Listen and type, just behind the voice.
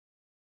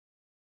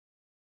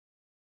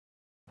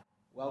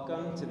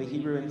Welcome to the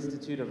Hebrew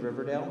Institute of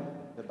Riverdale,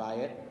 the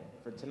Bayit,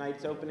 for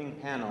tonight's opening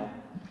panel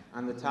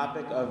on the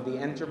topic of the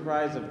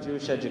enterprise of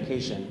Jewish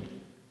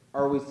education.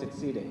 Are we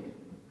succeeding?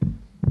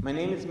 My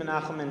name is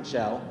Menachem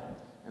Menchel,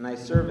 and I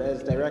serve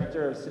as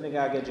Director of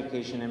Synagogue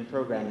Education and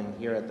Programming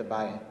here at the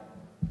Bayit.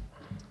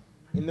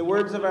 In the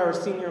words of our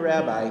senior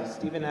rabbi,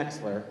 Stephen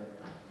Exler,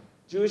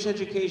 Jewish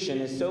education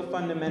is so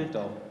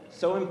fundamental,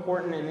 so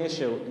important an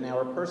issue in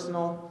our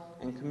personal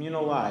and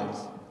communal lives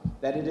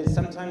that it is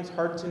sometimes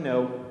hard to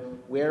know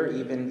where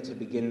even to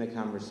begin the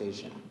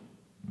conversation.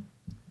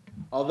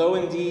 Although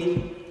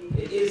indeed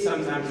it is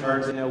sometimes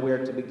hard to know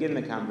where to begin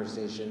the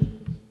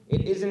conversation,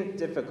 it isn't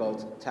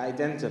difficult to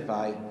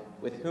identify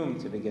with whom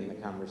to begin the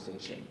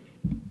conversation.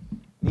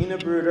 Nina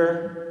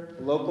Bruder,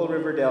 a local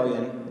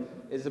Riverdalian,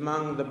 is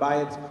among the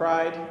Bayit's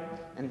pride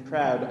and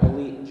proud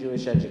elite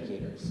Jewish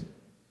educators.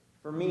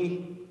 For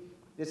me,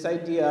 this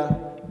idea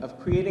of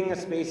creating a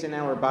space in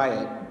our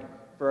Bayit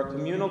for a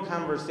communal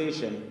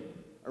conversation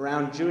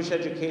around Jewish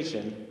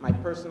education, my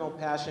personal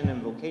passion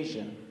and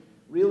vocation,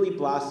 really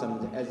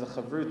blossomed as a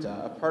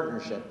chavruta, a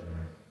partnership,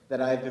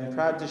 that I have been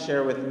proud to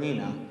share with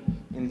Nina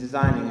in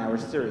designing our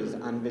series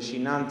on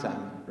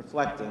Vishinantam,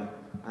 reflecting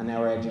on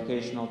our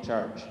educational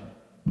charge.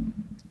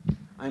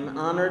 I'm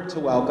honored to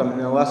welcome an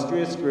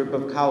illustrious group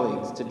of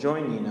colleagues to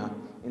join Nina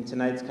in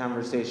tonight's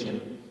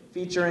conversation,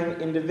 featuring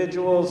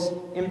individuals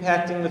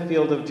impacting the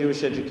field of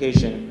Jewish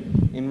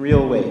education in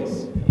real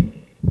ways.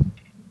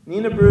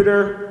 Nina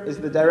Bruder is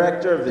the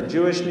director of the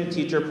Jewish New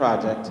Teacher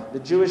Project, the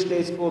Jewish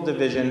Day School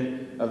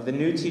division of the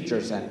New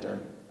Teacher Center,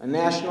 a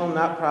national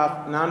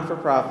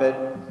non-for-profit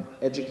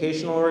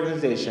educational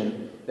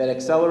organization that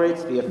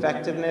accelerates the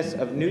effectiveness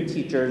of new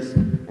teachers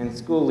and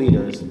school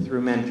leaders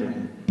through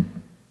mentoring.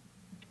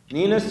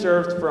 Nina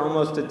served for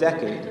almost a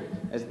decade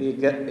as the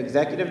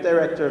executive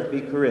director of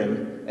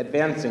Bikurim,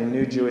 advancing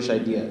new Jewish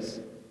ideas,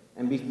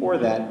 and before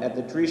that at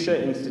the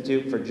Drisha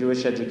Institute for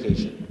Jewish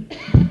Education.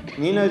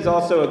 Nina is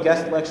also a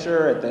guest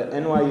lecturer at the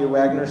NYU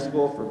Wagner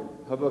School for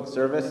Public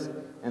Service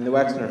and the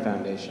Wexner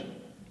Foundation.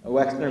 A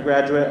Wexner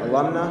graduate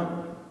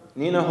alumna,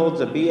 Nina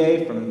holds a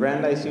BA from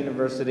Brandeis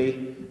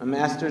University, a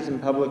master's in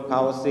public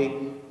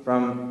policy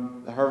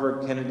from the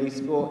Harvard Kennedy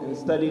School, and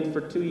studied for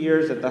 2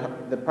 years at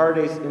the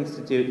Pardes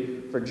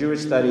Institute for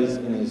Jewish Studies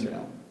in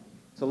Israel.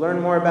 To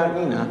learn more about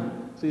Nina,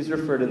 please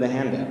refer to the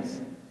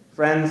handouts.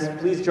 Friends,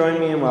 please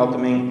join me in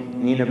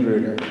welcoming Nina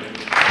Bruder.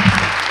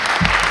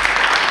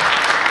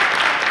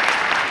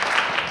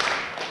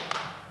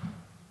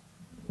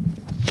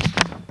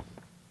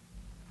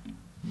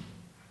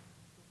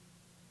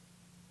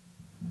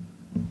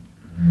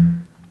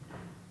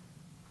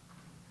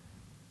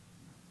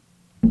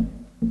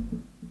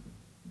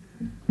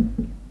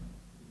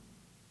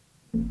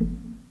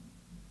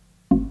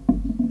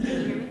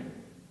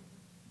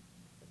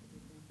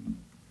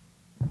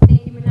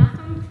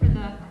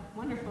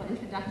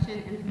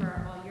 And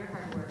for all your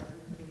hard work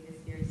in putting this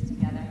series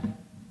together.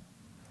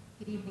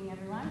 Good evening,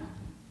 everyone.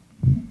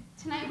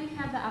 Tonight we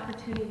have the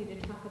opportunity to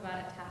talk about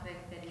a topic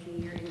that is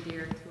near and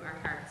dear to our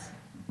hearts,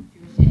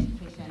 Jewish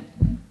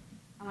education.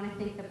 I want to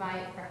thank the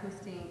Bayit for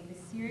hosting this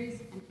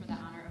series and for the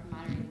honor of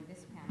moderating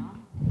this panel,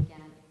 and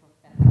again on April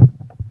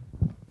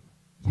 5th.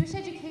 Jewish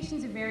education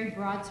is a very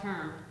broad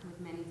term with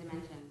many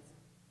dimensions.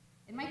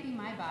 It might be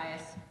my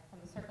bias from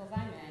the circles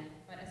I'm in,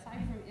 but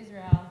aside from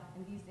Israel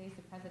and these days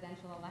the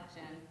presidential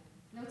election,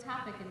 no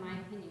topic, in my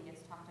opinion,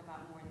 gets talked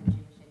about more than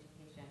Jewish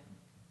education,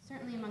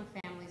 certainly among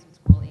families with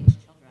school-aged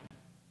children.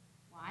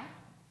 Why?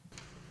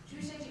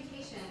 Jewish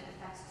education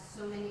affects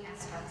so many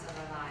aspects of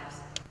our lives.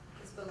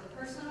 It's both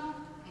personal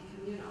and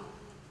communal.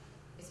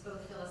 It's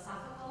both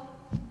philosophical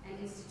and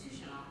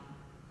institutional.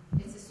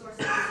 It's a source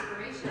of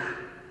inspiration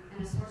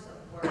and a source of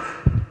work.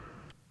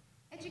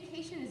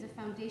 Education is a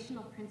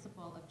foundational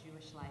principle of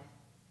Jewish life.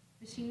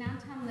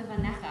 Vishinantam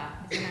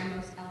levanecha is in our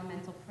most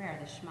elemental prayer,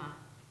 the Shema.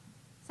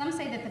 Some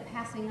say that the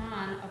passing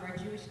on of our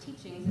Jewish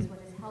teachings is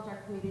what has held our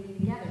community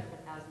together for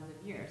thousands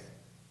of years.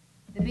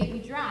 The Beit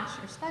Midrash,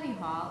 or study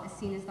hall, is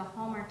seen as the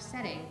hallmark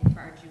setting for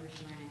our Jewish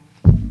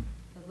learning.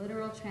 The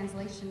literal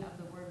translation of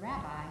the word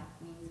rabbi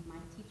means my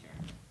teacher.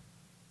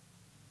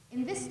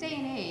 In this day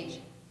and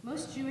age,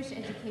 most Jewish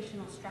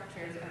educational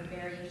structures are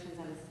variations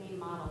on the same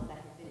models that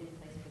have been in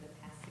place for the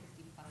past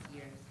 60-plus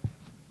years.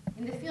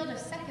 In the field of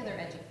secular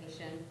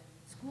education,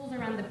 schools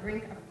are on the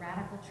brink of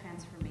radical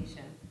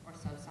transformation, or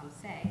so some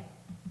say.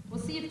 We'll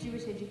see if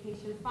Jewish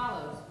education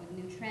follows with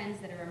new trends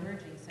that are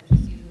emerging, such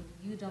as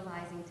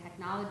utilizing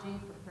technology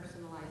for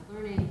personalized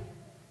learning,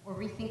 or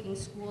rethinking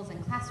schools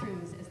and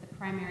classrooms as the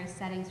primary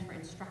settings for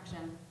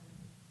instruction.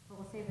 But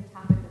we'll save the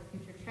topic of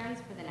future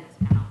trends for the next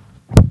panel.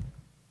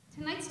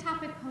 Tonight's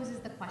topic poses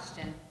the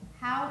question,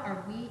 how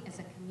are we as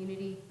a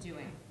community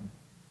doing?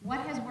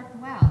 What has worked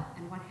well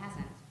and what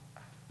hasn't?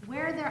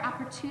 Where are there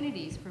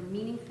opportunities for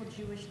meaningful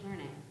Jewish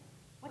learning?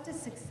 What does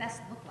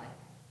success look like?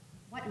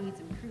 What needs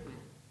improvement?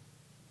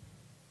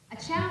 A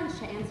challenge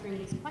to answering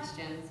these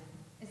questions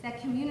is that,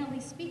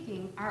 communally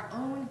speaking, our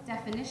own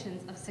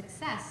definitions of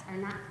success are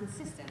not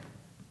consistent.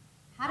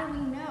 How do we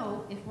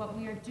know if what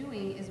we are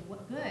doing is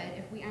good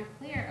if we aren't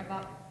clear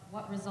about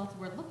what results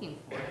we're looking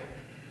for?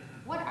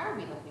 What are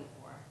we looking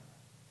for?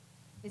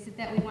 Is it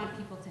that we want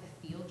people to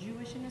feel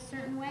Jewish in a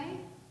certain way?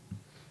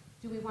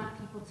 Do we want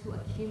people to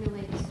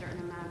accumulate a certain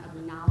amount of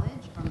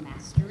knowledge or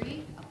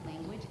mastery of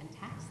language and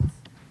texts?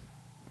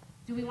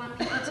 Do we want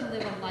people to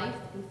live a life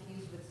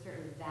infused with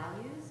certain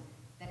values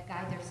that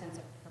guide their sense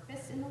of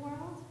purpose in the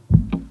world?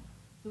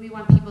 Do we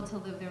want people to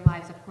live their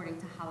lives according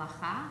to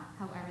halakha,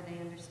 however they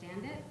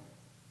understand it?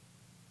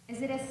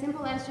 Is it as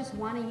simple as just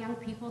wanting young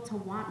people to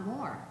want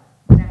more,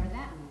 whatever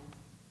that means?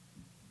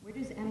 Where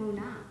does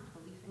emunah,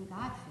 belief in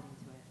God, fit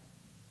into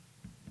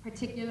it?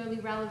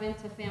 Particularly relevant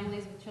to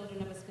families with children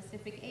of a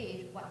specific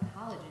age, what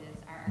colleges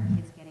are our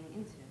kids getting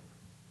into?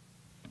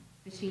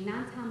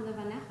 V'shinantam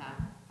levanecha,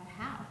 but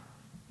how?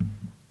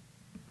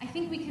 I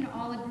think we can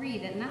all agree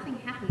that nothing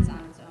happens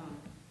on its own,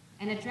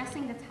 and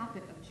addressing the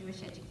topic of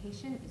Jewish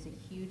education is a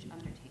huge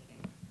undertaking.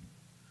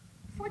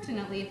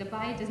 Fortunately, the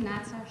Bayit does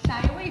not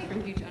shy away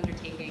from huge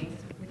undertakings,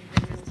 which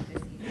brings us to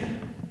this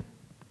evening.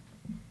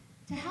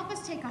 To help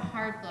us take a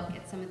hard look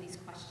at some of these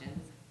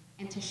questions,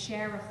 and to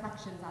share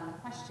reflections on the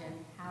question,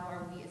 how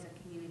are we as a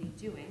community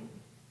doing,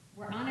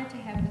 we're honored to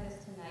have with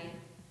us tonight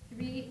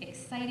 3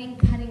 exciting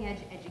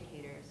cutting-edge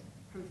educators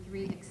from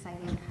 3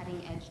 exciting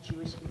cutting-edge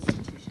Jewish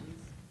institutions.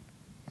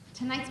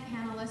 Tonight's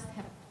panelists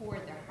have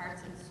poured their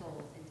hearts and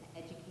souls into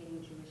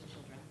educating Jewish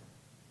children.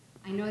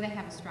 I know they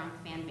have a strong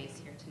fan base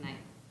here tonight.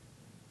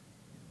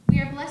 We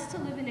are blessed to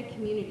live in a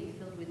community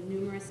filled with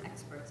numerous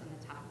experts on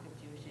the topic of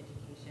Jewish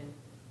education.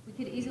 We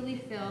could easily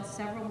fill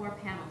several more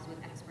panels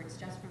with experts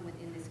just from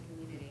within this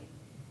community.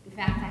 In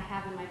fact, I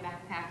have in my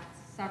backpack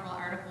several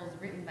articles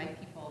written by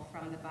people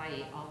from the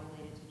Bayit, all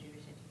related to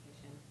Jewish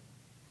education.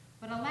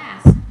 But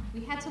alas,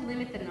 we had to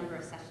limit the number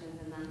of sessions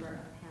and number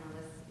of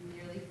panelists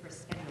merely for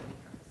scheduling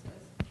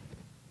purposes.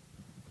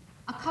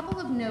 A couple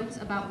of notes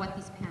about what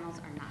these panels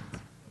are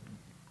not.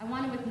 I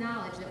want to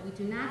acknowledge that we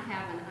do not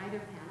have on either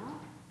panel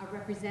a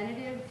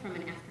representative from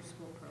an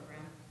after-school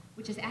program,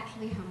 which is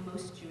actually how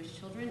most Jewish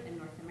children in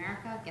North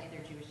America get their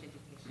Jewish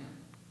education.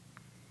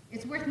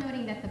 It's worth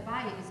noting that the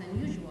Bayit is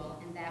unusual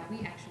in that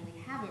we actually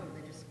have a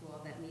religious school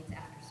that meets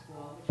after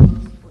school, which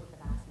most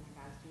Orthodox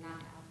synagogues do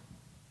not have.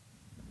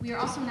 We are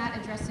also not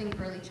addressing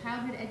early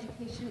childhood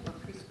education or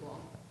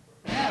preschool,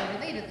 though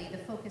relatedly,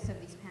 the focus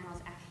of these panels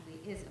actually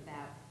is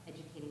about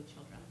educating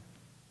children.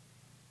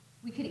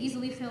 We could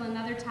easily fill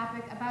another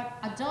topic about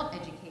adult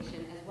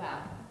education as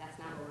well, but that's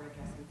not what we're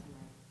addressing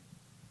tonight.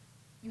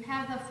 You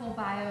have the full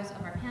bios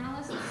of our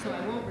panelists, so I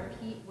won't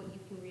repeat what you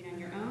can read on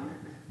your own,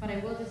 but I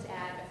will just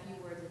add a few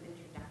words of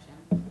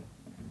introduction.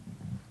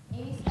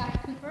 Amy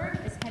Scott Cooper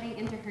is heading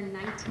into her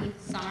 19th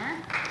summer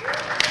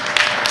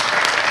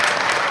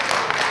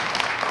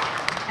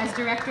as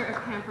director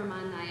of Camp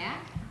Raman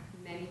Nayak.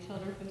 Many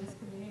children from this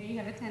community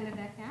have attended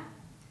that camp.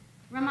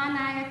 Raman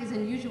Nayak is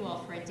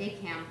unusual for a day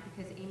camp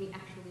because Amy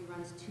actually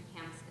runs 2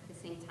 camps at the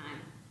same time,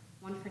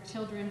 one for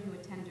children who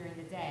attend during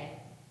the day,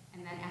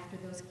 and then after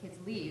those kids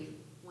leave,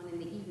 one in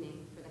the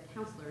evening for the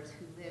counselors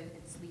who live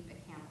and sleep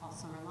at camp all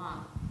summer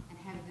long and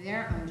have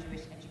their own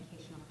Jewish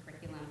educational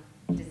curriculum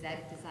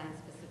designed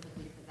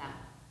specifically for them.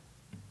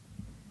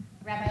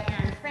 Rabbi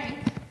Aaron Frank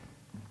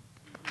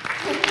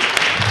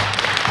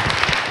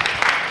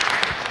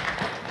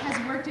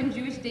has worked in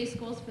Jewish day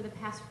schools for the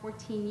past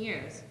 14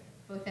 years,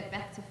 both at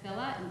Beth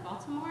Tefillah in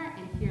Baltimore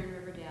and here in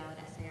Riverdale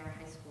at SAR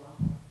High School.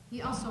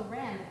 He also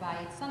ran the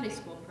Bayit Sunday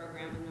School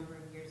program a number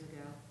of years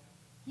ago.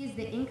 He is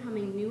the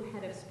incoming new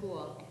head of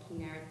school at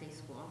Kinneret Day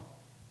School.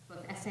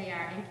 Both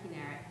SAR and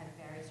Kinneret have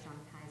very strong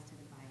ties to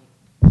the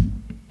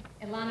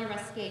Bayit. Ilana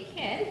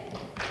Ruskay-Kidd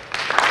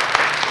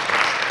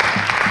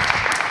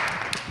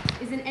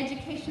is an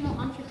educational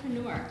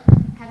entrepreneur,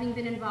 having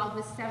been involved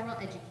with several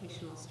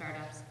educational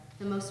startups,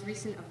 the most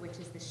recent of which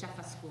is the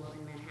Shefa School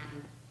in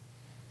Manhattan.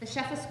 The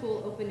Shefa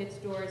School opened its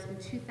doors in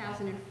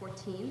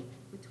 2014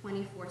 with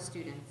 24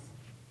 students.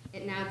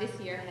 It now this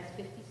year has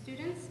 50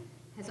 students,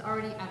 has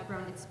already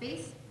outgrown its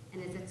space,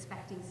 and is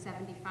expecting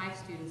 75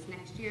 students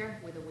next year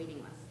with a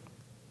waiting list.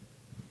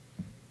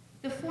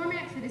 The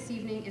format for this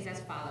evening is as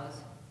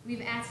follows.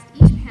 We've asked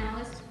each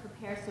panelist to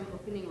prepare some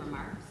opening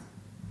remarks.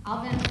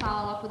 I'll then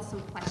follow up with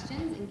some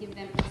questions and give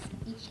them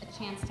each a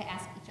chance to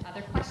ask each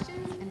other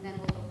questions, and then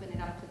we'll open it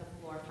up to the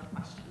floor for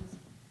questions.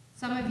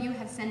 Some of you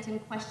have sent in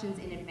questions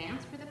in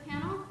advance for the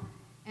panel,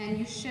 and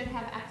you should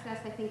have access,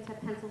 I think, to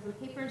pencils and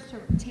papers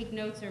to take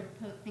notes or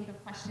think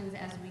of questions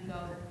as we go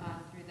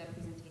through the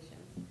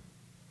presentations.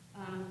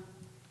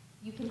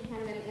 You can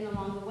hand them in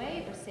along the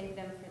way or save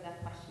them for the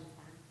questions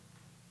time.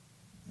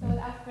 So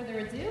without further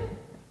ado,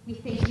 we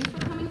thank you for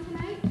coming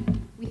tonight.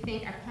 We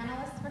thank our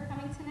panelists for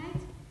coming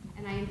tonight,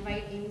 and I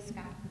invite Amy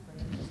Scott Cooper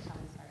to just come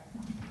and start us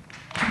off.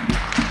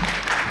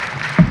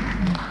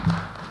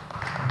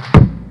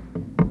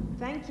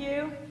 Thank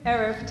you.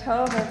 Erev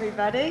Tov,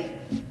 everybody.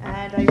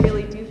 And I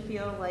really do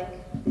feel like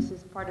this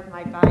is part of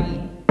my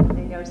Bayit.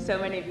 I know so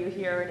many of you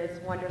here, and it's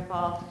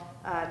wonderful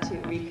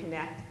to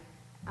reconnect.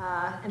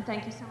 And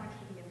thank you so much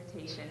for the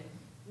invitation.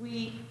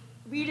 We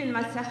read in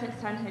Masechet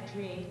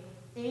Sanhedrin,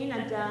 Ein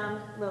Adam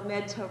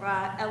lomed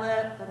Torah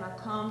ela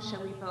b'makom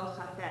shelibo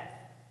chafetz.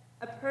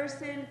 A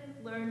person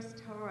learns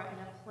Torah in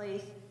a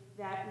place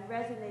that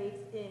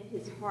resonates in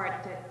his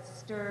heart, that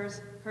stirs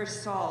her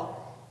soul.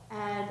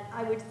 And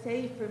I would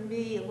say for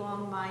me,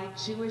 along my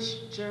Jewish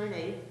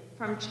journey,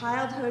 from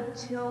childhood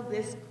till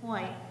this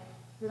point,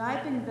 that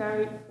I've been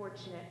very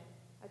fortunate.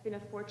 I've been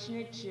a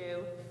fortunate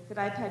Jew, that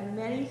I've had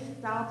many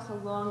stops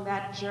along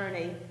that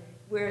journey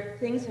where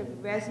things have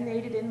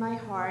resonated in my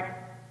heart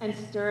and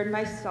stirred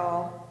my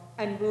soul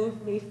and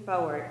moved me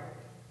forward.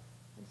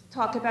 Let's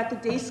talk about the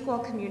day school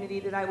community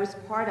that I was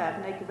part of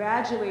and I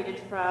graduated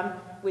from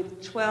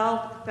with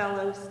 12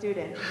 fellow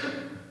students.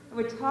 I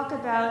would talk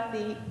about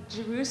the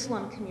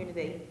Jerusalem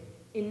community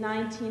in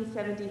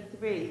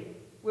 1973,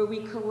 where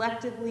we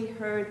collectively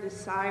heard the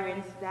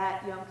sirens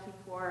that Yom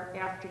Kippur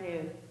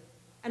afternoon.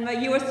 And my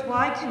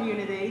USY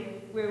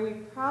community, where we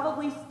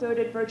probably stood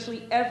at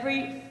virtually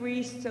every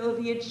Free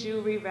Soviet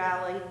Jewry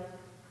rally,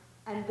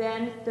 and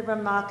then the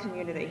Ramah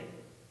community.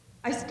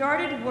 I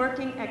started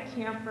working at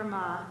Camp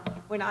Ramah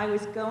when I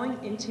was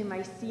going into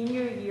my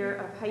senior year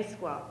of high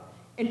school.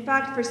 In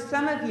fact, for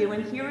some of you,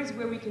 and here is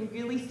where we can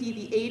really see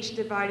the age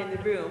divide in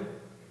the room,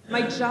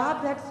 my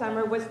job that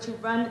summer was to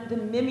run the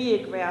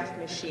mimeograph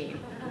machine.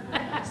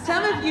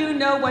 Some of you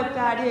know what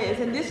that is,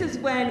 and this is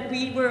when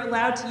we were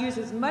allowed to use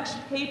as much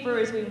paper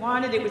as we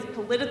wanted. It was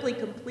politically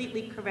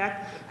completely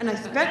correct, and I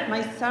spent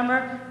my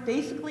summer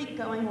basically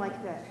going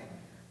like this.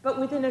 But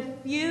within a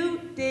few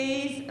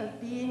days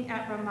of being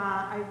at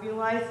Ramah, I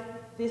realized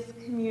this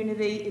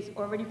community is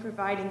already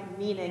providing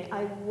meaning.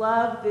 I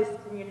love this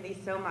community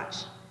so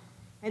much.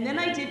 And then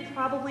I did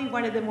probably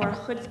one of the more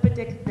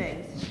chutzpahdik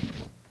things.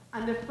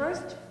 On the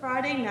first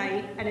Friday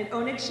night at an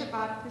Oneg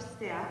Shabbat for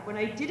staff, when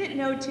I didn't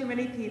know too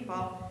many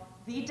people,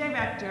 the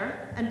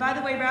director, and by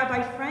the way,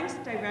 Rabbi Frank's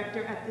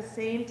director at the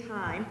same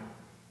time,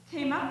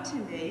 came up to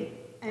me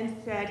and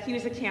said, he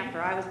was a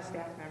camper, I was a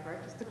staff member,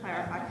 just to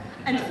clarify,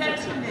 and said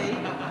to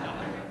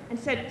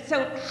me,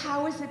 so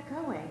how is it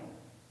going?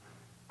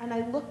 And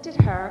I looked at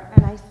her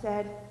and I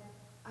said,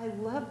 I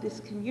love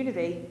this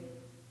community.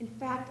 In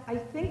fact, I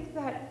think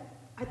that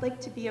I'd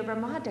like to be a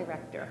Ramah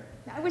director.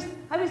 Now,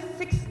 I was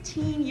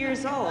 16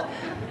 years old,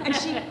 and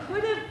she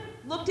could have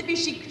looked at me,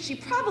 she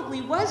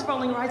probably was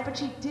rolling her eyes, but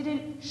she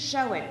didn't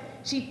show it.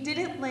 She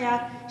didn't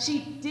laugh,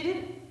 she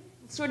didn't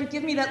sort of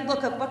give me that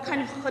look of what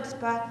kind of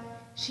chutzpah.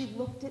 She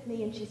looked at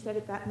me and she said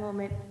at that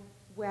moment,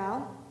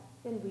 well,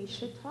 then we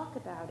should talk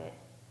about it.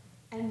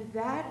 And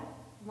that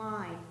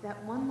line,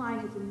 that one line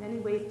has in many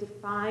ways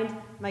defined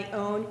my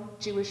own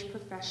Jewish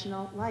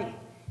professional life,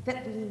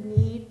 that we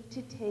need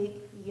to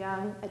take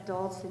young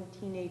adults and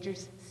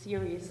teenagers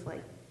seriously.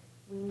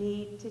 We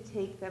need to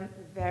take them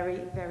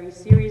very, very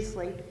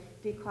seriously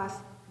because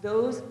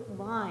those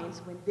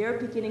lines, when they're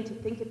beginning to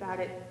think about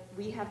it,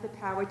 we have the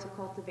power to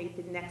cultivate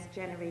the next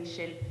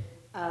generation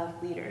of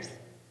leaders.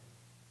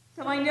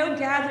 So I know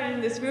gathered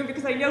in this room,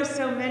 because I know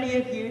so many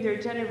of you, there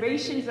are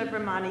generations of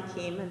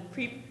Ramanikim, and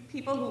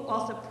people who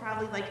also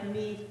probably like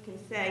me can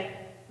say,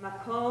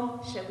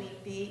 Makom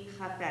Shelibi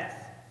Chafetz.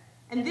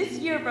 And this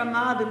year,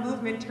 Ramah, the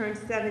movement, turned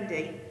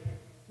 70.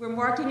 We're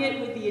marking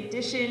it with the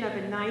addition of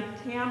a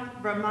 9th camp,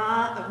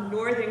 Ramah of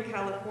Northern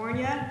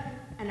California,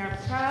 and are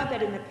proud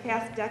that in the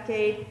past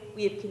decade,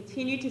 we have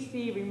continued to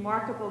see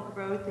remarkable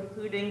growth,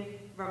 including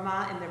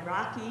Ramah in the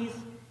Rockies,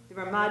 the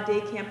Ramah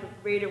Day Camp of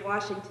Greater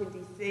Washington,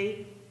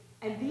 D.C.,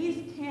 and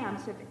these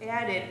camps have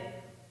added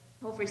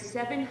over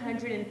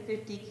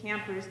 750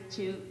 campers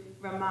to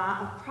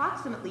Ramah,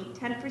 approximately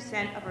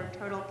 10% of our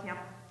total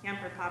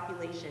camper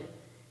population,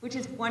 which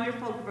is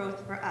wonderful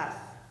growth for us.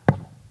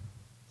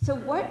 So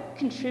what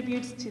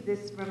contributes to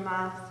this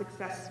Ramah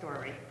success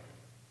story?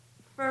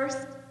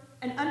 First,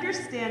 an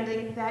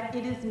understanding that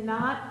it is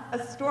not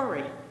a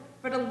story,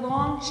 but a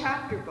long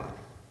chapter book.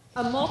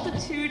 A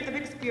multitude of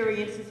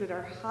experiences that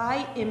are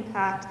high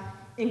impact,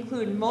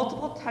 include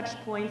multiple touch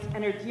points,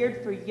 and are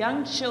geared for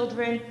young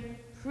children,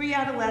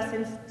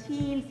 pre-adolescents,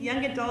 teens,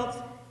 young adults,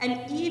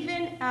 and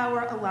even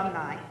our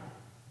alumni.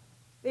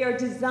 They are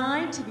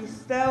designed to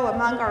bestow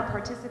among our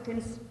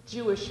participants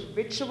Jewish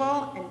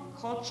ritual and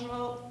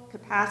cultural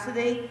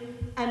capacity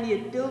and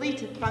the ability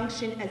to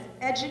function as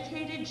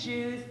educated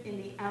Jews in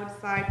the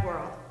outside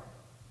world.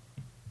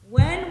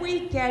 When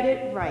we get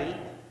it right,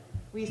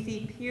 we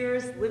see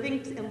peers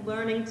living and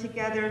learning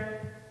together,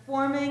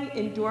 forming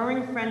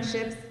enduring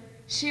friendships,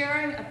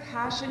 sharing a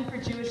passion for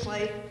Jewish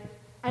life,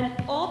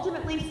 and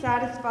ultimately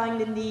satisfying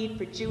the need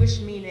for Jewish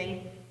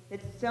meaning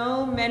that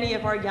so many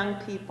of our young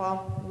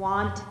people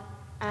want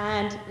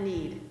and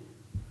need.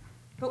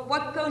 But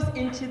what goes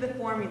into the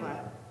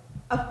formula?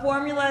 A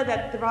formula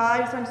that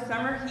thrives on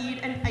summer heat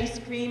and ice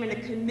cream and a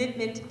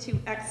commitment to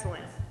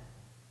excellence.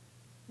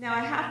 Now, I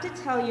have to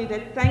tell you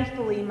that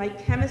thankfully my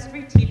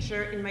chemistry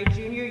teacher in my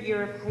junior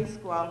year of high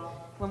school,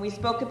 when we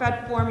spoke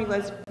about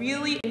formulas,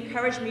 really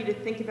encouraged me to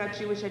think about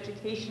Jewish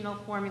educational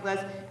formulas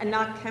and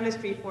not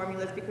chemistry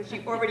formulas, because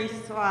she already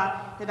saw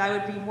that I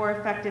would be more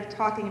effective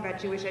talking about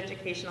Jewish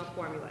educational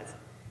formulas.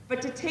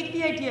 But to take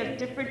the idea of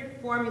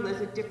different formulas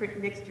of different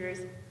mixtures,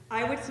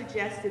 I would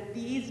suggest that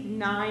these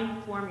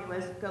 9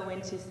 formulas go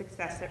into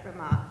success at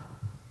Ramah.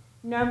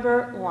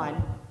 Number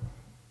 1,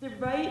 the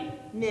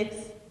right mix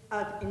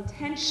of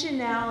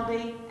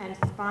intentionality and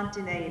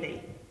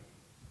spontaneity.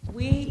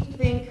 We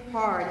think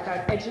hard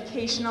about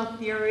educational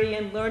theory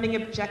and learning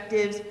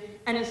objectives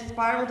and a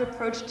spiraled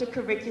approach to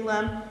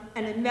curriculum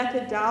and a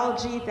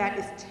methodology that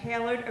is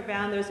tailored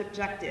around those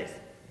objectives.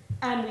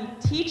 And we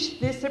teach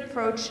this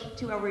approach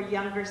to our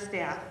younger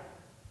staff.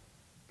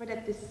 But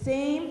at the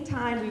same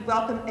time, we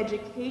welcome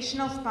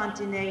educational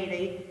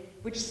spontaneity,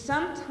 which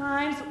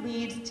sometimes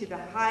leads to the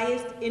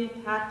highest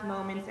impact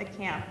moments at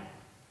camp.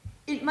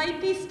 It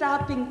might be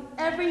stopping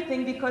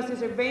everything because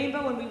there's a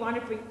rainbow and we want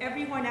to bring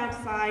everyone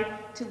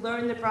outside to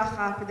learn the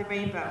bracha for the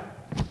rainbow.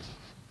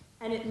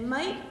 And it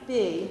might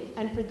be,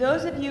 and for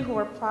those of you who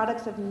are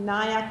products of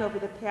NIAC over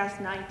the past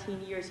 19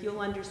 years,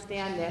 you'll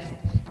understand this,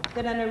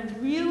 that on a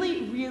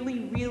really,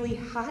 really, really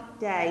hot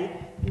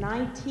day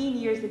 19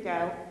 years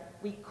ago,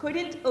 we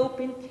couldn't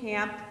open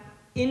camp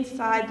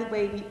inside the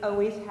way we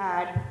always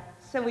had,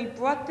 so we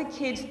brought the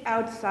kids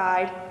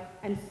outside,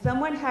 and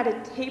someone had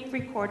a tape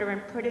recorder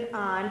and put it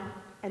on,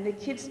 and the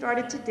kids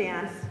started to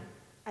dance,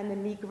 and the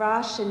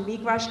Migrash and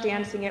Migrash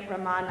dancing at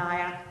Ramah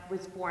NIAC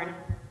was born.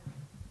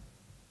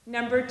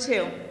 Number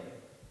 2,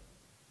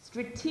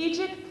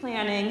 strategic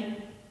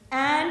planning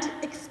and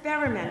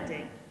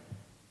experimenting.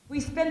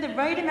 We spend the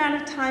right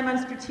amount of time on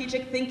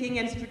strategic thinking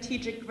and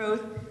strategic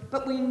growth,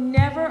 but we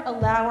never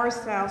allow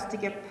ourselves to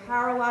get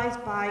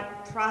paralyzed by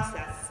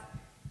process.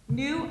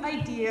 New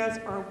ideas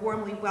are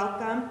warmly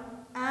welcome,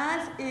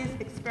 as is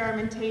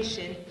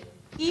experimentation,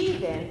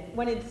 even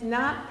when it's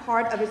not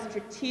part of a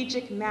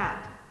strategic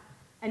map.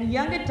 And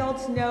young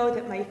adults know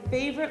that my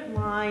favorite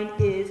line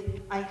is,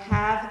 "I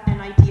have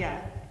an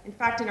idea." In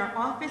fact, in our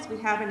office, we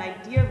have an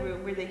idea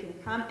room where they can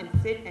come and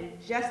sit and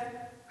just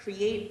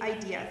create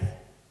ideas.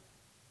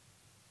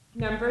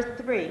 Number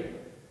 3,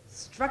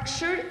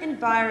 structured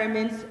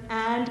environments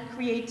and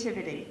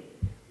creativity.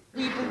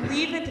 We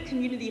believe that the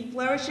community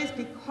flourishes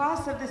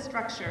because of the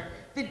structure,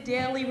 the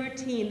daily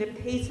routine, the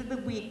pace of the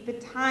week, the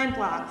time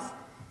blocks.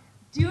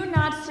 Do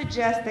not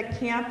suggest that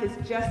camp is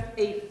just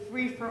a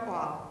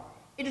free-for-all.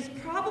 It is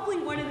probably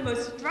one of the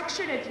most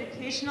structured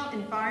educational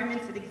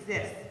environments that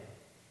exists.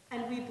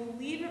 And we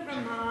believe at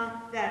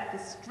Ramah that the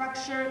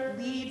structure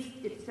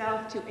leads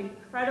itself to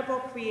incredible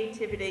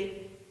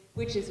creativity,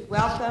 which is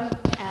welcome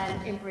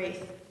and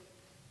embraced.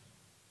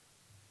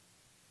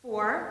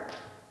 4,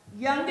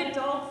 young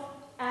adults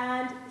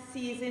and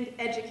seasoned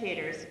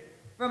educators.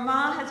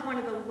 Ramah has one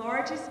of the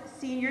largest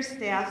senior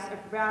staffs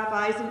of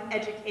rabbis and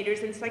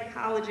educators and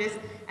psychologists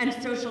and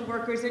social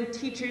workers and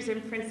teachers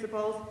and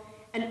principals,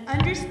 and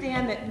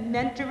understand that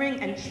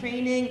mentoring and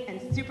training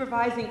and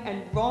supervising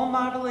and role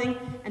modeling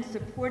and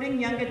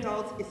supporting young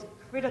adults is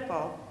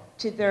critical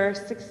to their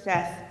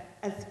success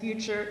as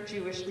future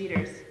Jewish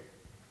leaders.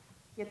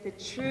 Yet the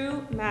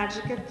true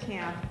magic of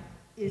camp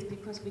is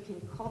because we can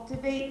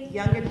cultivate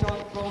young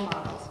adult role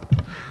models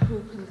who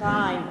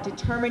combine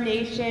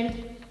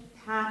determination,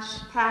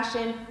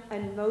 passion,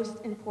 and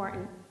most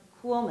important,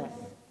 coolness,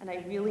 and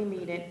I really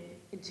mean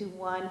it, into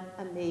one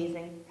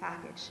amazing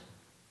package.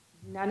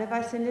 None of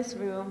us in this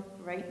room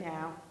right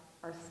now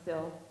are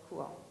still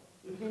cool.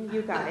 Even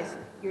you guys,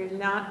 you're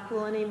not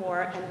cool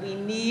anymore, and we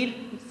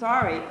need, I'm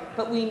sorry,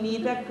 but we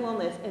need that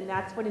coolness, and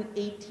that's what an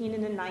 18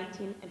 and a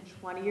 19 and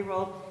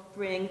 20-year-old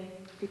bring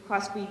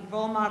because we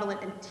role model it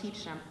and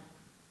teach them.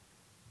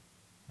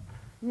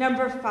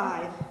 Number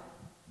 5,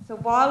 so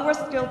while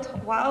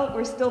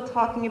we're still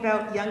talking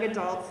about young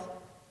adults,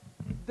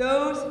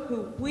 those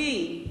who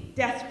we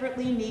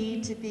desperately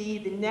need to be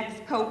the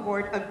next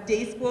cohort of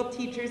day school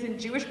teachers and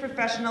Jewish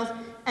professionals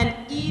and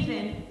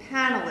even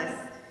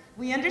panelists,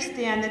 we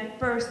understand that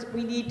first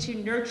we need to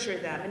nurture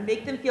them and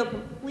make them feel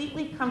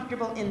completely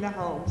comfortable in the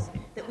homes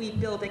that we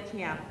build at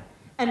camp.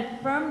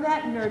 And from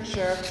that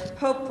nurture,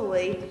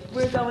 hopefully,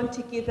 we're going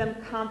to give them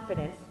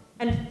confidence.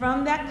 And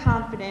from that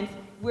confidence,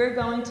 we're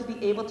going to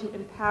be able to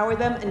empower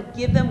them and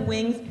give them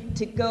wings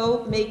to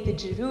go make the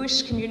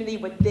Jewish community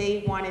what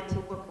they want it to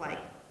look like.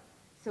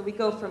 So we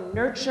go from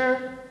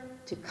nurture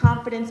to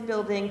confidence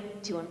building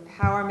to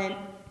empowerment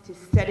to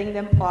setting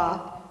them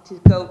off to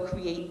go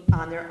create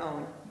on their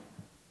own.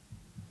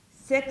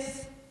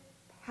 6,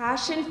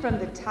 passion from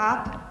the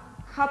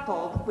top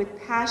coupled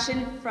with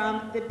passion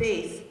from the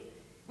base,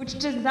 which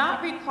does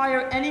not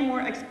require any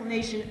more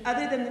explanation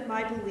other than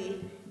my belief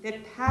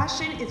that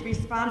passion is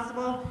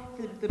responsible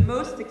for the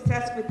most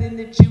success within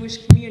the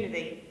Jewish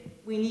community.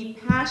 We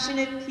need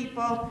passionate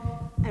people,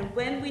 and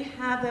when we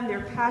have them,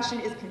 their passion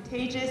is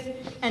contagious,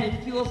 and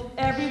it fuels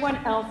everyone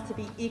else to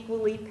be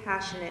equally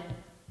passionate.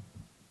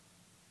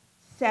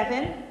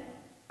 7,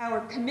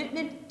 our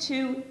commitment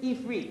to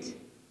Ivrit.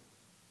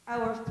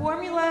 Our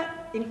formula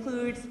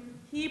includes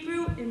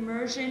Hebrew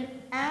immersion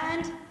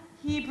and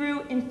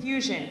Hebrew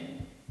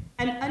infusion,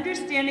 and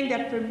understanding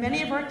that for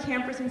many of our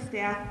campers and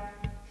staff,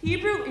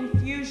 Hebrew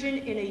infusion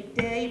in a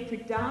day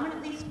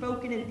predominantly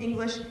spoken in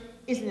English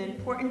is an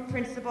important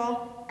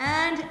principle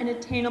and an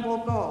attainable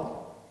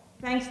goal.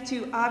 Thanks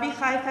to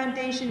Avichai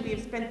Foundation, we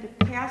have spent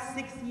the past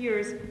 6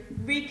 years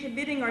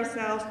recommitting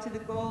ourselves to the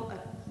goal of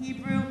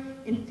Hebrew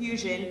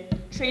infusion,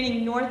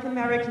 training North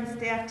American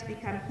staff to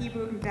become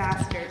Hebrew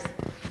ambassadors.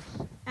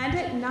 And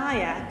at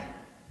NIAC,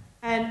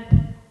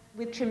 and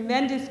with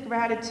tremendous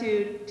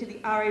gratitude to the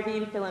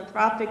Arivim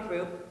Philanthropic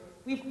Group,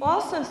 we've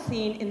also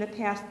seen in the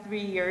past 3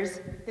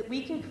 years that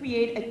we can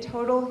create a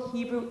total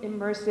Hebrew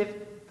immersive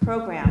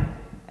program,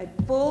 a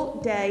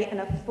full day and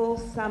a full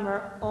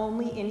summer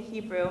only in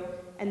Hebrew,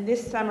 and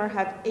this summer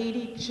have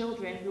 80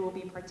 children who will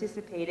be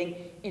participating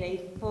in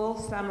a full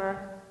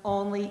summer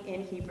only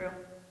in Hebrew.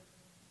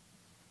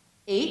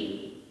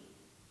 8,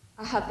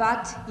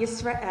 Ahavat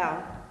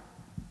Yisrael,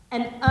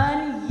 an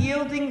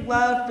unyielding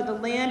love for the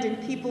land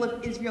and people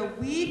of Israel,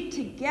 weaved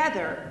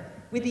together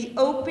with the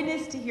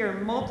openness to hear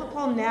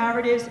multiple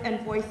narratives and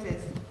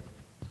voices.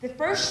 The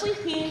first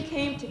Shlichim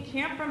came to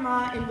Camp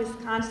Ramah in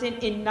Wisconsin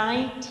in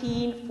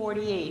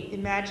 1948.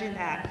 Imagine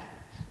that.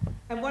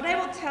 And what I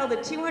will tell the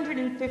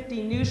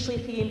 250 new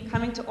Shlichim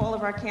coming to all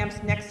of our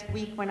camps next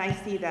week when I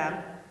see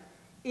them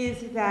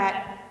is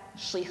that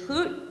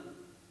Shlichut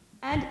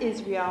and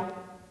Israel,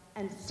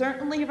 and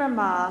certainly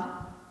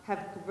Ramah,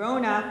 have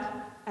grown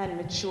up and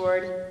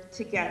matured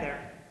together.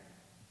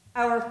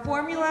 Our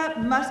formula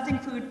must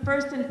include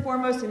first and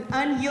foremost an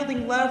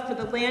unyielding love for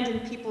the land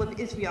and people of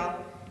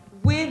Israel,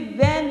 with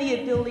then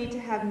the ability to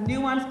have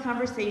nuanced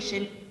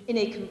conversation in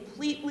a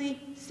completely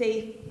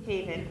safe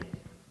haven.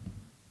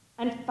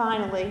 And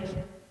finally,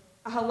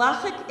 a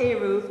halachic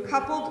eruv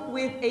coupled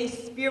with a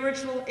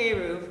spiritual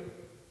eruv,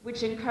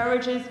 which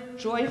encourages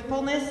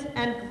joyfulness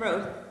and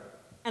growth,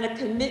 and a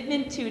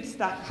commitment to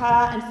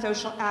tzedakah and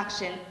social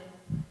action.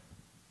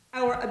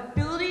 Our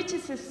ability to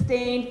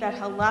sustain that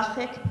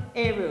halachic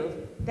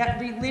eruv, that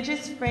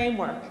religious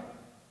framework,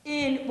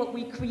 in what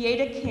we create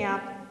a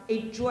camp,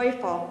 a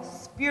joyful,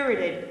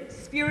 spirited,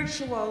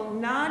 spiritual,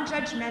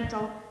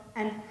 non-judgmental,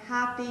 and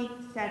happy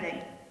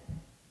setting.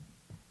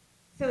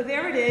 So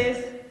there it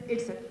is.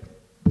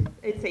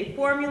 It's a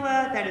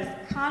formula that is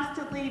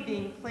constantly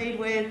being played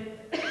with,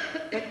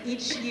 but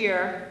each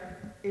year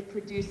it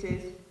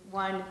produces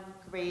one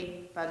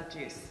great bug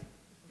juice.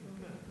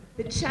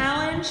 The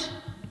challenge,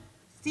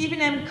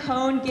 Stephen M.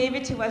 Cohn gave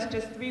it to us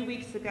just 3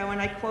 weeks ago,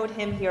 and I quote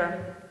him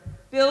here: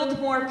 build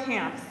more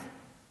camps.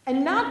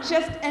 And not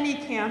just any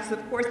camps, of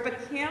course, but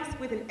camps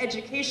with an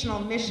educational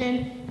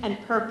mission and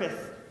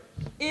purpose.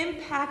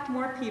 Impact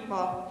more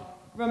people.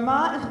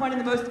 Ramah is one of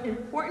the most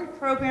important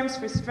programs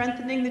for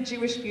strengthening the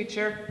Jewish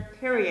future,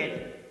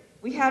 period.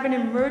 We have an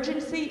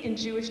emergency in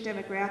Jewish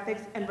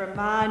demographics, and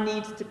Ramah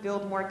needs to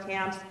build more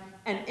camps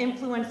and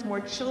influence more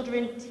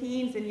children,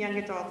 teens, and young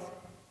adults.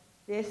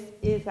 This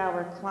is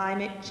our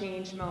climate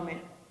change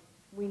moment.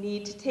 We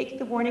need to take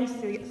the warning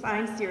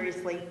signs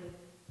seriously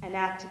and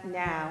act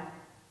now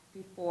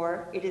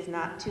before it is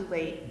not too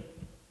late.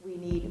 We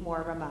need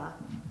more Ramah.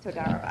 Toda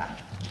rabah.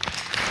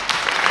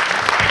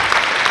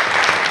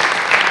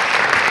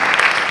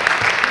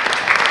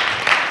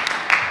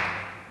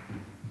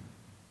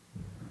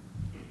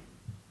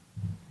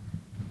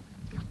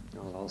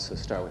 I'll also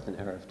start with an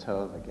Erev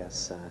Tov, I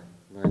guess,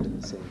 learned in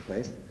the same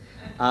place.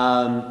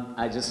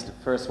 I just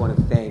first want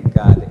to thank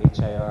the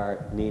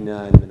HIR,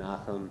 Nina, and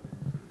Menachem.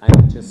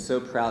 I'm just so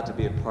proud to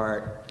be a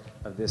part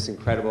of this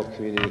incredible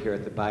community here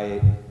at the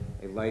Bayit,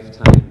 a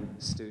lifetime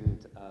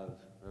student of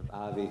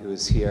Avi, who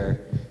is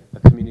here, a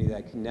community that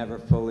I can never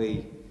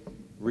fully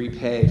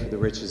repay for the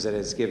riches that it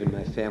has given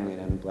my family,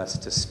 and I'm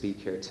blessed to speak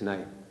here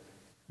tonight.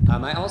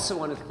 I also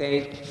want to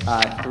thank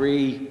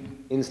 3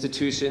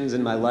 institutions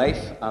in my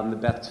life, the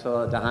Beth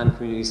Tfilah Dahan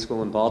Community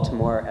School in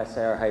Baltimore,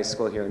 SIR High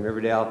School here in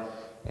Riverdale,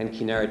 and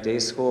Kinneret Day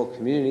School,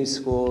 community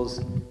schools,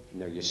 and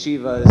their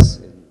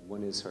yeshivas, and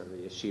one is sort of a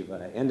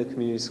yeshiva and a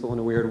community school in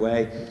a weird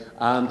way,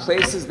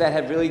 places that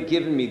have really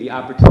given me the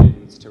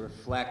opportunities to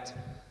reflect,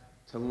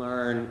 to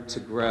learn, to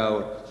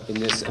grow in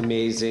this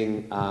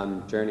amazing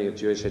journey of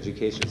Jewish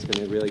education. It's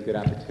been a really good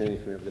opportunity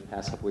for me over the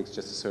past couple weeks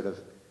just to sort of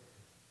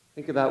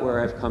think about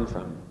where I've come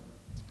from.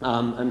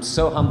 I'm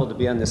so humbled to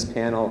be on this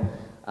panel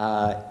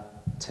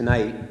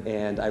tonight,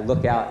 and I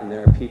look out and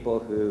there are people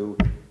who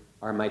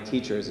are my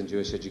teachers in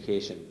Jewish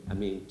education. I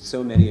mean,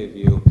 so many of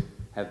you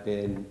have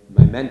been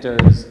my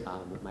mentors,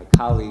 my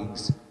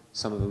colleagues.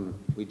 Some of them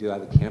we do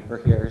have a camper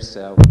here,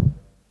 so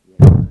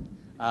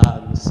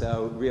yeah.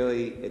 So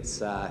really, it's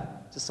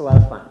just a lot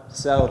of fun.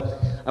 So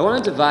I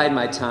want to divide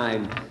my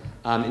time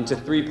into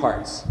 3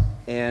 parts,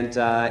 and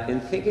in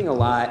thinking a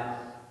lot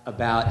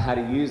about how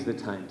to use the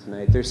time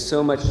tonight, there's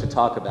so much to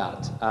talk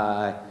about,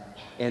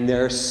 and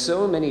there are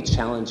so many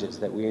challenges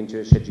that we in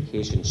Jewish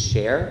education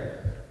share,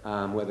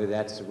 whether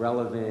that's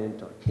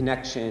relevant or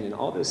connection, and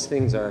all those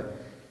things are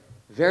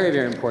very,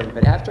 very important.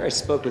 But after I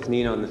spoke with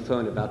Nina on the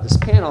phone about this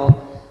panel,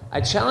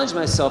 I challenged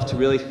myself to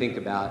really think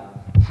about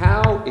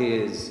how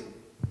is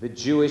the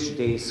Jewish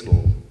day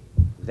school,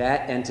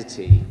 that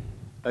entity,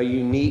 a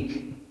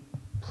unique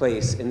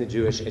place in the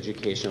Jewish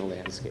educational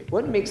landscape?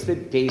 What makes the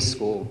day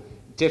school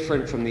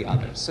different from the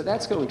others? So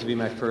that's going to be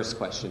my first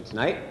question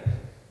tonight.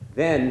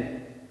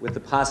 Then, with the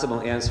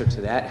possible answer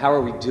to that, how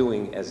are we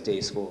doing as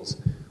day schools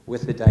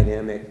with the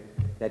dynamic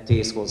that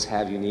day schools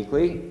have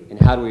uniquely, and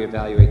how do we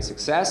evaluate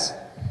success?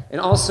 And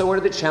also, what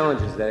are the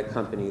challenges that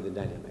accompany the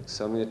dynamics?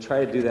 So I'm going to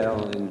try to do that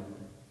all in,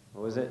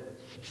 what was it?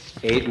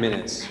 8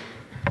 minutes.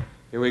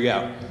 Here we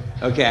go.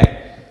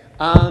 Okay.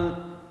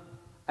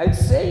 I'd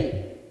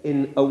say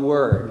in a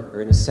word,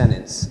 or in a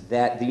sentence,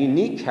 that the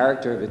unique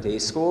character of a day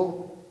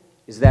school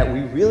is that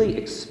we really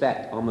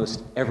expect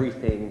almost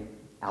everything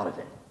out of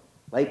it.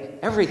 Like,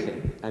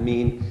 everything. I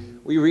mean,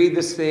 we read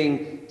this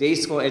thing, day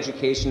school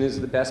education is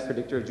the best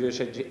predictor of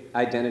Jewish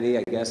identity,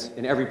 I guess,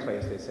 in every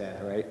place they say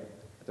that, right?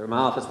 At their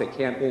office, they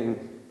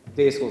camping,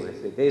 day schools, they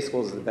say day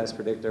schools is the best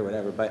predictor,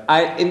 whatever. But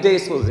in day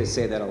schools, they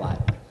say that a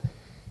lot.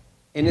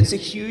 And it's a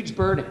huge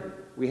burden.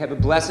 We have a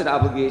blessed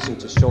obligation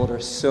to shoulder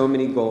so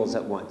many goals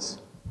at once.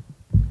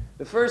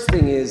 The first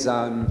thing is,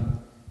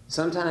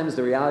 sometimes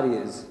the reality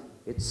is,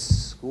 it's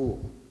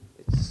school.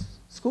 It's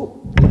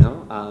school, you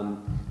know?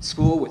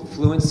 School with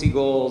fluency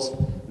goals,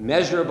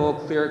 measurable,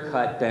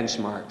 clear-cut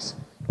benchmarks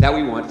that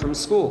we want from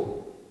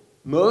school.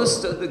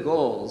 Most of the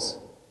goals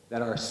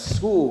that are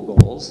school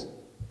goals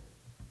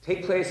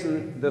take place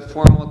in the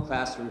formal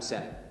classroom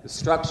setting, the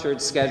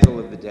structured schedule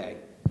of the day,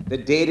 the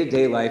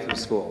day-to-day life of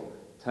school.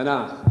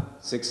 Tanakh,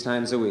 6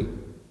 times a week.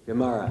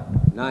 Gemara,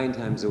 9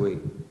 times a week.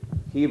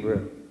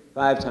 Hebrew,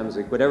 5 times a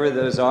week. Whatever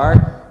those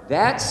are,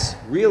 that's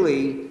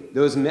really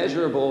those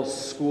measurable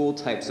school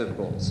types of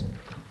goals.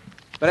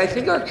 But I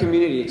think our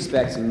community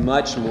expects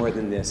much more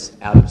than this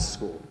out of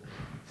school.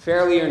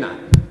 Fairly or not,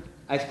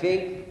 I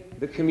think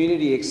the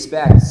community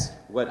expects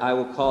what I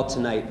will call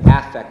tonight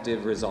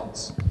affective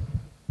results.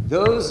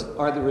 Those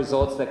are the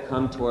results that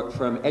come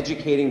from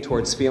educating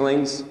towards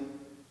feelings,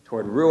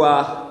 toward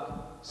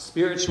ruach,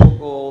 spiritual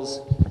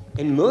goals,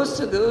 and most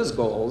of those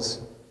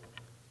goals,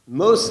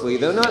 mostly,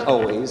 though not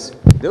always,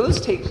 those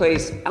take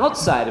place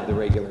outside of the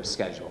regular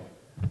schedule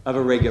of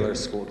a regular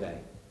school day.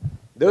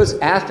 Those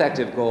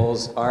affective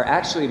goals are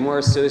actually more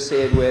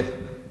associated with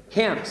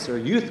camps or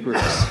youth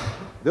groups.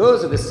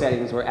 Those are the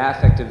settings where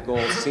affective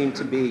goals seem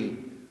to be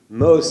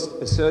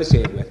most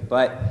associated with.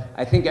 But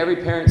I think every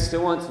parent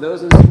still wants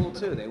those in school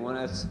too. They want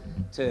us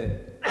to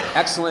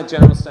excellent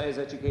general studies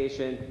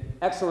education,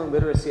 excellent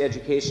literacy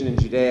education in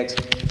Judaics,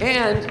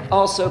 and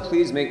also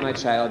please make my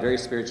child very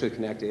spiritually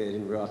connected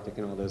and ruachnik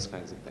and all those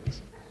kinds of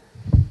things.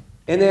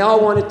 And they all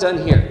want it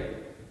done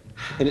here.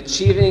 And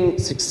achieving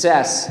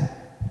success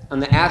on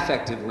the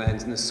affective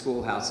lens in the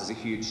schoolhouse is a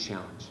huge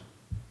challenge.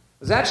 I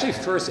was actually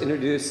first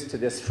introduced to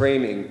this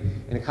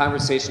framing in a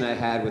conversation I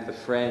had with a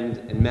friend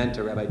and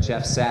mentor, Rabbi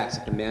Jeff Sachs,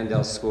 at the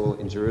Mandel School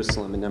in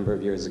Jerusalem a number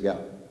of years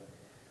ago.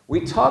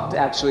 We talked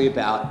actually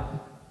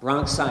about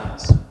Bronx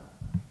science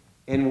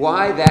and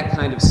why that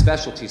kind of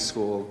specialty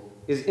school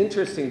is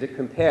interesting to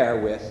compare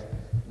with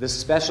the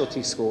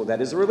specialty school that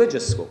is a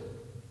religious school.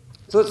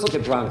 So let's look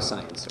at Bronx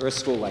science, or a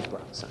school like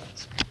Bronx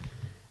science.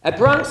 At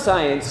Bronx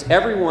science,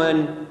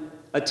 everyone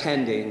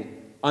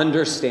attending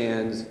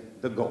understands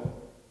the goal,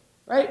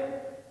 right?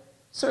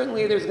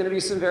 Certainly there's going to be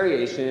some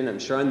variation. I'm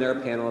sure on their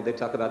panel they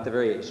talk about the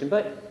variation.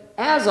 But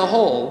as a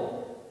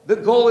whole, the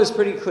goal is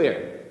pretty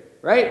clear,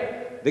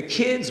 right? The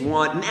kids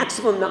want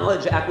maximum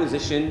knowledge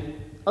acquisition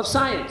of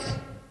science,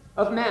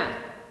 of math,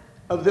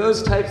 of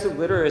those types of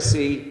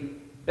literacy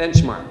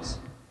benchmarks.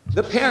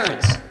 The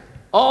parents,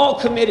 all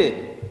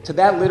committed to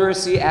that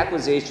literacy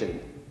acquisition.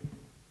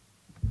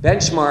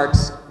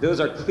 Benchmarks, those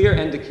are clear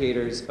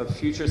indicators of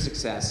future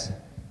success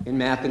in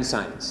math and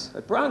science.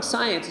 But Bronx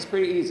science is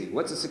pretty easy.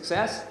 What's a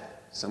success?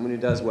 Someone who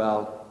does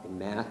well in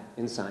math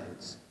and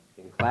science,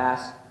 in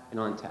class and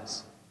on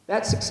tests.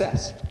 That's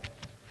success.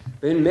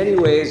 But in many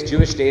ways,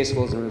 Jewish day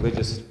schools and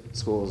religious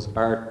schools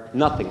are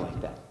nothing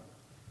like that.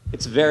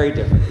 It's very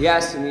different.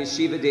 Yes, in the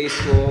yeshiva day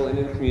school and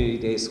in the community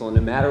day school,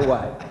 no matter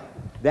what,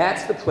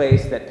 that's the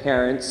place that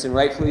parents, and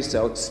rightfully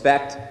so,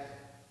 expect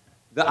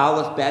the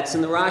Aleph Bets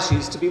and the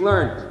Rashis to be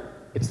learned.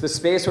 It's the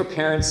space where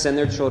parents send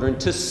their children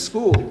to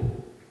school,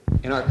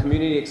 and our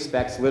community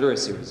expects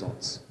literacy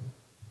results.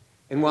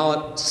 And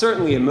while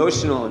certainly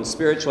emotional and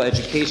spiritual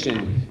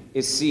education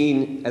is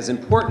seen as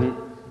important,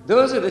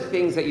 those are the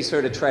things that you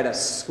sort of try to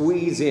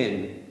squeeze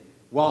in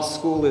while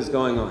school is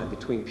going on,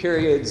 between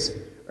periods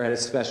or at a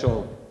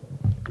special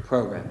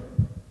program.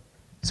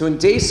 So in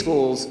day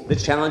schools, the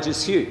challenge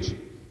is huge.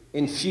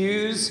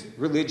 Infuse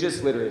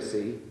religious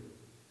literacy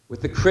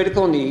with the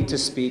critical need to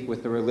speak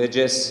with the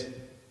religious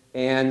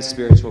and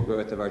spiritual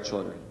growth of our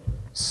children.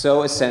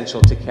 So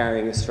essential to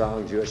carrying a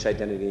strong Jewish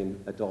identity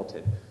in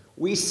adulthood.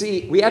 We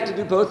have to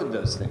do both of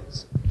those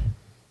things.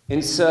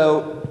 And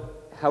so,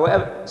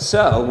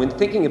 when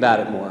thinking about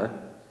it more,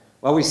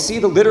 while we see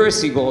the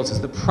literacy goals as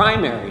the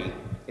primary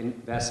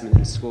investment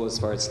in school as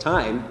far as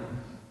time,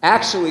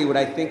 actually what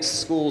I think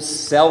schools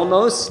sell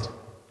most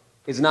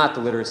is not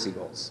the literacy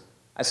goals.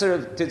 I sort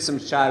of did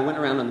I went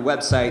around on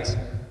websites,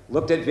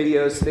 looked at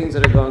videos, things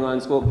that are going on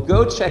in school.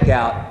 Go check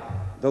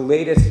out the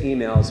latest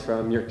emails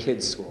from your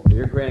kid's school,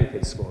 your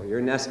grandkid's school,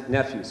 your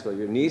nephew's school,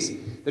 your niece,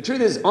 the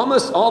truth is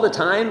almost all the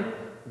time,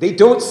 they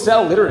don't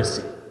sell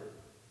literacy,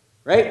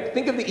 right?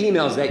 Think of the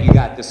emails that you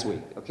got this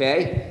week,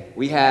 okay?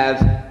 We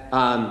have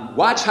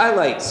watch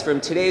highlights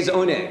from today's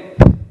Oneg,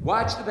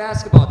 watch the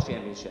basketball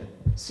championship,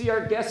 see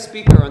our guest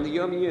speaker on the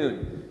Yom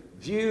Yun,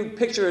 view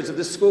pictures of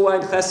the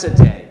school-wide Chesed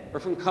Day, or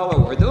from Color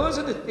War. Those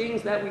are the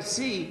things that we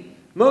see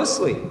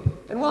mostly.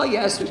 And while,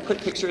 yes, we put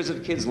pictures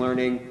of kids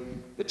learning,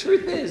 the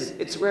truth is,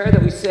 it's rare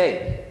that we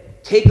say,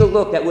 take a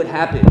look at what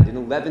happened in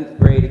 11th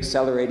grade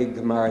accelerated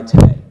Gemara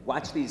today.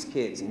 Watch these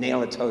kids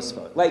nail a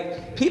Tosfot.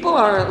 Like, people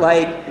aren't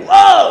like,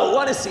 whoa,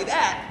 want to see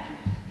that.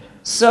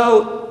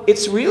 So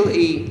it's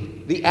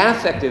really the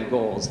affective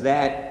goals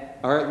that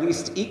are at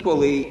least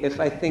equally, if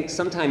I think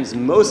sometimes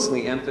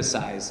mostly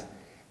emphasized,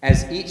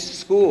 as each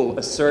school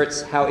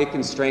asserts how it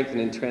can strengthen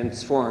and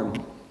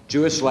transform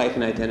Jewish life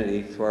and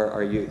identity for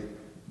our youth.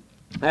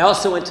 I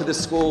also went to the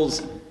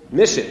school's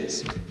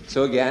missions.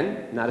 So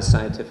again, not a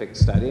scientific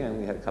study, I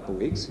only had a couple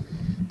weeks.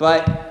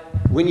 But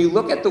when you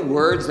look at the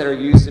words that are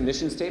used in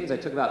mission statements, I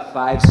took about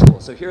 5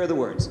 schools. So here are the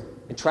words.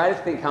 And try to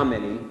think how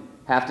many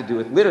have to do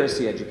with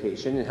literacy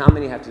education and how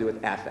many have to do with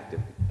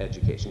affective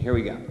education. Here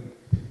we go.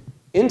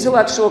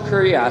 Intellectual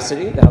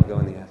curiosity, that'll go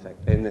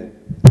in the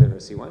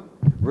literacy one.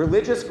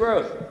 Religious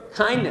growth,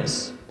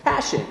 kindness,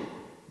 passion,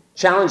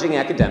 challenging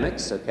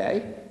academics,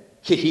 okay?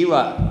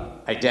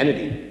 Kehila,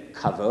 identity,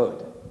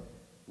 kavod.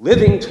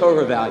 Living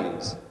Torah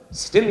values,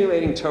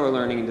 stimulating Torah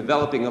learning and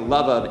developing a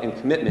love of and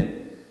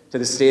commitment to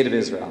the state of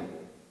Israel.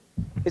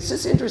 It's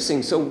just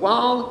interesting. So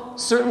while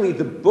certainly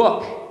the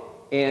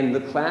book and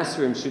the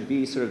classroom should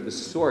be sort of the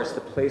source,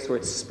 the place where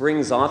it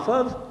springs off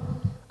of,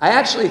 I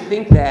actually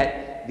think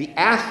that the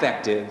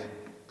affective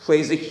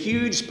plays a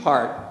huge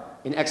part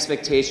in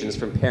expectations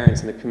from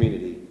parents in the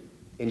community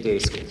in day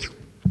schools.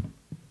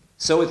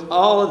 So with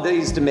all of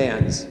these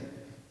demands,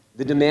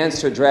 the demands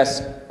to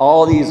address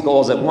all these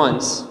goals at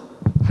once,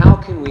 how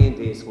can we in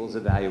day schools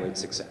evaluate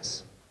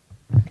success?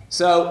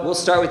 So we'll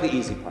start with the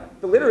easy part.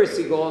 The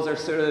literacy goals are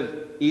sort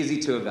of easy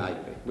to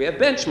evaluate. We have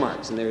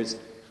benchmarks, and there's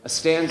a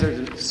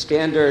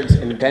standards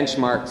and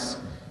benchmarks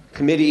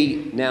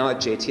committee now at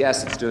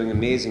JTS. It's doing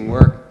amazing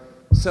work.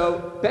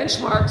 So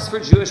benchmarks for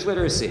Jewish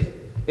literacy.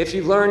 If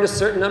you've learned a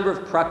certain number of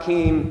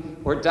prakim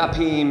or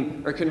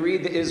dapim or can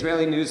read the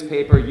Israeli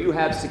newspaper, you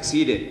have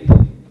succeeded.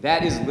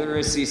 That is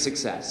literacy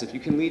success. If you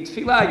can lead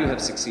tefillah, you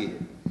have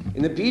succeeded.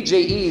 And the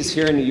BJEs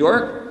here in New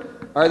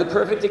York are the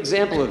perfect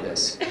example of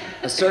this.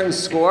 A certain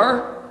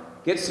score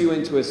gets you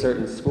into a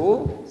certain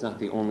school. It's not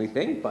the only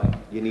thing, but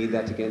you need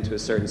that to get into a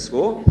certain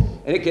school.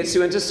 And it gets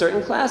you into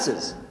certain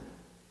classes.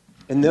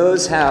 And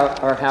those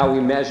are how we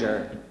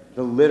measure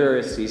the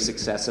literacy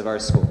success of our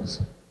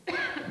schools.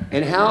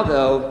 And how,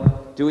 though,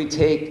 do we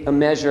take a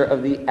measure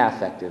of the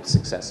affective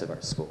success of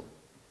our school?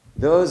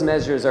 Those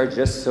measures are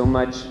just so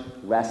much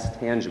less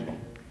tangible,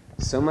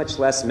 so much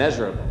less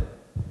measurable.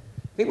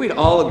 I think we'd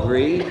all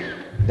agree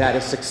that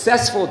a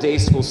successful day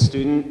school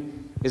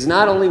student is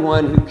not only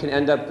one who can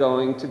end up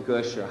going to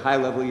Gush or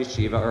high-level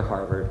yeshiva or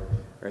Harvard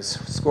or has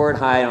scored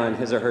high on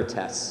his or her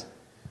tests,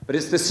 but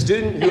it's the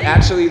student who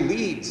actually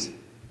leads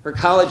her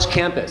college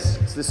campus.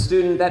 It's the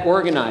student that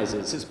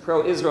organizes his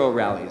pro-Israel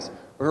rallies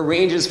or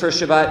arranges for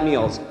Shabbat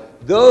meals.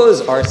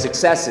 Those are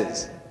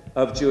successes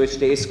of Jewish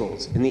day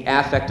schools in the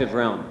affective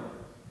realm.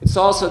 It's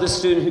also the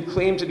student who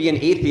claimed to be an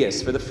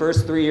atheist for the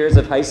first 3 years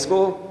of high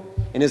school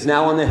and is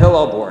now on the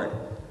Hillel board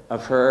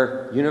of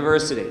her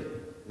university.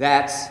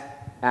 That's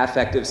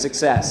affective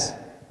success.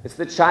 It's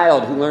the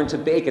child who learned to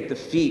bake at the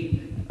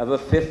feet of a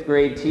 5th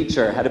grade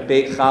teacher, how to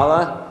bake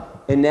challah,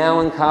 and now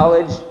in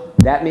college,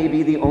 that may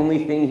be the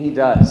only thing he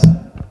does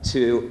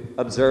to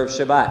observe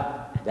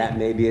Shabbat. That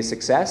may be a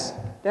success.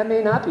 That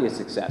may not be a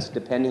success,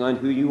 depending on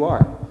who you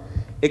are.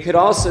 It could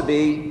also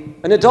be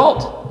an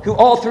adult who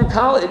all through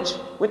college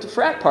went to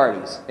frat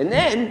parties. And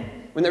then,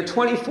 when they're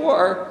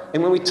 24,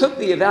 and when we took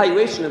the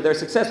evaluation of their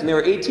success when they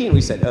were 18,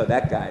 we said, oh,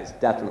 that guy's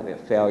definitely a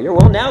failure.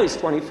 Well, now he's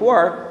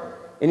 24,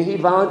 and he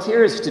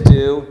volunteers to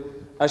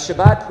do a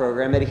Shabbat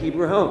program at a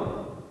Hebrew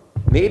home.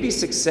 Maybe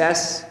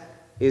success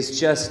is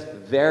just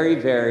very,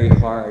 very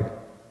hard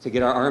to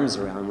get our arms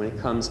around when it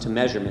comes to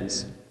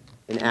measurements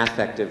in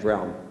affective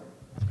realm.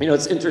 You know,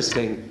 it's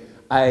interesting.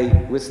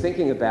 I was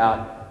thinking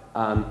about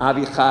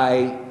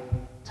Avichai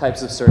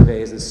types of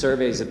surveys and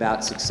surveys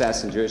about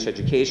success in Jewish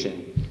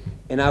education.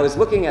 And I was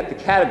looking at the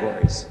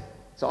categories.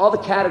 So all the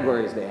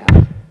categories they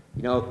have,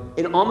 you know,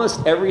 in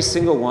almost every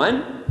single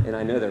one, and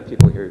I know there are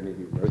people here who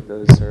maybe wrote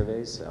those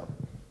surveys, so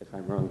if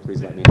I'm wrong,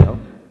 please let me know.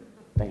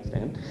 Thanks,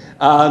 Dan.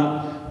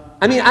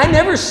 I mean, I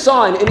never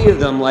saw in any of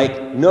them,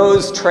 like,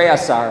 knows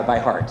Treyasar by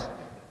heart.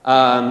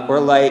 Or,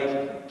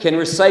 like, can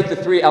recite the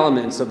 3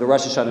 elements of the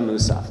Rosh Hashanah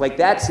Musaf. Like,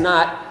 that's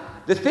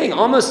not the thing.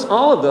 Almost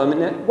all of them,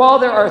 and while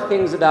there are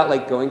things about,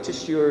 like, going to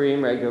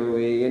shiurim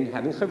regularly and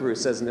having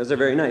chavrusas, and those are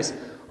very nice,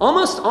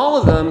 almost all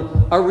of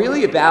them are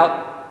really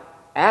about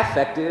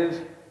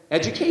affective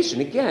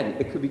education. Again,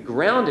 it could be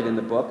grounded in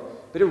the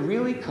book, But it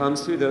really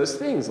comes through those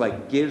things,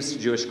 like gives to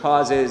Jewish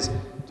causes,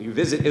 do you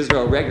visit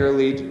Israel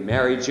regularly, do you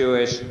marry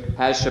Jewish,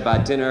 has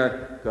Shabbat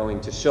dinner,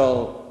 going to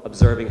shul,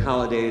 observing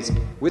holidays.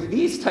 With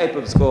these type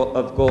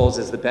of goals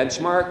as the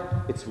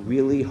benchmark, it's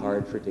really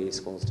hard for day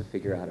schools to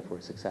figure out if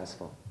we're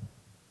successful.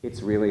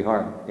 It's really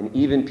hard. And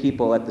even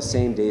people at the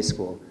same day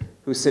school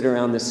who sit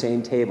around the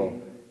same table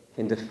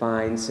can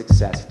define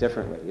success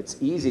differently. It's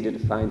easy to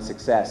define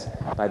success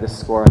by the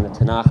score on the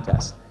Tanakh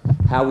test.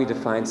 How we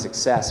define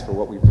success for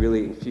what we've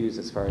really infused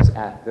as far as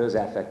those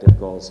affective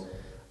goals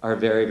are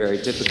very, very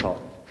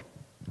difficult.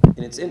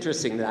 And it's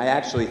interesting that I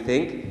actually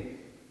think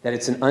that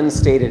it's an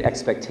unstated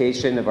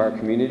expectation of our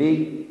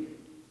community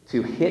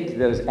to hit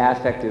those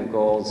affective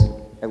goals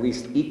at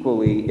least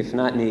equally, if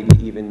not maybe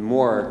even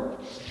more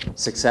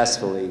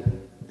successfully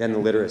than the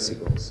literacy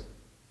goals.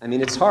 I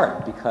mean, it's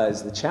hard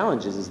because the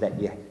challenge is that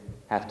you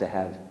have to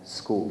have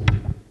school.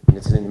 And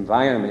it's an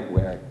environment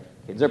where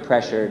kids are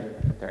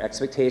pressured, there are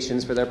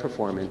expectations for their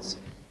performance,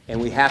 and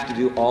we have to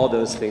do all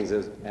those things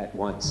at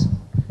once.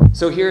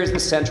 So here's the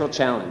central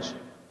challenge.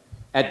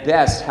 At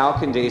best, how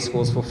can day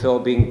schools fulfill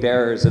being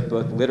bearers of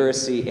both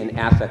literacy and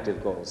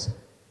affective goals?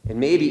 And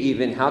maybe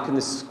even, how can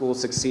the school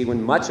succeed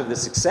when much of the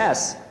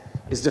success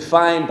is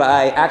defined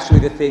by actually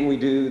the thing we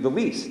do the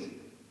least,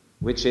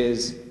 which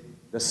is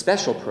the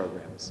special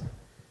programs?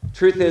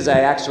 Truth is,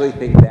 I actually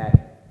think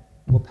that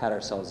we'll pat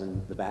ourselves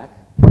in the back.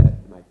 One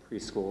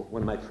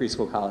of my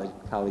preschool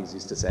colleagues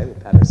used to say, we'll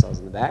pat ourselves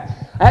in the back.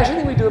 I actually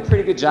think we do a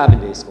pretty good job in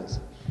day schools.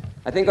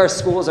 I think our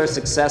schools are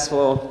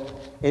successful,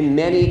 and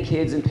many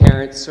kids and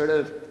parents sort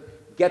of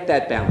get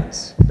that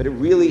balance, but it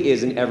really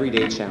is an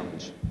everyday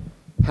challenge.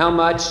 How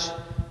much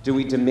do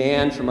we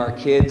demand from our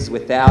kids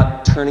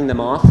without turning them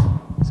off?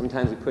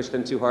 Sometimes we push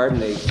them too hard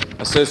and they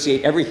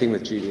associate everything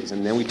with Judaism,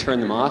 and then we turn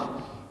them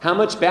off. How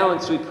much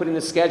balance do we put in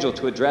the schedule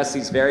to address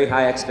these very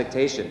high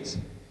expectations?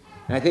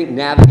 And I think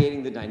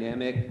navigating the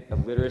dynamic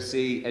of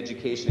literacy,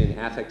 education, and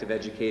affective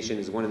education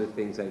is one of the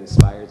things that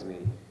inspires me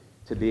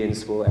to be in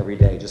school every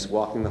day, just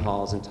walking the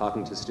halls and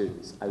talking to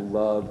students. I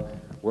love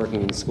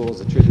working in schools.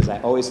 The truth is,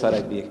 I always thought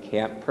I'd be a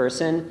camp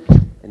person,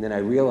 and then I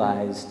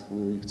realized,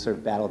 and we sort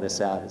of battle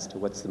this out as to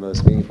what's the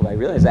most meaningful, I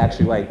realized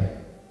actually, like,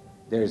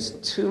 there's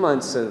 2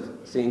 months of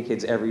seeing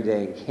kids every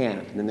day in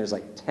camp, and then there's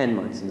like 10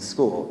 months in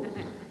school.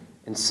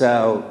 And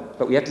so,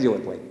 but we have to deal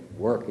with like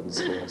work in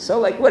school. So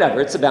like,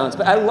 whatever, it's a balance.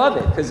 But I love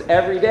it, because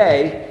every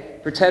day,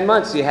 for 10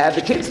 months, you have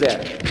the kids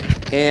there.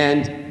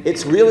 And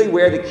it's really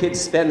where the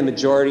kids spend the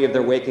majority of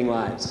their waking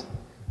lives.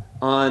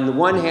 On the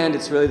one hand,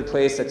 it's really the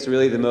place that's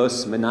really the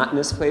most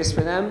monotonous place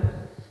for them,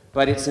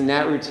 but it's in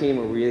that routine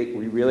where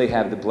we really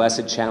have the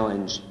blessed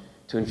challenge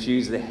to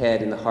infuse the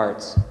head and the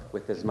hearts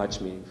with as much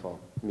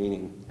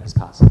meaning as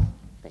possible.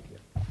 Thank you.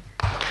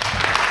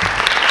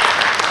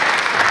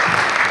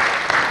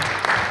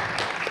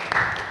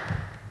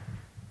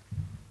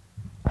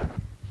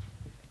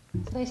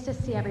 It's nice to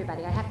see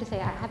everybody. I have to say,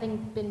 having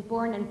been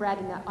born and bred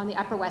on the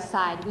Upper West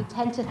Side, we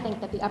tend to think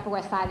that the Upper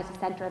West Side is the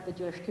center of the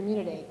Jewish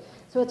community.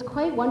 So it's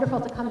quite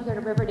wonderful to come here to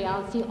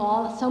Riverdale and see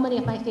so many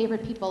of my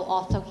favorite people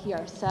also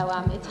here. So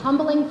it's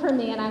humbling for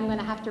me, and I'm going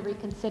to have to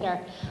reconsider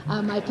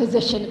my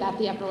position about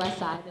the Upper West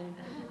Side. And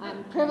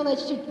I'm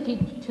privileged to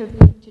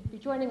be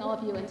joining all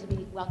of you and to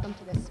be welcomed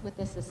to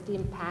this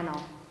esteemed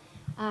panel.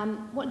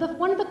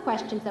 One of the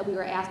questions that we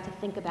were asked to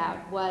think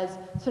about was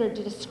sort of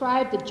to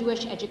describe the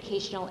Jewish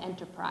educational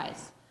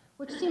enterprise,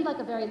 which seemed like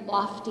a very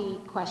lofty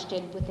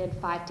question within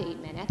 5 to 8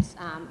 minutes.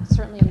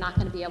 Certainly I'm not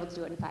going to be able to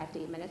do it in 5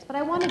 to 8 minutes, but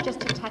I wanted just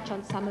to touch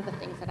on some of the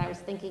things that I was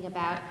thinking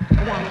about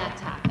around that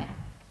topic.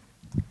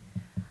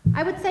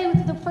 I would say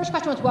the first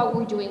question was, what were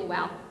we doing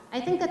well? I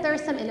think that there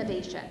is some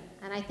innovation,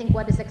 and I think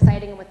what is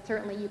exciting and what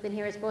certainly you can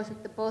hear is both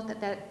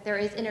that there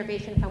is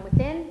innovation from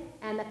within,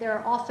 and that there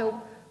are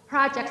also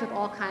projects of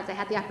all kinds. I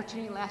had the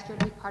opportunity last year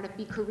to be part of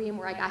Bikurim,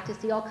 where I got to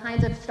see all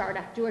kinds of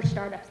Jewish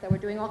startups that were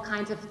doing all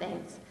kinds of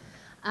things.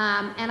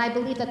 And I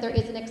believe that there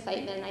is an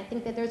excitement, and I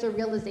think that there's a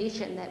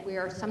realization that we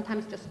are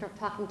sometimes just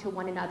talking to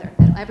one another,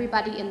 that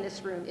everybody in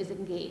this room is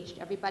engaged.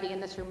 Everybody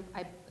in this room,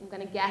 I'm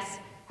going to guess,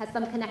 has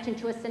some connection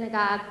to a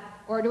synagogue,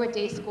 or to a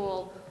day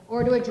school,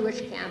 or to a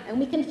Jewish camp. And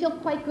we can feel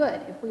quite good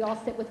if we all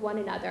sit with one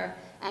another,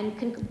 and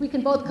we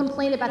can both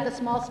complain about the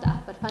small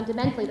stuff, but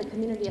fundamentally the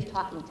community is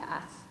talking to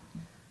us.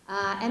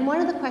 And one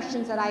of the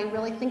questions that I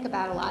really think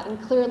about a lot, and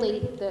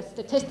clearly the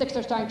statistics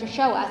are starting to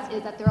show us,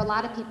 is that there are a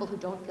lot of people who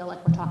don't feel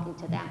like we're talking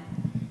to them.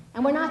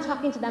 And we're not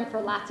talking to them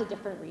for lots of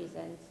different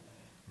reasons.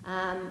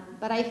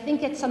 But I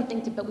think it's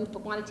something that we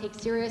want to take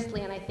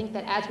seriously, and I think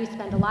that as we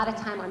spend a lot of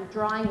time on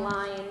drawing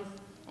lines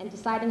and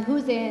deciding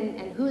who's in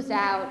and who's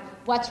out,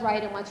 what's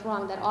right and what's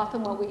wrong, that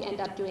often what we end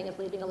up doing is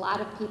leaving a lot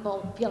of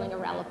people feeling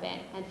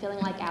irrelevant and feeling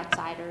like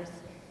outsiders.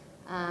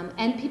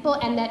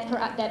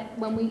 That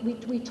when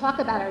we talk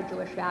about our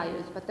Jewish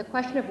values, but the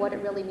question of what it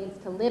really means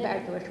to live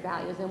our Jewish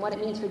values and what it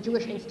means for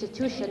Jewish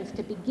institutions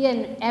to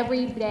begin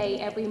every day,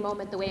 every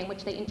moment, the way in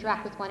which they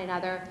interact with one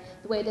another,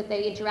 the way that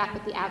they interact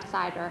with the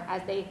outsider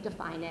as they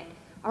define it,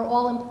 are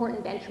all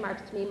important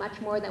benchmarks to me, much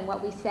more than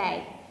what we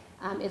say.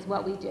 is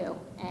what we do.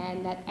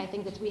 And that I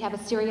think that we have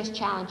a serious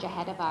challenge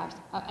ahead of us.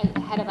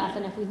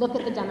 And if we look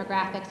at the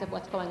demographics of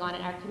what's going on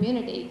in our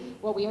community,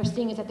 what we are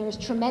seeing is that there is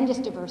tremendous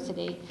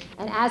diversity.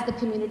 And as the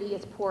community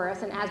is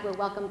porous and as we're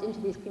welcomed into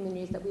these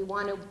communities, that we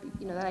want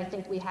to, that I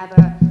think we have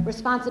a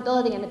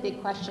responsibility and a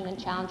big question and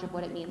challenge of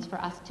what it means for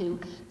us to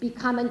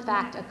become, in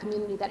fact, a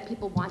community that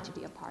people want to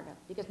be a part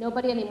of. Because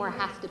nobody anymore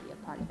has to be a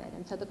part of it.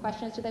 And so the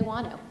question is, do they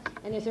want to?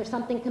 And is there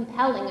something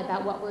compelling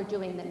about what we're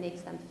doing that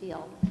makes them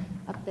feel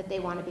that they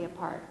want to be a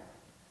part?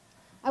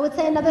 I would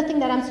say another thing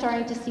that I'm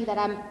starting to see that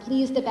I'm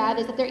pleased about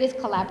is that there is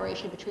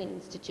collaboration between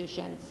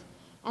institutions.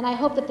 And I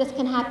hope that this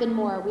can happen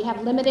more. We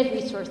have limited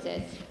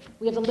resources.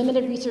 We have the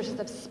limited resources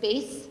of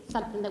space,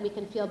 something that we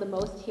can feel the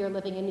most here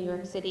living in New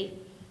York City.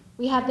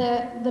 We have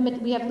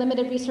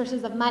limited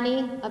resources of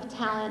money, of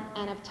talent,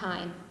 and of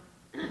time.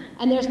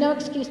 And there's no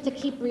excuse to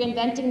keep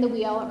reinventing the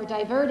wheel or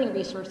diverting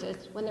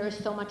resources when there is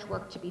so much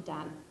work to be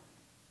done.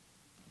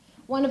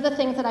 One of the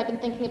things that I've been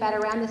thinking about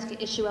around this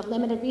issue of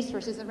limited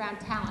resources is around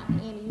talent.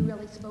 Amy, you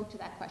really spoke to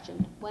that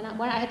question. When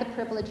I had the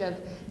privilege of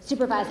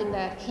supervising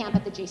the camp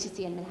at the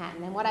JCC in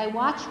Manhattan, and what I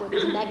watched were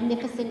these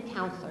magnificent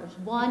counselors,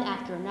 one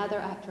after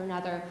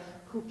another,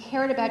 who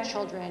cared about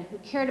children, who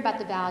cared about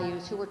the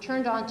values, who were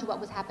turned on to what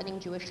was happening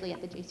Jewishly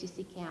at the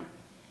JCC camp.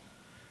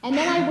 And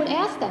then I would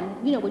ask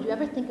them, would you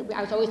ever think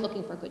I was always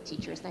looking for good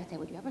teachers, and I'd say,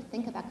 would you ever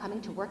think about coming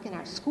to work in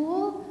our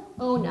school?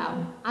 Oh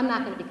no, I'm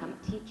not going to become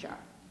a teacher.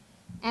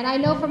 And I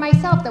know for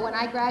myself that when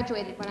I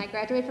graduated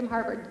from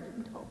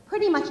Harvard,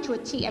 pretty much to a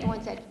T,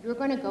 everyone said, you're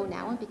going to go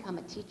now and become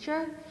a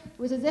teacher? It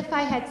was as if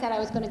I had said I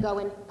was going to go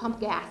and pump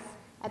gas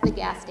at the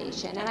gas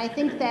station. And I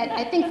think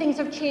things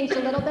have changed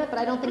a little bit, but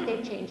I don't think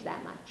they've changed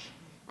that much.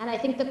 And I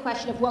think the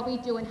question of what we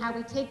do and how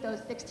we take those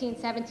 16,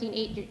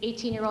 17,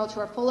 18-year-olds who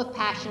are full of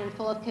passion and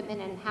full of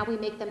commitment, and how we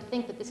make them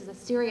think that this is a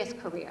serious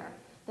career,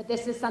 that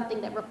this is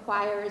something that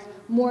requires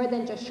more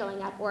than just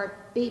showing up or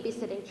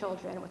babysitting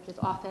children, which is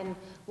often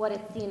what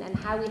it's seen, and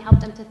how we help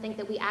them to think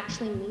that we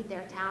actually need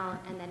their talent,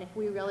 and that if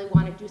we really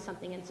want to do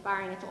something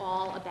inspiring, it's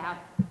all about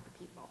the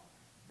people.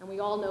 And we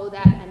all know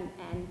that,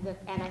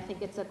 and I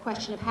think it's a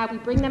question of how we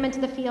bring them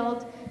into the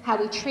field, how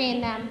we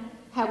train them,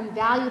 how we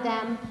value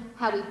them,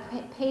 how we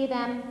pay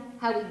them,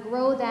 how we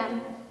grow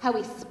them, how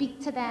we speak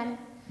to them.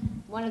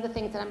 One of the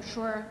things that I'm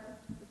sure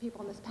the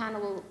people on this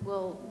panel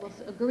will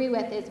agree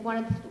with is one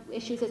of the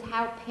issues is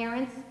how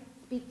parents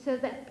speak to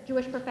the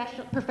Jewish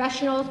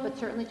professionals, but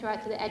certainly to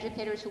the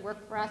educators who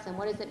work for us, and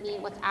what does it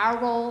mean? What's our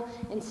role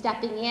in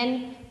stepping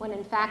in when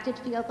in fact it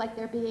feels like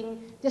they're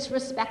being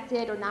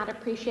disrespected or not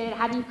appreciated?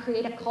 How do you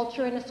create a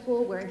culture in a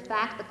school where in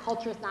fact the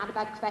culture is not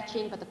about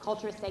kvetching, but the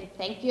culture is saying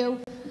thank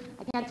you?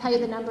 I can't tell you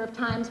the number of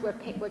times where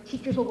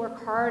teachers will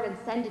work hard and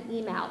send an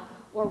email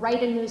or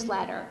write a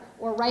newsletter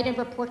or write a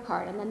report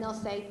card, and then they'll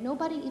say,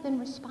 nobody even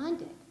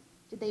responded.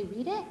 Did they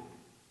read it?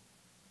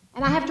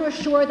 And I have to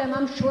assure them,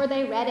 I'm sure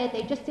they read it.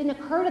 They just didn't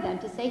occur to them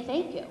to say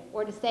thank you,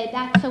 or to say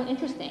that's so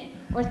interesting,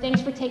 or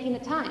thanks for taking the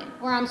time,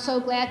 or I'm so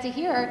glad to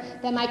hear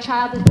that my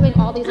child is doing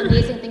all these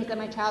amazing things that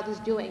my child is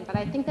doing. But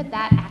I think that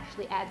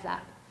actually adds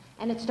up.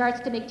 And it starts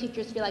to make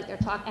teachers feel like they're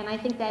talking. And I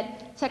think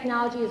that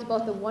technology is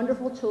both a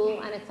wonderful tool,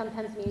 and it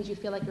sometimes means you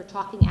feel like you're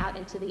talking out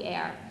into the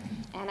air.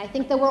 And I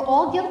think that we're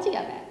all guilty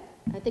of it.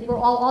 I think we're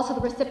all also the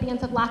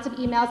recipients of lots of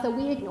emails that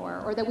we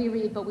ignore or that we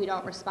read but we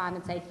don't respond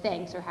and say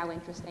thanks or how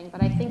interesting.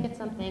 But I think it's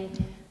something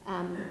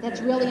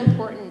that's really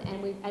important,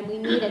 and we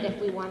need it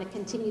if we want to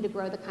continue to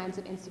grow the kinds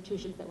of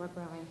institutions that we're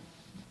growing.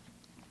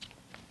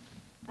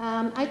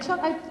 I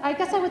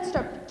guess I want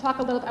to talk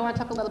a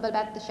little bit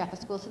about the Shefa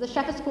School. So the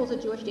Shefa School is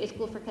a Jewish day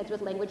school for kids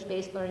with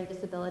language-based learning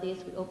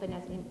disabilities. We opened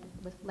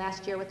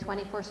last year with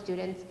 24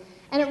 students.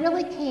 And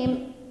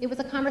it was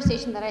a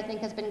conversation that I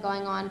think has been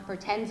going on for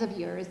tens of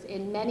years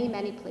in many,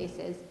 many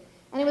places.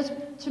 And it was,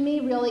 to me,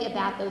 really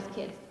about those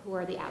kids who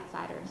are the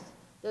outsiders,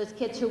 those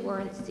kids who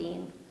weren't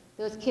seen,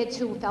 those kids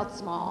who felt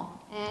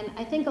small. And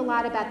I think a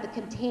lot about the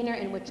container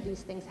in which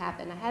these things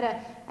happen.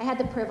 I had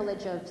the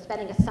privilege of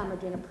spending a summer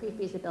doing a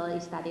pre-feasibility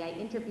study. I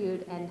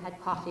interviewed and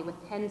had coffee with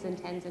tens and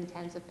tens and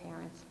tens of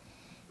parents.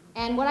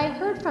 And what I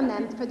heard from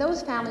them, for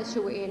those families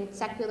who were in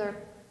secular,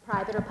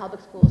 private, or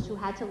public schools who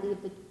had to leave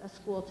a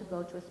school to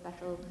go to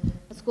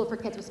a school for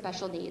kids with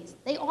special needs,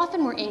 they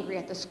often were angry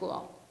at the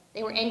school.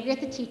 They were angry at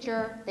the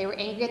teacher, they were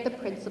angry at the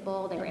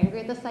principal, they were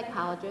angry at the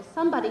psychologist.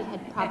 Somebody had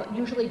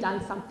usually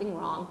done something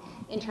wrong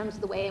in terms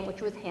of the way in which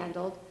it was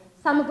handled,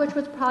 some of which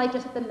was probably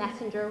just the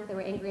messenger. They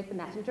were angry at the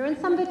messenger, and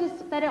some of it is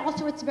that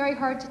it's very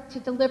hard to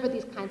deliver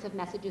these kinds of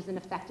messages in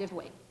effective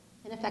ways.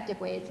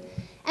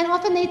 And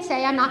often they'd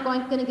say, I'm not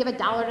going to give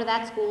 $1 to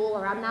that school,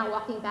 or I'm not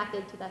walking back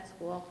into that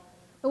school.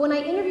 But when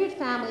I interviewed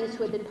families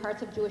who had been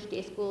parts of Jewish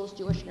day schools,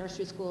 Jewish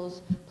nursery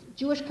schools,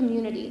 Jewish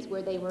communities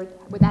where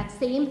that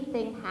same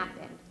thing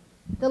happened,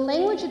 the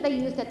language that they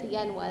used at the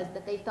end was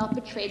that they felt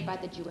betrayed by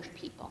the Jewish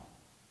people.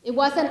 It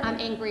wasn't, I'm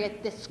angry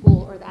at this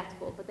school or that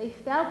school, but they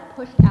felt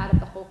pushed out of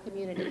the whole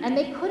community. And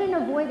they couldn't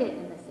avoid it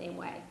in the same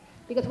way.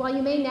 Because while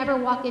you may never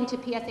walk into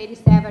PS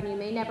 87, you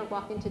may never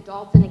walk into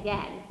Dalton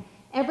again,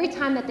 every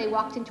time that they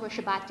walked into a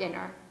Shabbat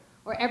dinner,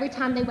 or every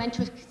time they went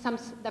to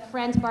the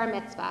friend's bar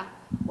mitzvah,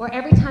 or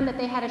every time that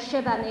they had a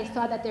shiva and they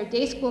saw that their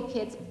day school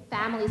kids'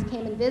 families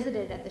came and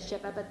visited at the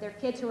shiva, but their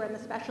kids who were in the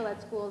special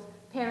ed schools,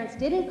 parents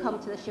didn't come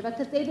to the shiva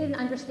because they didn't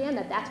understand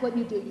that that's what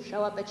you do. You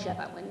show up at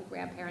shiva when your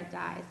grandparent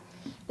dies.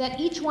 That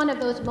each one of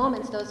those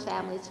moments, those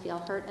families feel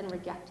hurt and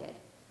rejected.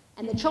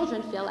 And the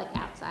children feel like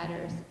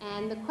outsiders.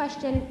 And the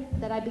question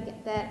that I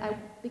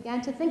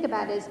began to think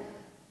about is,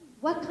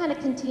 what kind of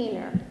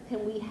container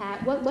can we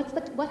have?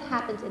 What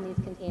happens in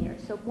these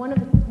containers? So one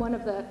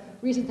of the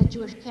reasons that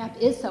Jewish camp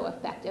is so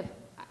effective,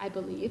 I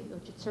believe,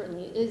 which it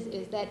certainly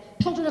is that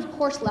children, of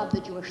course, love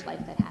the Jewish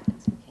life that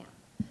happens in camp.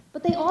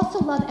 But they also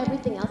love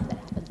everything else that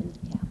happens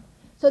in camp.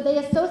 So they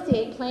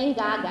associate playing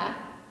Gaga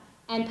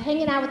and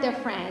hanging out with their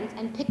friends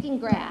and picking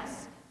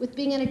grass with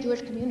being in a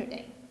Jewish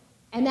community.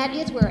 And that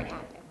is where it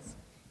happens.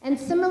 And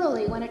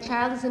similarly, when a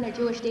child is in a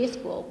Jewish day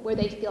school where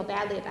they feel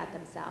badly about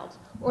themselves,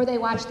 or they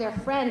watch their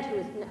friend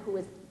who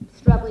is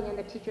struggling and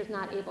the teacher's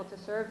not able to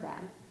serve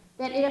them,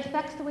 that it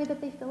affects the way that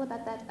they feel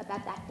about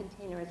that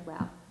container as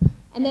well.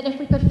 And that if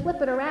we could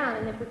flip it around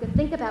and if we could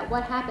think about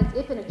what happens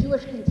if in a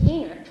Jewish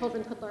container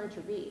children could learn to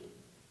read,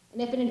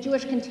 and if in a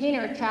Jewish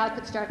container a child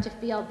could start to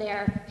feel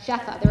their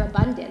shefa, their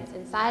abundance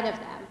inside of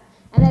them,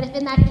 and that if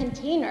in that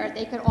container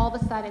they could all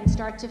of a sudden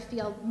start to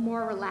feel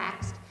more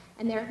relaxed,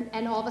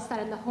 and all of a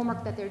sudden the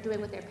homework that they're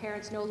doing with their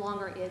parents no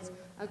longer is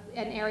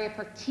an area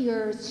for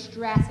tears,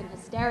 stress, and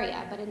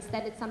hysteria, but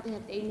instead it's something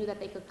that they knew that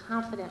they could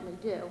confidently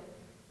do,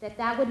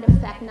 that wouldn't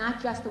affect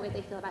not just the way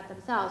they feel about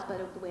themselves, but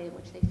the way in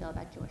which they feel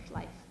about Jewish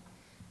life.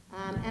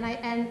 And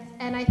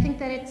I think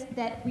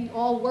that we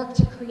all work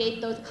to create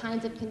those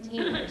kinds of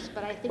containers,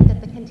 but I think that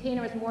the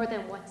container is more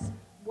than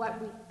what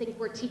we think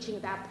we're teaching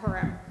about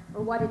Purim,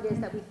 or what it is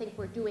that we think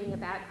we're doing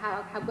about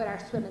how good our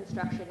swim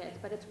instruction is,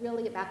 but it's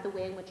really about the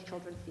way in which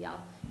children feel,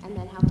 and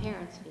then how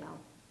parents feel.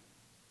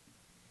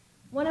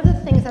 One of the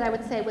things that I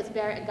would say was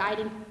a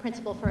guiding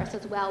principle for us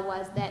as well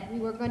was that we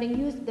were going to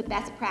use the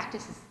best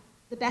practices,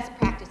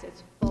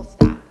 full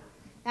stop.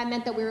 That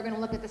meant that we were going to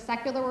look at the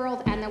secular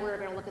world and that we were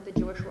going to look at the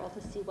Jewish world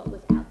to see what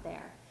was out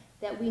there.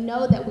 That we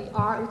know that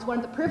it's one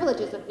of the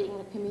privileges of being in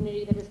a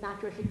community that is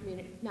not just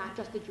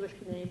a Jewish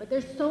community, but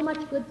there's so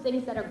much good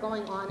things that are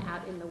going on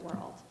out in the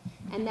world.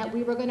 And that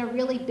we were going to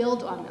really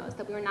build on those,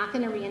 that we were not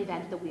going to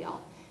reinvent the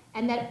wheel.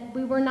 And that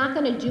we were not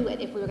going to do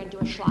it if we were going to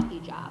do a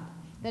schlocky job.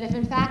 That if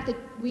in fact that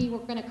we were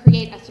going to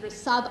create a sort of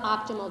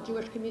suboptimal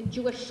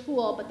Jewish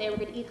school, but they were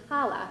going to eat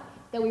challah,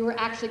 that we were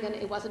actually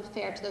it wasn't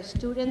fair to those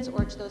students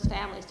or to those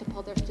families to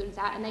pull their students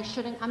out, and they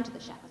shouldn't come to the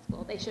Shefa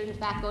school. They should in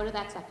fact go to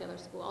that secular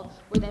school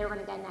where they were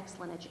going to get an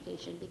excellent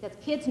education, because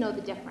kids know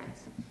the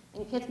difference.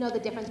 And kids know the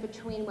difference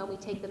between when we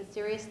take them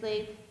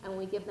seriously and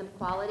we give them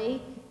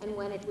quality, and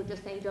when we're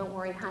just saying, don't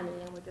worry, honey,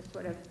 and we're just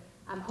sort of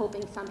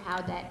hoping somehow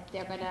that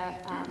they're going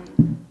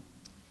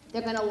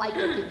to like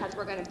it because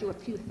we're going to do a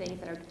few things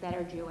that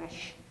are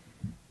Jewish.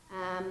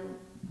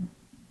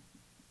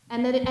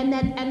 And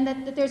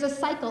that there's a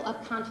cycle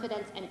of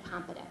confidence and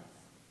competence.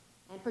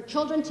 And for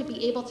children to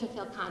be able to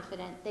feel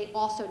confident, they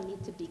also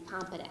need to be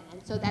competent.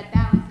 And so that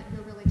balance that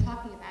we're really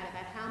talking about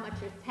how much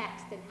is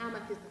text and how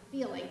much is the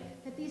feeling,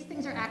 that these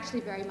things are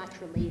actually very much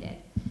related.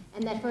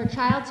 And that for a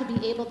child to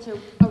be able to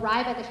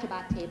arrive at the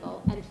Shabbat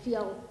table and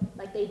feel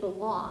like they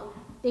belong,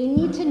 they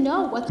need to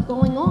know what's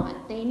going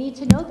on. They need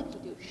to know the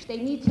Kiddush. They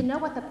need to know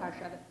what the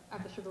Parsha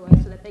of the Shavua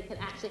is so that they can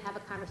actually have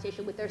a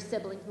conversation with their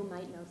sibling who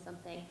might know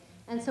something.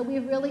 And so we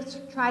really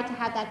tried to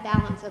have that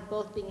balance of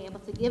both being able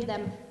to give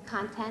them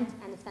content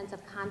and a sense of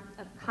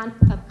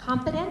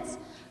confidence,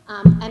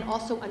 and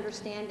also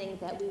understanding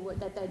that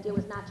the idea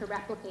was not to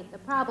replicate the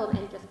problem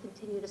and just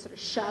continue to sort of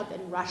shove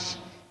and rush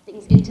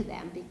things into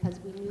them, because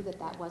we knew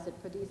that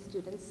wasn't for these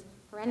students,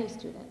 for any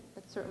student,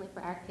 but certainly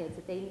for our kids,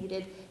 that they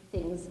needed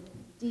things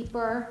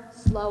deeper,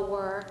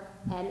 slower,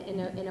 and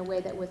in a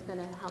way that was going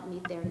to help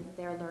meet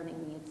their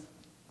learning needs.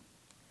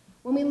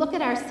 When we look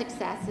at our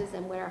successes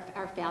and where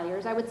our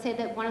failures, I would say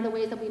that one of the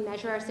ways that we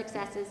measure our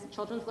success is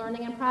children's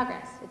learning and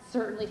progress. It's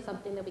certainly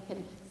something that we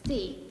can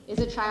see. Is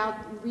a child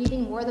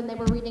reading more than they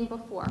were reading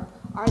before?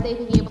 Are they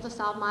being able to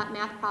solve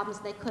math problems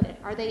they couldn't?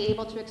 Are they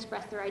able to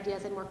express their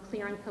ideas in more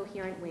clear and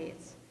coherent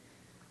ways?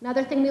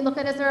 Another thing we look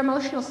at is their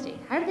emotional state.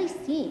 How do they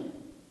seem?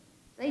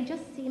 They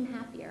just seem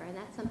happier, and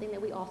that's something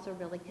that we also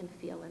really can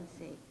feel and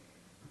see.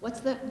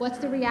 What's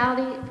the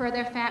reality for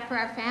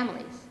our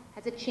families?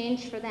 Has it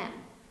changed for them?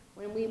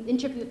 When we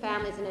interview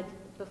families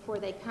before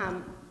they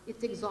come,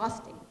 it's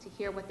exhausting to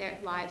hear what their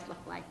lives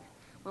look like.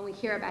 When we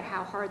hear about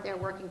how hard they're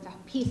working to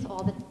piece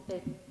all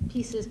the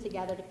pieces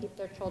together to keep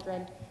their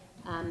children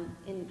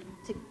in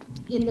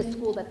the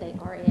school that they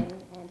are in,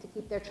 and to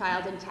keep their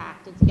child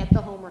intact, and to get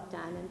the homework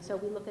done. And so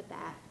we look at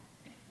that.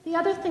 The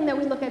other thing that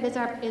we look at is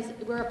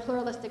we're a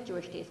pluralistic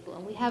Jewish day school,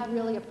 and we have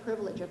really a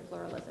privilege of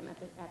pluralism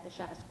at the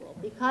Shefa school.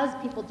 Because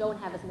people don't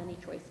have as many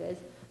choices,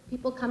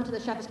 people come to the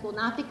Shefa school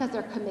not because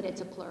they're committed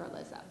to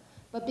pluralism,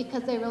 but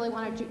because they really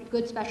want a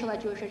good special ed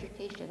Jewish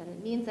education. And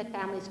it means that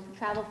families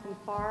travel from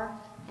far,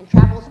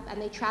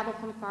 and they travel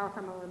from far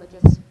from a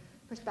religious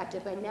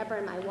perspective, I never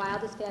in my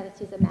wildest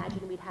fantasies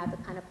imagined we'd have the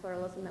kind of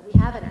pluralism that we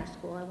have in our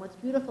school. And what's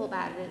beautiful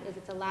about it is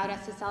it's allowed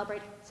us to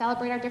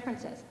celebrate our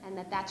differences, and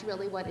that's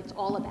really what it's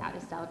all about,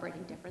 is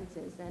celebrating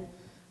differences. And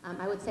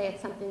I would say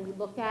it's something we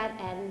look at,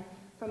 and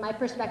from my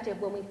perspective,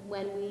 when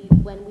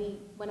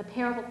a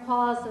parent will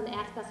call us and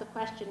ask us a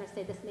question or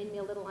say, this made me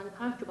a little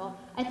uncomfortable,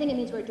 I think it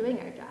means we're doing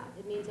our job.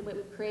 It means that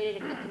we've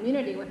created a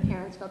community where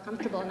parents feel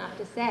comfortable enough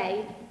to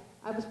say,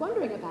 I was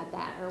wondering about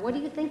that, or what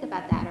do you think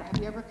about that, or have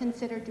you ever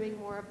considered doing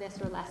more of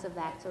this or less of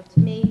that? So to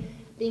me,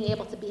 being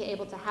able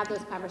to have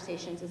those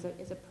conversations is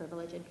a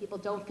privilege, and people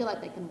don't feel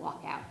like they can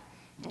walk out.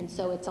 And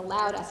so it's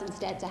allowed us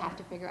instead to have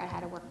to figure out how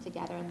to work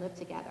together and live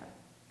together.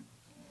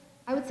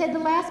 I would say the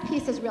last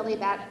piece is really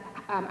about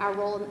our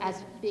role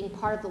as being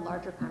part of the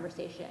larger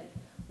conversation.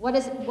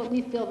 What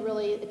we feel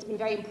really, it's been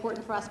very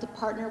important for us to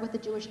partner with the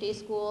Jewish day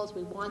schools.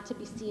 We want to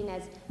be seen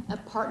as a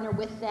partner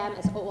with them,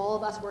 as all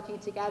of us working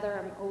together.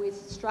 I'm always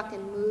struck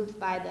and moved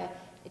by the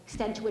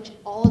extent to which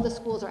all of the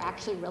schools are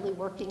actually really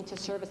working to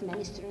serve as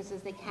many students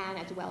as they can,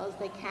 as well as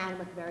they can,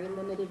 with very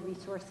limited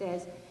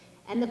resources.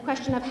 And the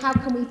question of how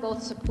can we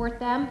both support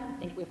them, I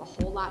think we have a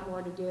whole lot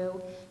more to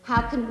do.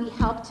 How can we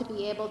help to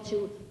be able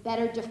to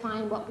better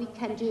define what we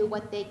can do,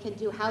 what they can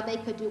do, how they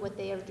could do what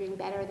they are doing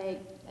better.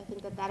 I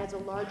think that is a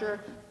larger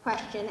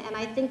question. And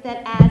I think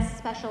that as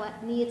special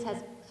needs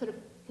has sort of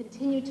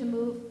continued to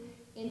move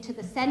into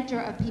the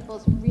center of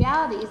people's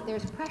realities,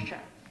 there's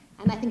pressure.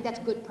 And I think that's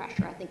good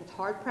pressure. I think it's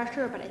hard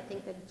pressure, but I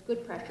think that it's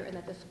good pressure, and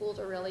that the schools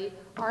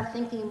are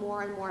thinking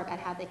more and more about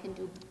how they can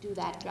do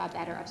that job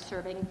better of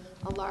serving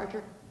a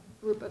larger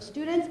group of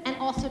students, and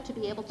also to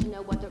be able to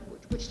know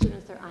which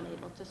students they're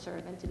unable to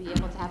serve, and to be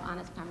able to have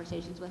honest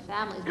conversations with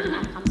families when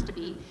that comes to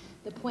be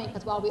the point.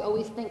 Because while we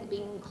always think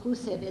being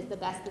inclusive is the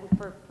best thing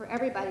for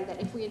everybody,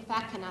 that if we in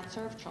fact cannot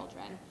serve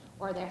children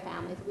or their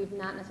families, we've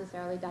not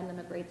necessarily done them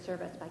a great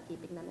service by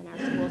keeping them in our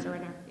schools or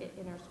in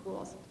our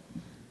schools.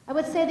 I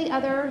would say the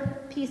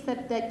other piece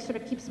that sort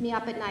of keeps me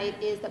up at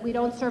night is that we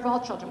don't serve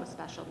all children with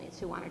special needs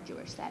who want a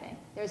Jewish setting.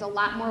 There's a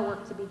lot more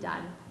work to be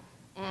done.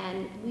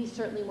 And we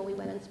certainly, when we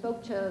went and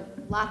spoke to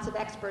lots of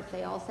experts,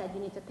 they all said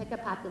you need to pick a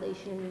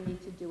population and you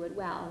need to do it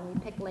well. And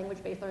we picked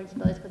language-based learning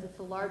disabilities because it's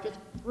the largest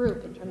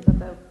group in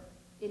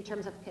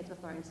terms of kids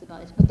with learning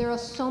disabilities. But there are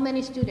so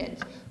many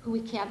students who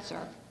we can't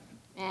serve.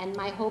 And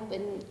my hope,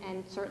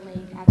 and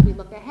certainly as we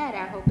look ahead,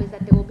 our hope is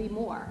that there will be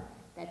more.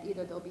 That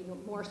either there'll be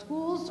more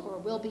schools, or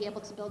we'll be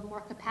able to build more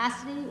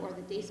capacity, or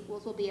the day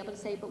schools will be able to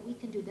say, but we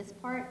can do this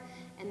part,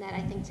 and that I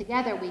think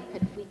together we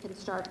can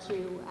start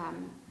to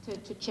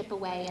chip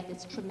away at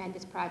this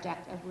tremendous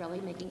project of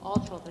really making all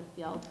children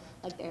feel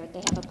like they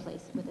have a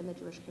place within the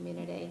Jewish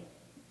community.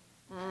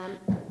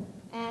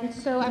 And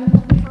so I'm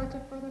looking forward to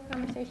further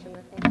conversation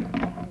with you.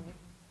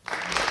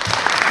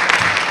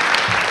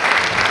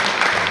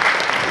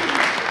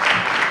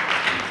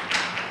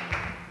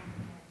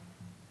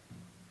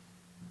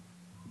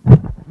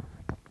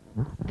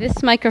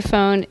 This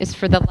microphone is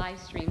for the live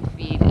stream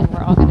feed, and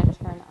we're all going to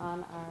turn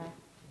on our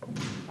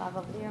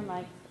lavalier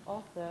mics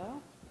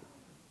also.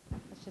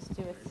 Let's just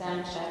do a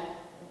sound check.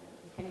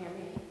 You can hear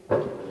me.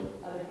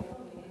 Other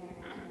people, you can hear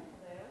me.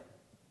 Hello?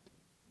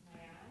 Am I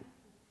on?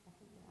 I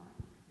think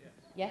you're on.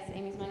 Yes,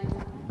 Amy's mic is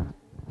on.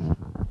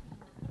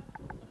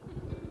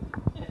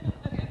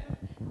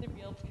 The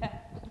real tech.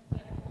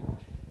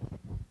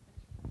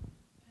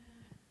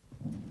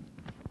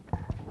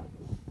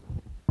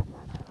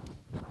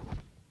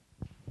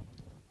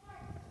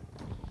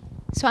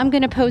 So I'm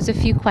going to pose a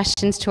few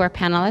questions to our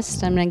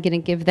panelists. I'm going to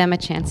give them a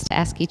chance to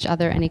ask each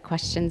other any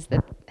questions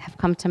that have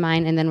come to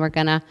mind, and then we're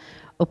going to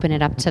open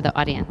it up to the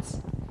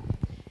audience.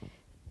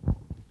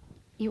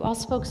 You all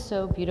spoke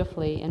so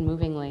beautifully and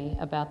movingly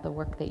about the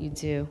work that you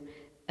do.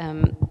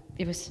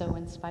 It was so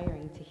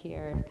inspiring to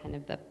hear kind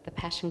of the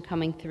passion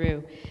coming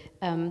through.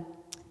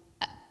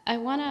 I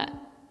want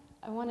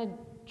to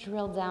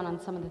drill down on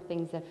some of the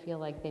things that feel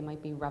like they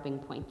might be rubbing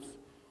points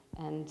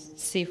and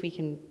see if we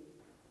can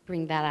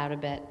bring that out a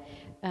bit.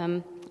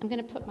 I'm going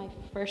to put my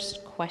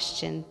first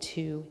question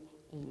to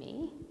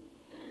Amy,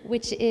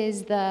 which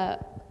is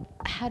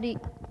how do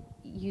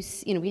you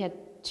see, we had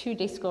 2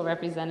 day school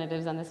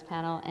representatives on this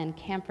panel and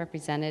camp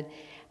represented.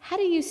 How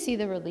do you see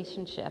the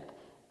relationship?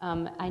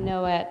 I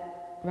know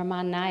at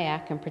Ramah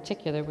Nyack in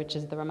particular, which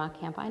is the Ramah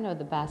camp I know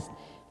the best,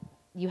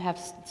 you have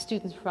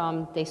students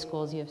from day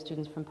schools, you have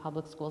students from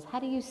public schools. How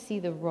do you see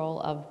the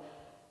role of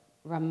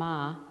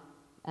Ramah,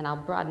 and I'll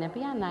broaden it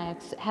beyond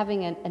Nyack,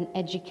 having an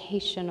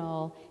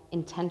educational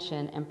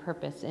intention and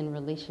purpose in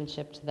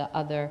relationship to the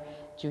other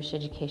Jewish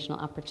educational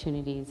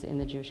opportunities in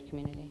the Jewish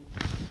community?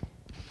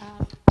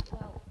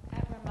 Well,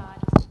 at Ramah,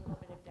 just a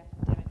little bit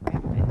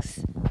of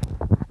demographics.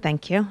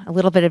 Thank you. A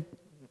little bit of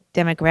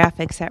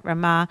demographics at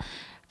Ramah.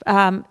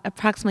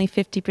 Approximately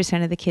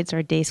 50% of the kids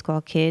are day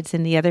school kids,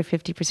 and the other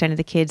 50% of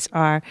the kids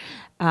are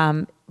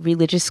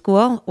religious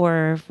school,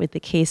 or with the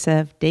case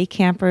of day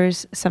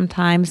campers,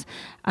 sometimes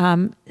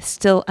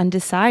still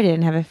undecided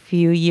and have a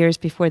few years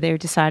before they're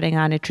deciding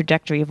on a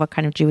trajectory of what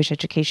kind of Jewish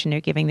education they're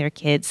giving their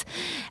kids.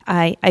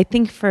 I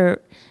think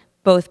for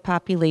both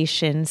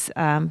populations,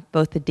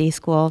 both the day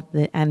school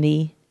and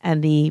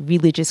the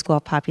religious school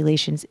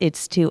populations.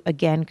 It's to,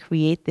 again,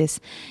 create this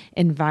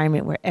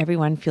environment where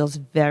everyone feels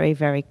very,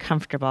 very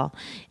comfortable.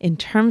 In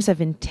terms of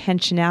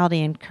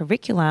intentionality and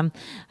curriculum,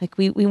 like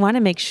we want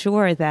to make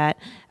sure that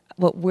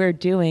what we're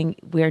doing,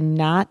 we're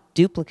not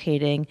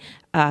duplicating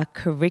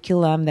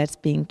curriculum that's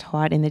being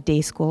taught in the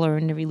day school or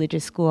in the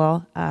religious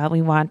school.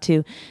 We want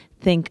to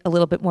think a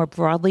little bit more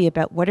broadly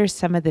about what are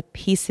some of the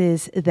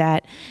pieces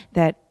that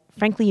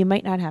frankly you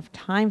might not have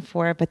time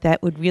for, but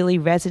that would really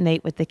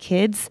resonate with the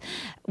kids.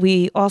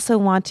 We also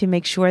want to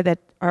make sure that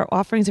our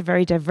offerings are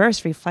very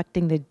diverse,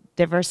 reflecting the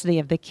diversity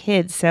of the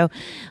kids. So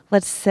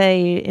let's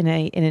say in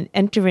an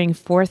entering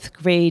fourth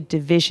grade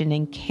division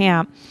in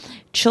camp,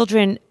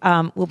 children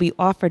will be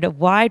offered a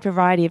wide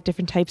variety of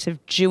different types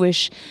of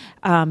Jewish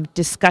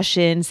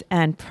discussions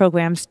and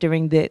programs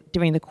during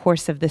the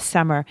course of the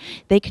summer.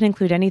 They can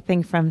include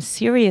anything from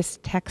serious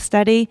text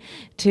study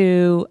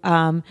to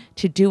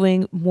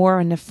doing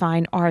more in the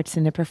fine arts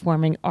and the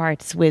performing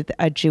arts with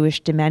a Jewish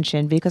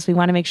dimension, because we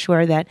want to make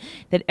sure that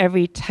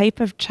every type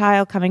of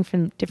child coming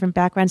from different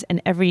backgrounds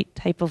and every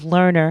type of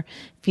learner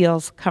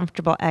feels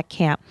comfortable at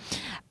camp.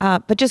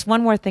 But just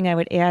one more thing I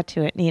would add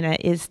to it, Nina,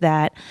 is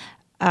that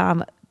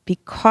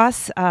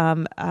because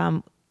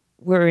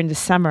we're in the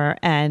summer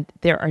and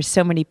there are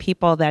so many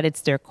people that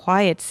it's their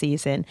quiet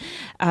season,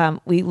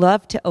 we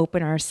love to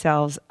open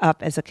ourselves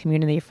up as a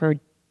community for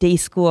day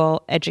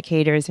school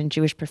educators and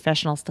Jewish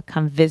professionals to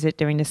come visit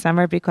during the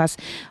summer, because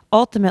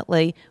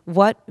ultimately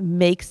what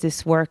makes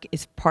this work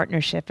is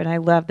partnership. And I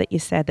love that you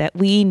said that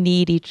we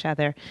need each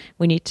other.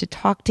 We need to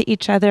talk to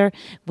each other.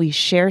 We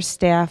share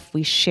staff,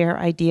 we share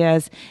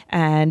ideas,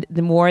 and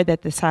the more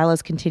that the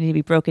silos continue to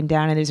be broken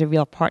down and there's a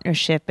real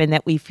partnership and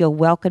that we feel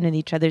welcome in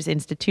each other's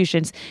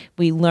institutions,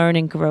 we learn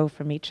and grow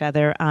from each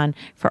other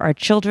for our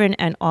children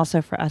and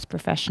also for us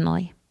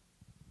professionally.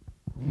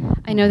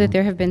 I know that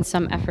there have been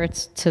some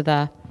efforts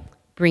to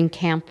bring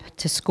camp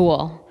to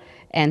school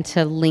and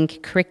to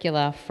link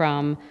curricula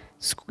from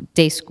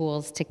day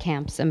schools to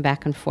camps and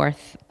back and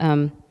forth.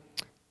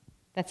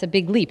 That's a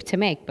big leap to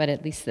make, but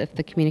at least if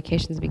the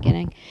communication's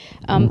beginning.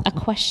 A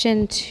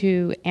question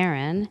to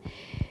Aaron.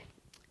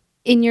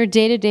 In your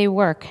day-to-day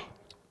work,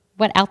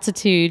 what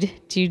altitude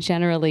do you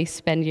generally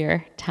spend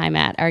your time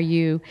at? Are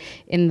you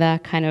in the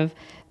kind of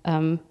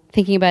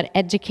thinking about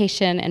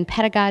education and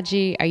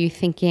pedagogy? Are you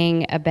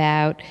thinking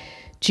about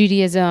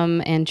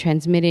Judaism and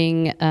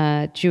transmitting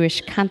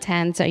Jewish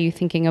content? Are you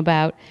thinking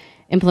about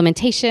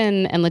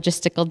implementation and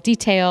logistical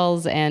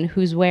details and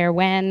who's where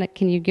when?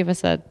 Can you give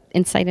us an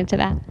insight into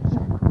that?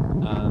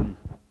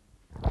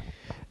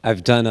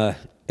 I've done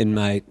in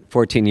my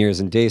 14 years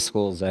in day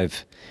schools,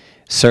 I've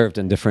served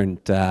in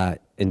different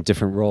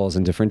roles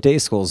in different day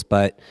schools,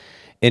 but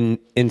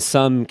in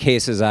some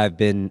cases I've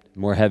been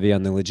more heavy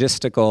on the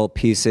logistical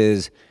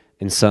pieces.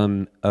 In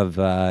some of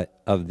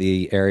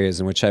the areas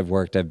in which I've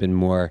worked, I've been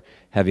more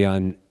heavy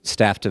on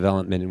staff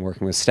development and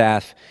working with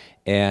staff.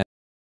 And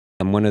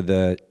one of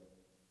the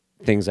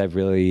things I've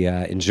really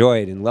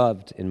enjoyed and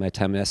loved in my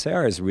time at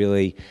SIR is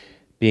really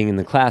being in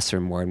the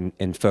classroom more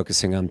and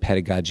focusing on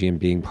pedagogy and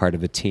being part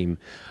of a team.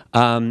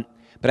 But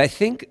I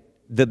think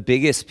the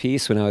biggest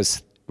piece when I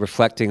was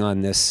reflecting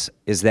on this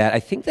is that I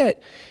think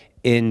that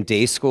in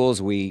day schools,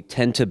 we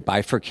tend to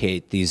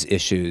bifurcate these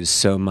issues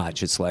so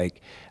much. It's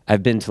like,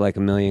 I've been to like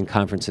a million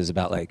conferences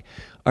about like,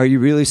 are you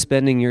really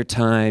spending your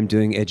time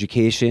doing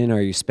education? Or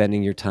are you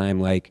spending your time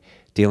like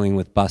dealing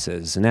with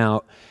buses?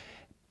 Now,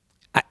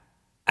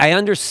 I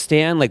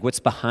understand like what's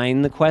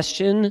behind the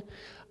question,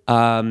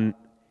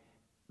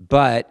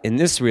 but in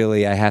this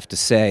really, I have to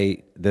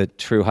say the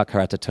true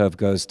Hakarat Tov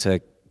goes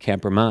to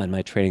Camp Ramah.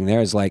 My training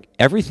there is like,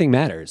 everything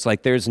matters.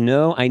 Like there's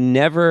no,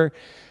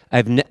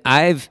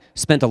 I've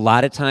spent a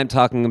lot of time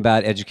talking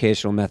about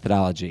educational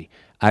methodology.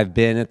 I've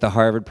been at the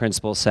Harvard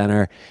Principal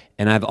Center,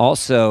 and I've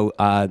also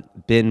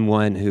been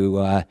one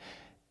who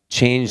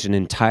changed an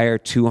entire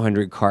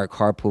 200-car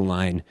carpool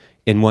line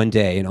in one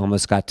day and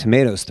almost got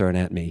tomatoes thrown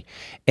at me.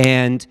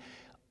 And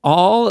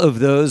all of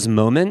those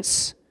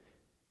moments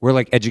were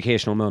like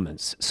educational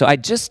moments. So I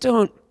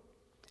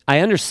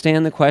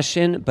understand the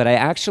question, but I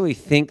actually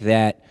think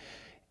that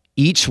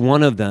each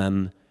one of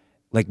them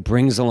like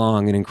brings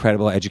along an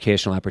incredible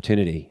educational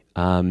opportunity.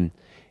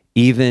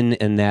 Even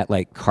in that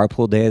like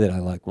carpool day that I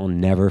like will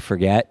never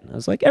forget, I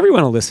was like,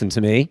 everyone will listen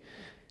to me.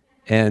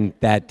 And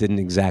that didn't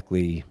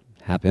exactly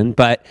happen,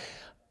 but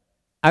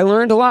I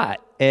learned a lot.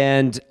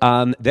 And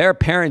there are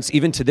parents,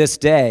 even to this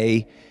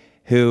day,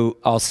 who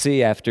I'll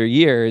see after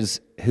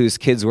years, whose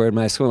kids were in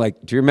my school,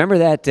 like, do you remember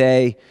that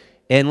day?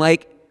 And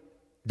like,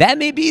 that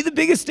may be the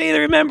biggest day they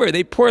remember.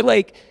 They poured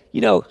like,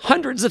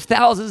 hundreds of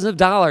thousands of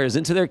dollars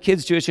into their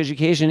kids' Jewish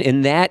education.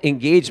 And that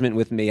engagement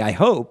with me, I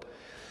hope,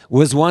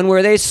 was one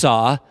where they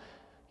saw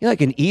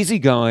like an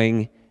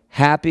easygoing,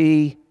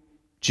 happy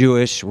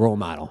Jewish role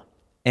model.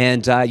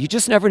 And you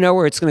just never know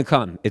where it's going to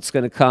come. It's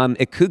going to come,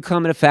 it could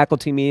come at a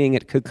faculty meeting,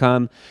 it could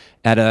come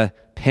at a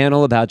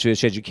panel about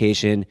Jewish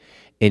education,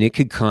 and it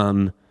could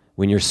come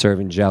when you're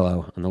serving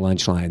Jell-O on the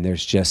lunch line.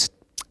 There's just,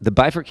 the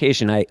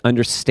bifurcation, I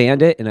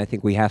understand it, and I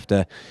think we have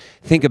to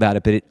think about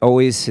it, but it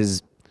always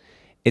is,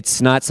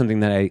 it's not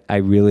something that I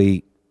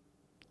really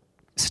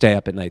stay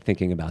up at night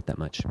thinking about that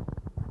much.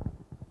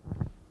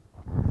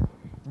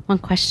 One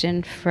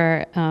question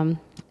for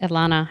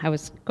Ilana. I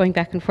was going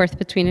back and forth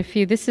between a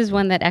few. This is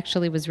one that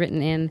actually was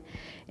written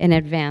in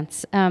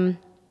advance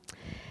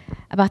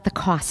about the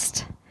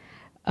cost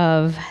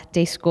of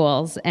day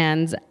schools.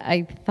 And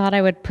I thought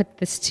I would put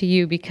this to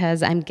you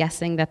because I'm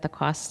guessing that the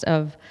cost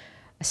of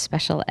a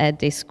special ed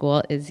day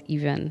school is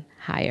even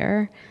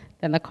higher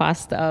than the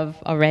cost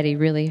of already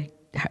really,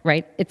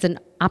 right? It's an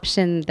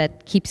option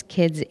that keeps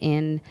kids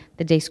in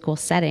the day school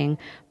setting.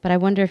 But I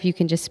wonder if you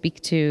can just speak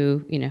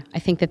to, I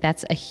think that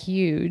that's a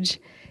huge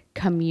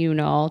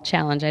communal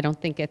challenge. I don't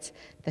think it's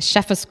the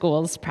Shefa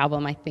School's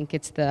problem. I think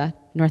it's the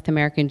North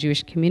American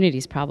Jewish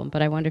community's problem.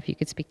 But I wonder if you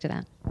could speak to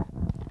that.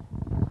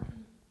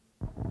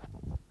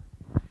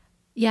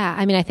 Yeah,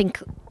 I mean, I think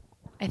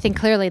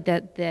clearly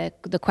that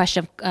the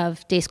question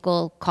of day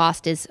school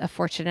cost is a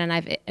fortune,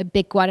 and a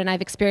big one, and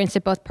I've experienced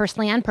it both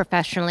personally and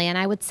professionally. And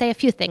I would say a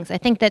few things. I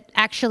think that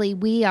actually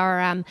we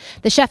are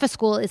the Shefa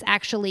School is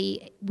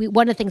actually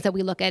one of the things that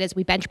we look at is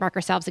we benchmark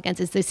ourselves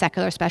against is the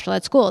secular special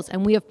ed schools,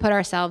 and we have put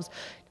ourselves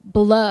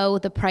below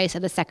the price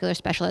of the secular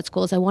special ed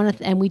schools.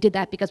 And we did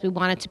that because we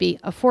wanted to be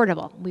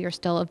affordable. We are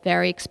still a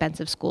very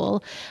expensive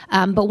school.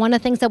 But one of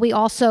the things that we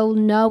also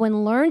know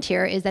and learned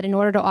here is that in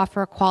order to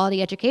offer a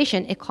quality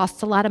education, it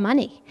costs a lot of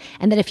money.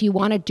 And that if you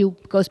want to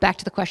goes back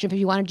to the question, if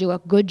you want to do a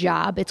good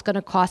job, it's going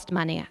to cost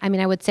money. I mean,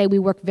 I would say we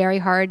have worked very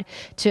hard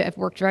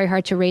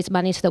to raise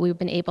money so that we've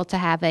been able to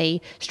have a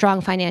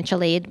strong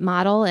financial aid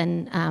model,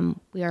 and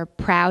we are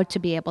proud to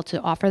be able to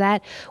offer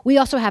that. We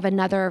also have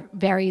another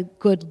very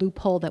good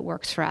loophole that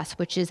works for us,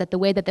 which is that the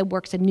way that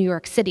works in New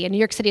York City, and New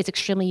York City is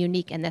extremely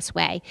unique in this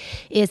way,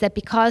 is that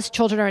because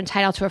children are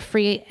entitled to a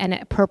free and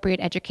appropriate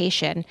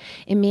education,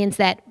 it means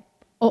that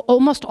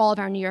almost all of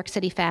our New York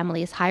City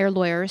families hire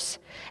lawyers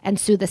and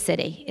sue the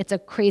city. It's a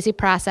crazy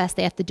process.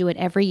 They have to do it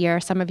every year.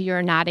 Some of you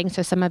are nodding,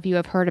 so some of you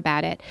have heard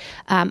about it.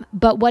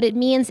 But what it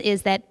means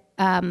is that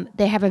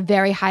they have a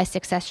very high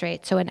success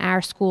rate. So in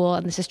our school,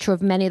 and this is true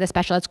of many of the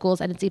special ed schools,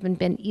 and it's even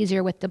been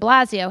easier with de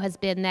Blasio, has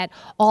been that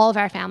all of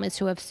our families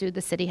who have sued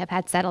the city have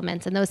had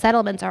settlements. And those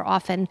settlements are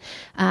often,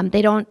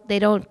 they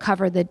don't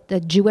cover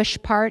the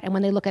Jewish part. And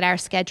when they look at our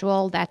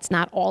schedule, that's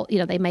not all,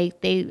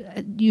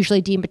 they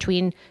usually deem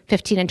between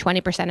 15 and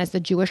 20% as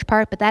the Jewish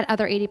part, but that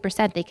other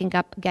 80%, they can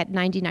get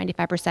 90,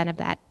 95% of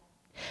that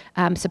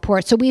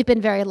support. So we've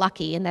been very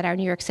lucky in that our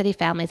New York City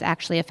families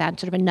actually have found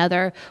sort of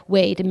another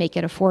way to make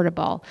it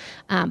affordable.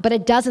 But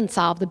it doesn't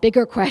solve the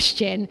bigger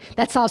question.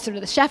 That solves sort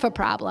of the Shefa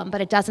problem,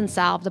 but it doesn't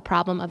solve the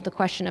problem of the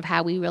question of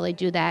how we really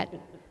do that.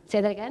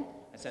 Say that again?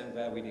 I said I'm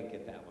glad we didn't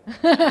get that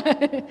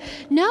one.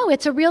 No,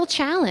 it's a real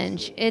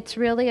challenge. It's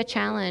really a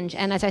challenge.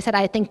 And as I said,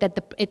 I think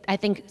that I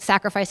think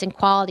sacrificing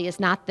quality is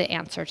not the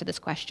answer to this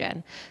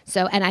question.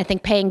 So, and I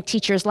think paying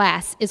teachers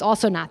less is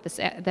also not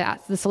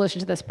the solution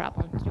to this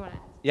problem. Do you want to?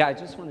 Yeah, I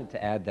just wanted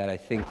to add that I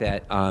think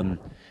that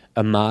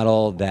a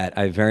model that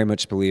I very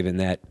much believe in,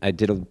 that I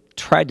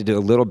tried to do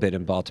a little bit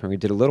in Baltimore, we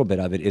did a little bit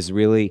of it, is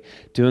really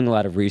doing a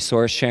lot of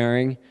resource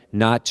sharing,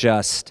 not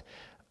just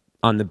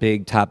on the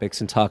big topics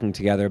and talking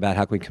together about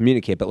how can we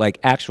communicate, but like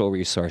actual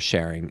resource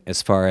sharing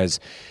as far as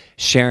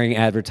sharing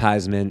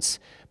advertisements,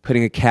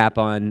 putting a cap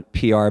on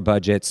PR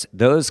budgets,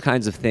 those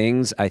kinds of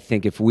things. I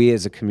think if we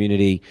as a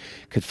community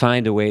could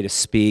find a way to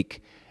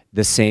speak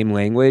the same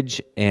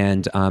language,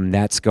 and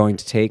that's going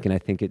to take, and I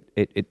think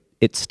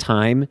it's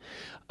time.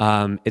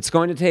 It's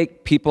going to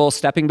take people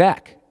stepping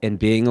back and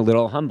being a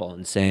little humble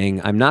and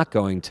saying, I'm not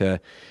going to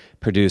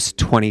produce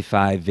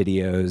 25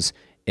 videos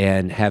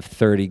and have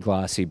 30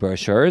 glossy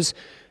brochures.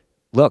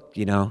 Look,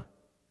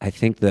 I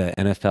think the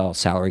NFL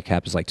salary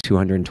cap is like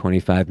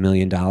 $225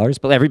 million,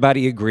 but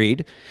everybody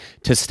agreed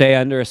to stay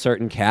under a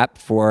certain cap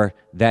for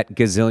that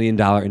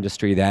gazillion-dollar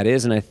industry that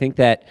is, and I think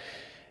that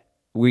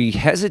we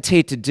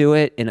hesitate to do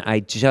it, and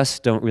I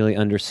just don't really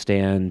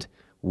understand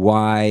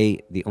why.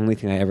 The only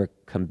thing I ever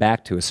come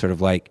back to is sort of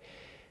like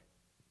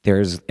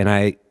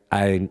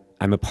and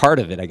I'm a part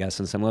of it, I guess,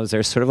 in some levels.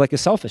 There's sort of like a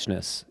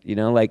selfishness,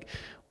 like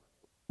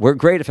we're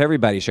great if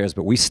everybody shares,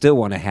 but we still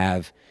want to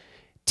have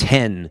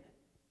 10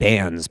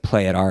 bands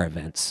play at our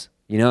events,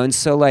 and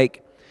so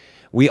like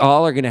we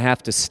all are going to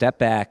have to step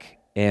back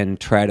and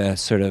try to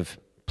sort of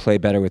play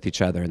better with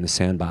each other in the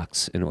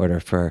sandbox in order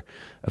for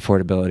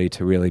affordability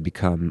to really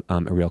become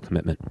a real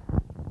commitment.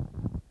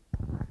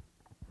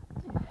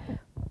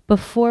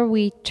 Before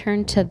we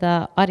turn to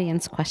the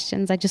audience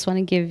questions, I just want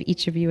to give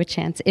each of you a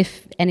chance,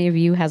 if any of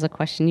you has a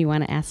question you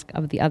want to ask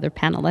of the other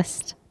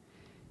panelists.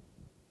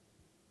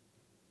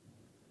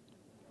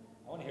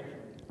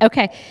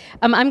 Okay,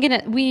 I'm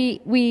gonna.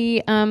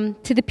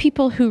 To the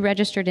people who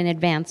registered in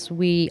advance,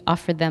 we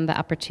offered them the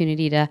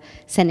opportunity to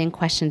send in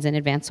questions in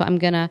advance.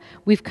 So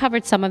we've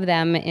covered some of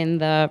them in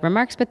the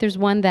remarks, but there's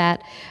one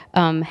that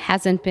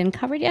hasn't been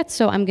covered yet.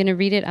 So I'm gonna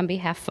read it on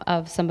behalf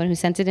of someone who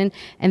sent it in,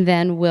 and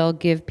then we'll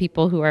give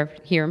people who are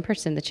here in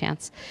person the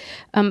chance.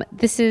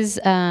 This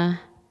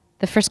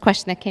the first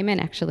question that came in,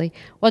 actually.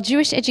 While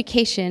Jewish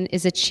education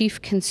is a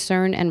chief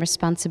concern and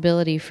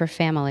responsibility for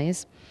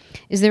families,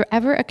 is there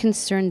ever a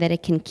concern that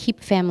it can keep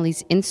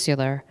families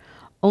insular,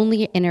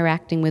 only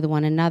interacting with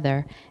one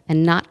another,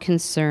 and not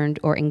concerned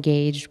or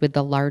engaged with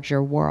the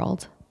larger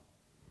world?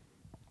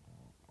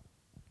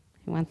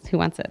 Who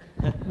wants it?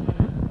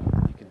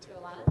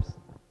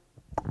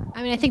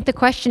 I mean, I think the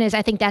question is,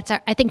 I think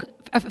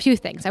a few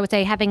things. I would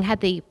say, having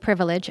had the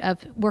privilege of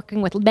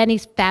working with many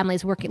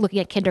families looking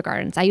at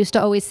kindergartens, I used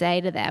to always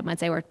say to them, as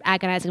they were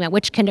agonizing about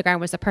which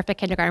kindergarten was the perfect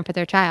kindergarten for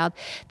their child,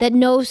 that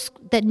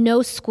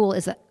no school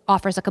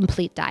offers a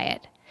complete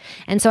diet.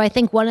 And so I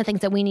think one of the things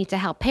that we need to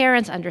help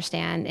parents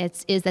understand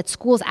is that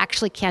schools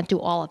actually can't do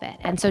all of it.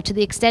 And so to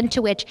the extent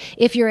to which,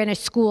 if you're in a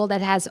school that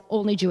has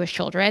only Jewish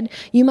children,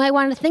 you might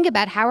want to think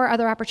about how are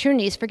other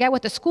opportunities. Forget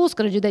what the school's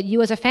going to do, that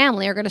you as a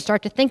family are going to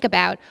start to think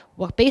about,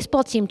 what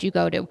baseball team do you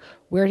go to?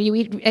 Where do you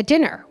eat at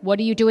dinner? What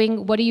are you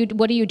doing? What are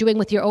you doing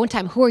with your own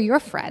time? Who are your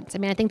friends? I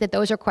mean, I think that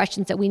those are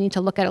questions that we need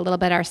to look at a little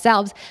bit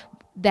ourselves,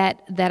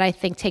 that I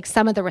think takes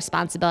some of the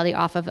responsibility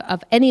off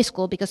of any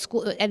school, because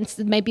school, and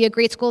it may be a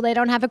great school, they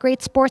don't have a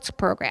great sports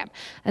program.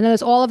 And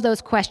there's all of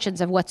those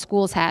questions of what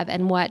schools have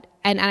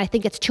and I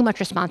think it's too much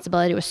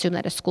responsibility to assume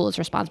that a school is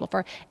responsible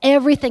for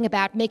everything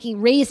about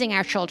raising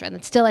our children.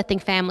 And still, I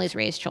think families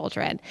raise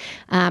children.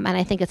 And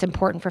I think it's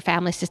important for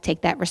families to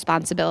take that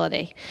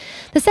responsibility.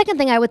 The second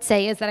thing I would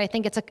say is that I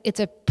think it's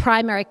a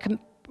primary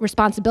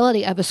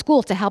responsibility of a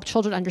school to help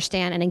children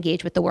understand and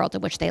engage with the world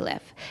in which they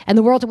live. And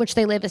the world in which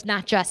they live is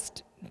not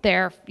just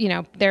their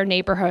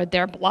neighborhood,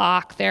 their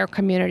block, their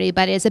community,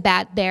 but is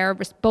about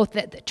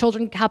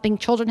helping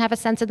children have a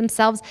sense of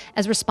themselves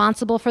as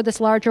responsible for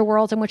this larger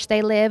world in which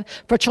they live,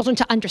 for children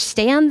to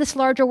understand this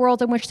larger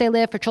world in which they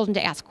live, for children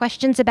to ask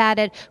questions about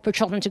it, for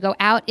children to go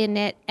out in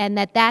it, and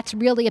that's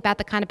really about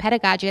the kind of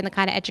pedagogy and the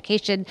kind of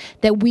education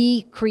that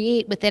we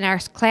create within our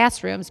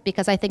classrooms,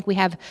 because I think we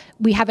have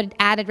an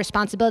added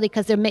responsibility,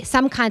 because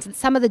some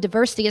of the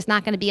diversity is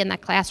not going to be in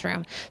that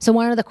classroom. So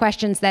one of the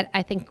questions that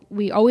I think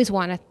we always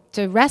want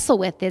to wrestle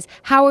with is,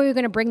 how are we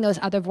going to bring those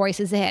other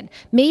voices in?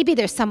 Maybe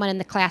there's someone in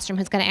the classroom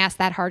who's going to ask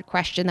that hard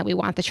question that we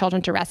want the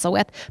children to wrestle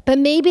with, but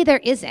maybe there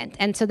isn't.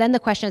 And so then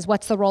the question is,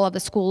 what's the role of the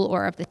school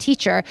or of the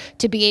teacher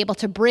to be able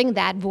to bring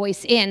that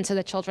voice in, so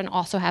that children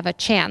also have a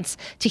chance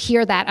to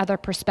hear that other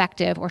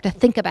perspective or to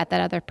think about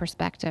that other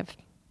perspective?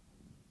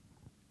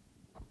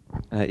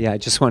 Yeah, I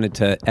just wanted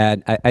to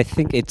add, I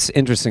think it's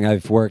interesting.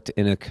 I've worked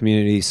in a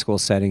community school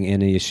setting,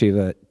 in a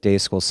yeshiva day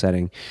school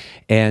setting,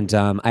 and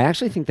I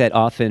actually think that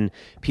often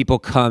people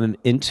come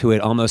into it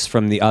almost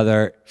from the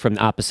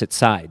opposite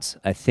sides.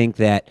 I think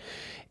that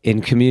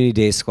in community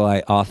day school,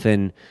 I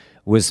often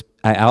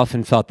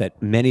felt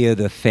that many of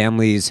the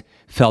families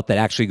felt that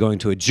actually going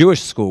to a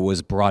Jewish school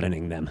was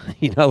broadening them.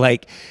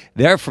 Like,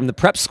 they're from the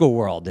prep school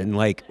world, and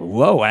like,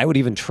 whoa, I would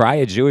even try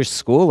a Jewish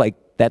school? Like,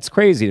 that's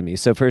crazy to me.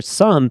 So for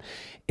some,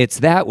 it's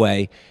that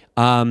way.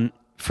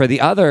 For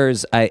the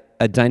others,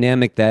 a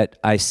dynamic that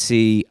I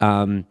see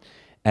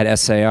at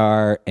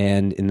SAR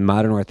and in the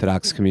modern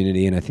Orthodox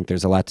community, and I think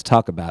there's a lot to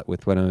talk about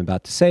with what I'm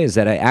about to say, is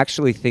that I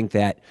actually think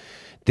that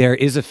there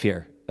is a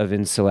fear of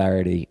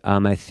insularity.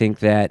 I think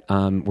that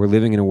we're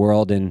living in a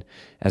world, and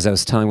as I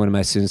was telling one of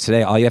my students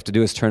today, all you have to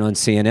do is turn on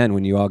CNN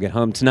when you all get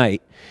home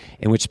tonight,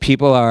 in which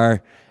people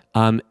are,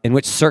 in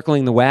which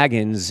circling the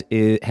wagons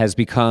has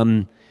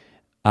become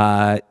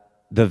a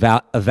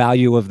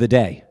value of the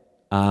day.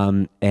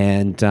 In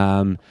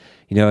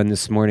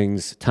this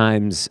morning's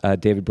Times,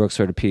 David Brooks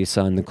wrote a piece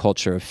on the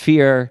culture of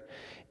fear,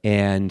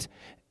 and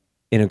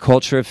in a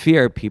culture of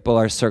fear, people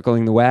are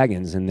circling the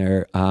wagons,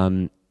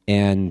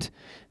 and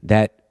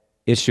that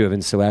issue of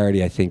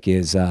insularity, I think,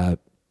 is,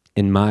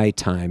 in my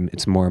time,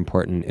 it's more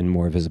important and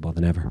more visible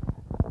than ever.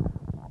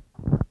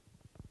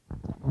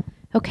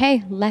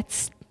 Okay,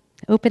 let's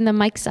open the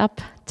mics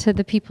up to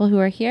the people who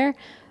are here.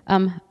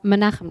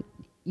 Menachem,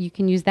 you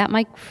can use that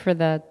mic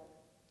for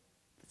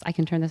I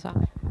can turn this off,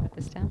 put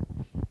this down.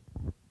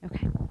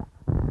 Okay.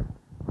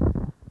 I'm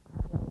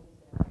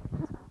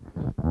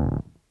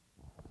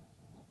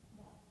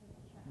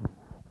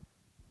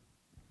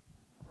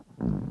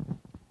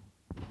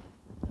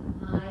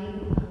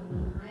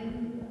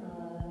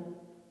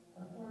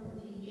a former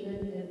teacher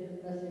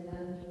at Professor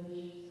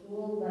Non-Jewish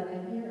School, but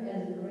I'm here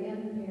as a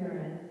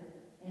grandparent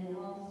and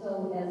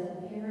also as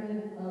a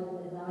parent of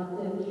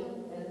adopted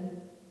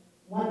children,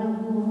 one of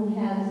whom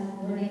has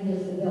learning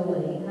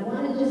disability. And I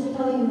want to just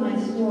tell you my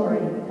story,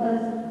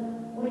 because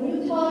when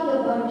you talk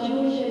about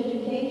Jewish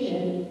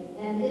education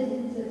and is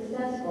it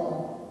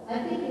successful, I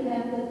think you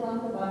have to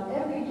talk about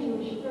every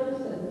Jewish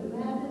person. You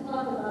have to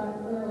talk about it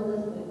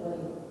pluralistically.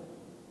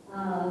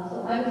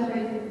 So I was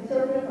raised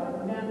conservative.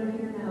 I'm a member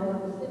here now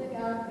of the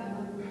synagogue. I'm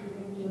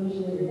a Jewish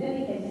leader. In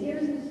any case,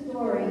 here's the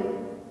story,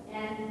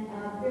 and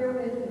bear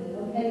with me,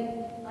 okay?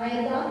 I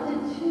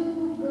adopted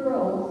two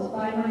girls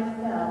by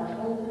myself,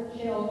 older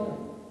children.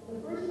 The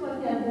first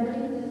one had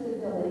learning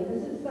disability.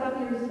 This is some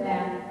years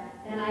back,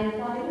 and I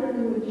applied her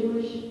to a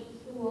Jewish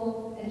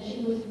school, and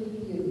she was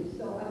refused.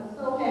 So I'm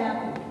so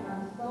happy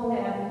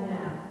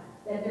now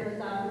that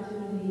there's opportunity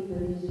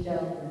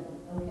children,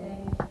 okay?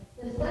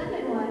 The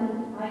second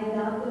one I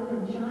adopted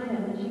from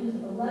China when she was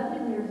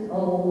 11 years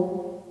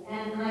old,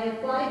 and I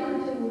applied her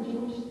to a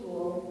Jewish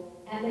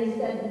school, and they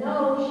said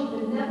no, she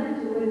could never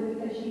do it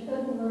because she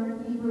couldn't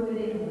learn Hebrew and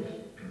English.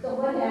 So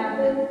what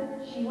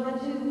happened? She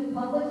went to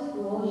public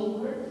school, she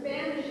learned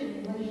Spanish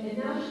and English, and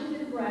now she's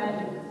in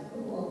graduate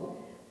school.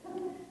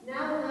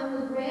 Now I'm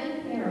the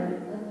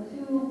grandparent of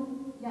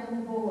two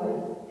young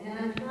boys, and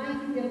I'm trying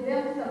to give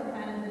them some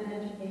kind of an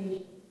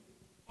education.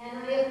 And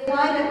I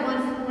applied at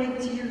one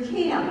point to your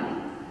camp,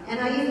 and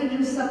I even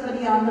knew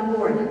somebody on the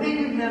board. You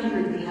may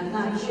remember me, I'm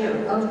not sure,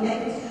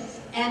 okay?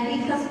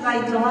 And because my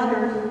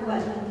daughter,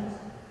 what?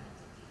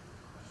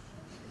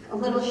 A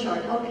little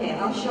short, okay,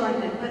 I'll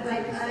shorten it, but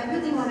I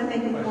really want to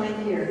make a point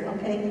here,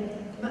 okay?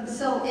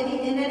 So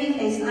in any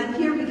case, I'm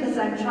here because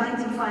I'm trying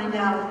to find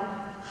out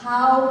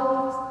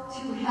how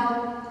to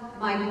help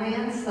my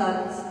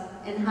grandsons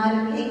and how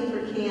to pay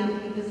for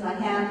camp because I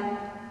have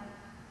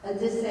a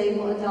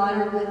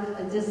daughter with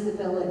a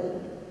disability.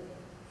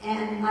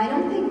 And I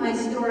don't think my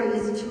story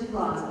is too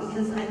long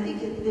because I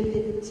think it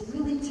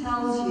really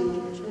tells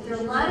you that there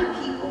are a lot of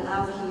people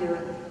out here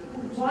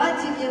who want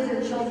to give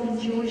their children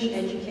Jewish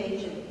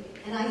education.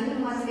 And I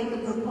even want to make a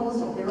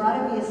proposal. There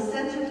ought to be a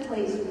central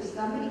place where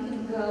somebody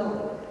can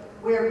go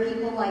where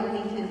people like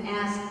me can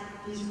ask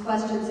these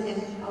questions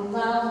and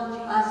allow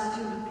us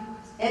to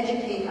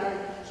educate our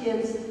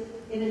kids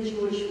in a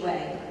Jewish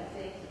way.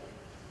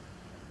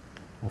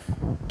 Thank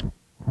you.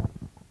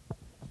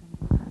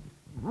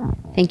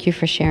 Thank you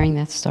for sharing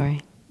that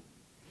story.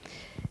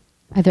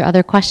 Are there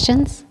other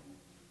questions?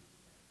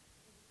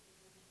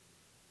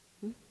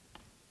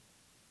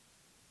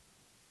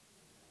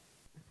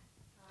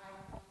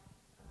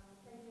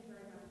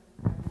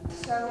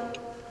 So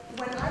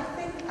when I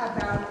think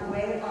about the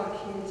way our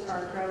kids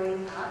are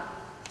growing up,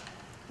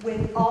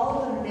 with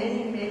all the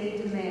many, many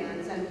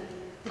demands and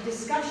the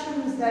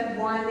discussions that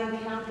one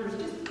encounters,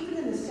 just even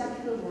in the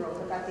secular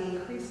world, about the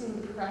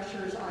increasing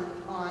pressures on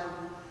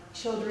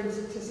children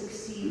to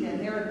succeed and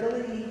their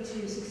ability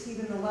to succeed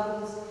in the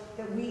levels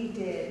that we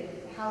did,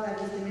 how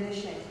that is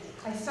diminishing.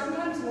 I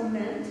sometimes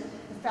lament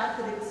the fact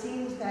that it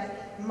seems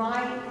that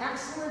my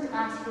excellent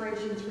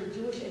aspirations for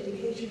Jewish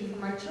education for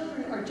my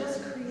children are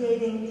just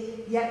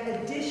creating yet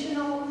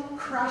additional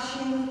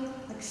crushing,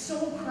 like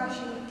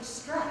soul-crushing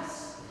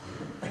stress.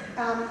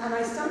 And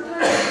I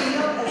sometimes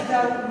feel as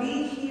though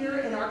we here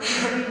in our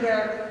community,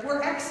 where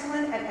we're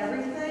excellent at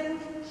everything,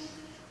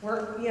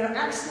 we're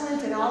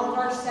excellent in all of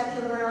our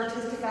secular and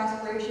artistic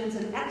aspirations,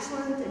 and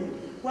excellent and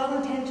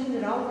well-intentioned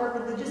in all of our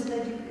religious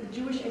and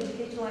Jewish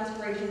educational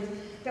aspirations,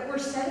 that we're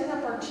setting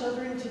up our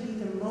children to be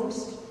the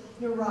most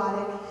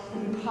neurotic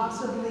and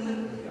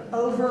possibly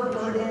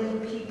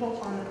overburdened people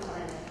on the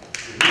planet.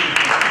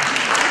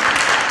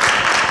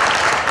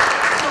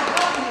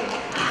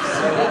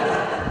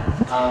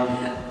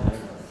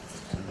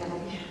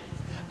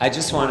 I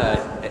just want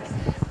to,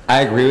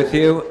 I agree with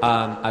you.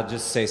 I'll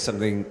just say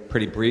something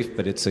pretty brief,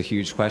 but it's a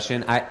huge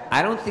question.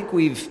 I don't think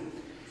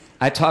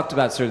I talked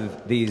about sort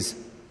of these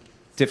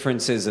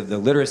differences of the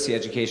literacy,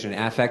 education,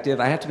 and affective.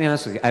 I have to be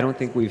honest with you, I don't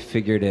think we've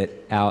figured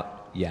it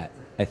out yet.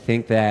 I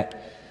think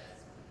that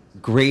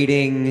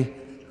grading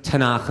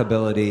Tanakh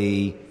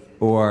ability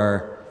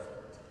or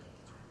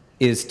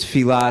is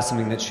tefillah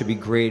something that should be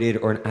graded,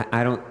 or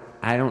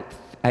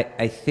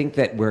I think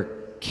that we're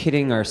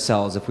kidding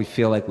ourselves if we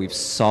feel like we've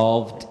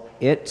solved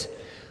it.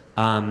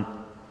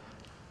 On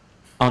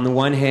the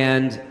one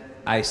hand,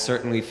 I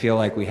certainly feel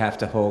like we have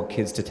to hold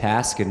kids to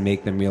task and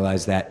make them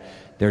realize that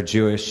their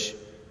Jewish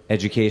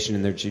education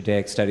and their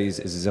Judaic studies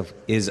is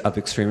of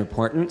extreme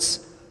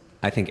importance.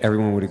 I think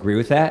everyone would agree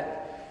with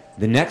that.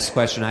 The next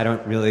question I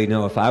don't really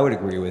know if I would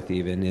agree with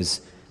even is,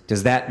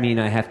 does that mean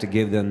I have to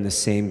give them the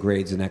same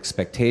grades and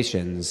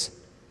expectations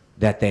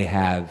that they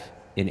have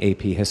in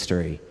AP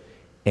history?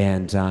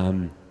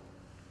 And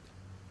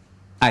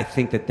I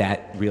think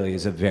that really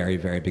is a very,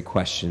 very big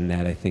question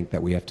that I think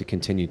that we have to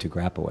continue to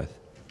grapple with.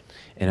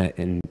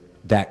 And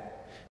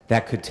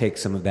that could take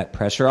some of that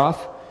pressure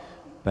off,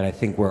 but I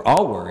think we're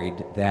all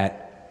worried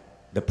that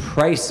the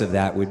price of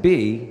that would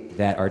be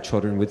that our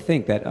children would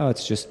think that, oh,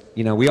 it's just,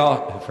 we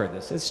all have heard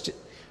this.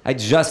 I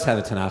just have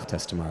a Tanakh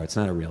test tomorrow. It's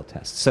not a real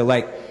test. So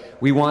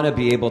we want to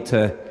be able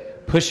to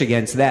push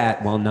against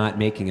that while not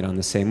making it on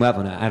the same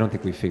level. And I don't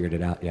think we've figured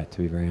it out yet, to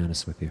be very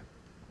honest with you.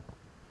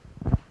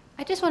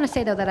 I just want to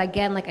say, though, that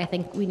again, I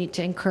think we need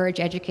to encourage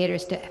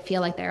educators to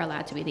feel like they're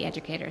allowed to be the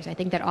educators. I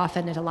think that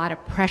often there's a lot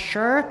of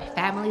pressure.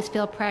 Families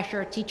feel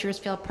pressure, teachers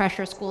feel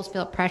pressure, schools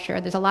feel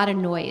pressure. There's a lot of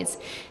noise.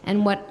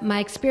 And what my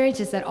experience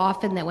is that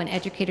often that when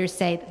educators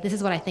say, this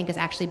is what I think is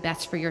actually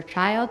best for your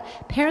child,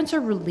 parents are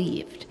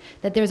relieved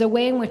that there's a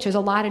way in which there's a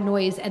lot of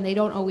noise and they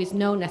don't always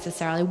know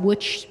necessarily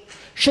which.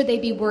 Should they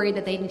be worried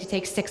that they need to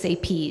take 6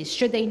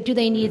 APs? Do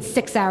they need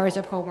 6 hours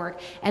of homework?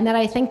 And that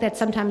I think that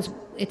sometimes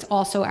it's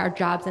also our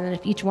jobs, and that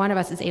if each one one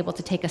of us is able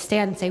to take a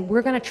stand and say,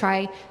 we're going to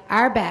try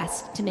our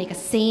best to make a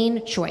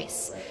sane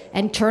choice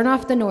and turn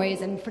off the noise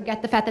and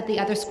forget the fact that the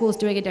other school is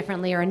doing it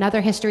differently or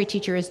another history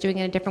teacher is doing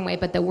it a different way,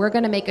 but that we're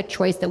going to make a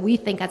choice that we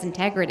think has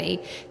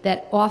integrity,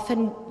 that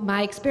often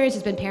my experience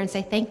has been parents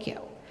say thank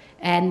you.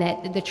 And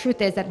that the truth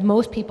is that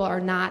most people are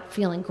not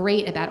feeling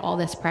great about all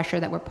this pressure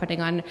that we're putting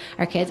on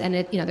our kids. And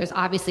there's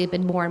obviously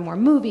been more and more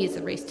movies,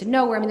 The Race to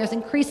Nowhere. I mean, there's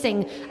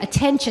increasing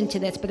attention to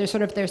this, but there's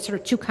sort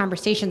of two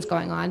conversations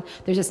going on.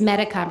 There's this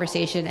meta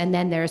conversation, and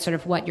then there's sort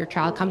of what your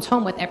child comes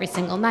home with every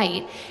single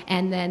night,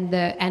 and then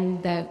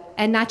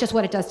and not just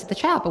what it does to the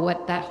child, but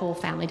what that whole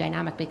family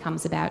dynamic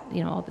becomes about.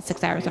 All the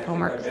 6 hours of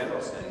homework. Our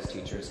general studies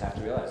teachers have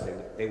to realize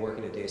they work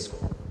in a day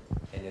school,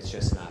 and it's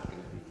just not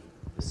going to be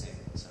the same.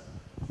 So.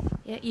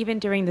 Yeah, even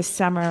during the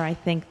summer, I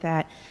think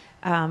that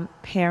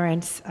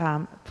parents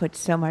put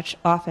so much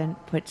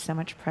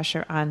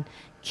pressure on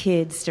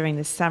kids during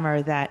the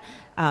summer that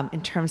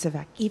in terms of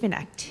even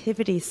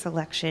activity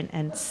selection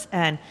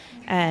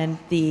and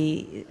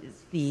the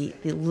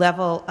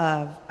level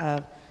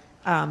of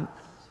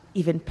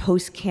even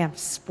post-camp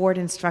sport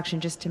instruction,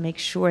 just to make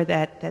sure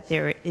that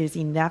there is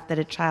enough that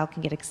a child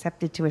can get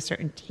accepted to a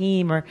certain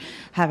team or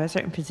have a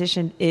certain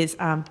position is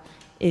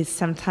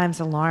sometimes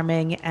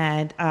alarming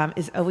and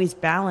is always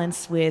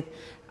balanced with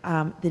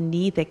the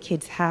need that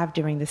kids have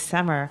during the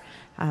summer,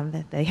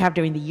 that they have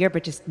during the year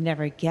but just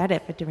never get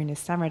it, but during the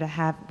summer to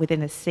have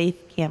within a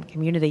safe camp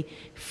community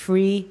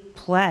free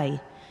play.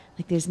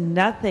 Like there's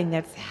nothing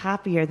that's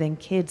happier than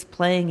kids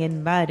playing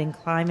in mud and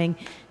climbing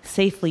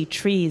safely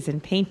trees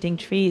and painting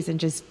trees and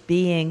just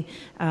being,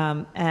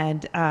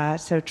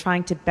 so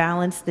trying to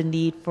balance the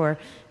need for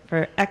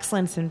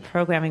excellence in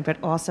programming, but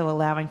also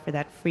allowing for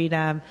that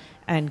freedom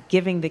and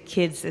giving the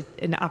kids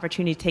an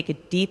opportunity to take a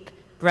deep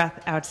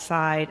breath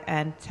outside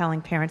and telling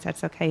parents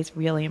that's okay is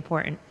really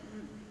important.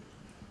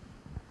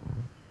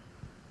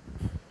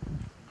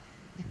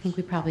 I think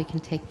we probably can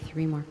take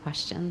 3 more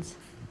questions.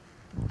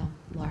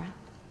 Laura?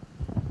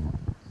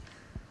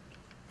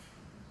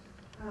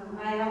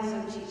 I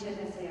also teach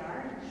at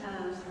SAR,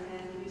 and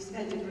we've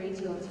spent a great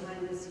deal of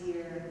time this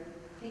year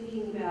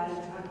thinking about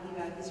and talking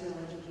about Israel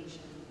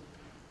education.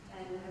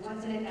 And I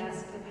wanted to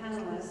ask the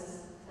panelists,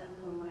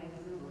 whom I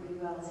know pretty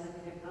well,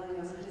 Secretary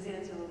Pelios and Ms.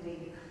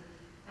 Antelope,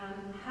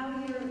 how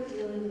you're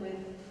dealing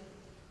with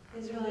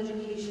Israel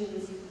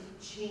education's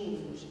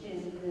change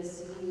in the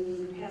past few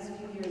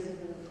years. There's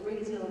been a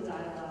great deal of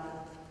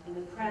dialogue in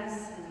the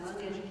press and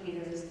among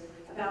educators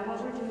about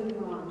what we're doing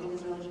wrong in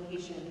Israel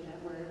education, that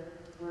we're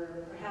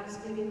perhaps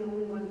giving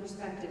only one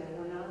perspective,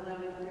 we're not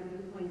allowing other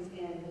viewpoints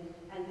in,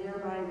 and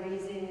thereby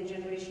raising a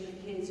generation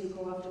of kids who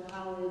go off to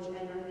college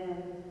and are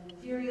then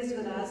furious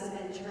with us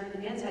and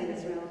turn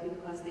anti-Israel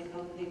because they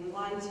felt they were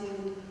lied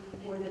to,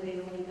 or that they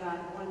only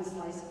got one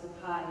slice of the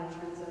pie in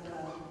terms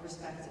of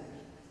perspective.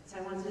 So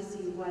I wanted to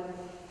see what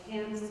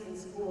camps and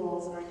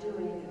schools are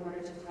doing in order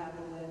to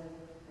grapple with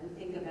and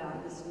think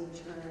about this new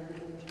turn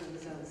in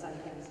terms of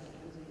zeitgeist, in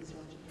terms of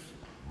Israel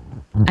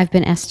education. I've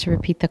been asked to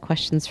repeat the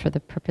questions for the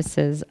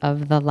purposes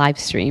of the live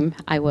stream.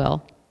 I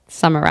will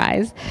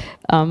summarize.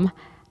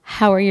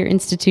 How are your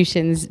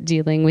institutions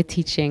dealing with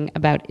teaching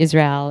about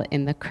Israel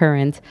in the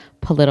current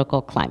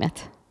political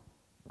climate?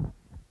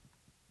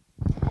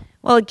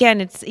 Well, again,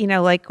 it's,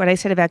 like what I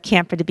said about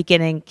camp at the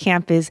beginning,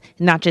 camp is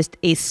not just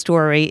a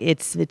story,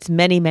 it's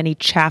many, many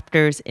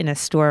chapters in a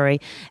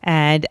story.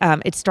 And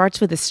it starts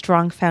with a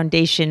strong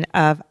foundation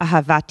of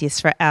Ahavat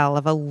Yisrael,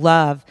 of a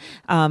love,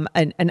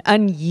 an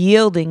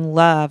unyielding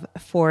love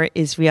for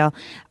Israel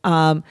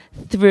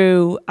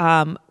through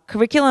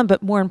curriculum,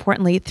 but more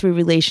importantly, through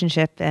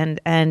relationship.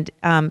 And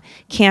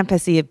camp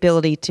has the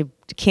ability to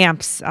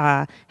camps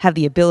have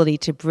the ability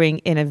to bring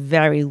in a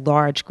very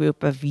large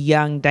group of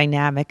young,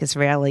 dynamic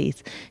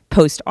Israelis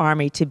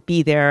post-army to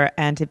be there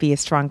and to be a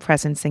strong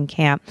presence in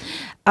camp.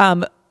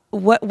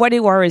 What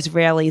do our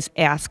Israelis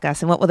ask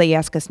us, and what will they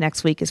ask us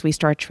next week as we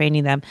start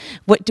training them?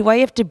 What do I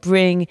have to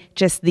bring?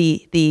 Just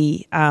the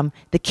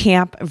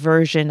camp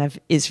version of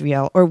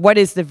Israel, or what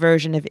is the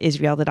version of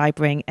Israel that I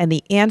bring? And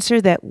the answer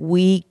that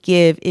we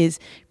give is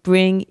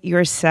bring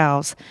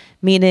yourselves.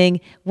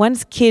 Meaning,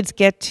 once kids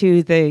get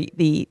to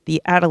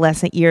the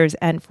adolescent years,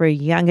 and for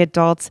young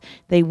adults,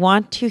 they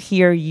want to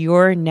hear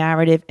your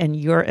narrative and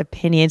your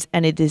opinions,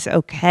 and it is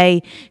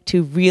okay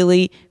to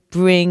really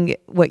bring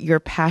what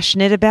you're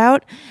passionate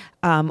about,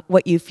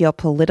 what you feel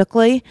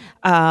politically,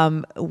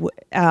 and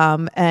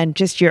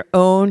just your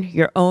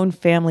own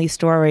family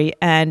story.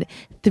 And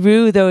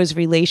through those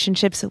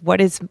relationships,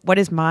 what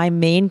is my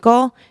main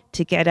goal?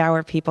 To get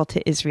our people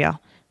to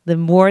Israel. The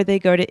more they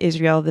go to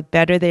Israel, the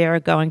better they are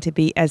going to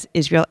be as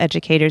Israel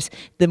educators,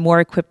 the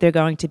more equipped they're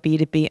going to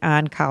be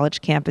on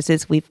college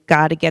campuses. We've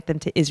got to get them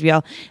to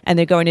Israel, and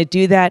they're going to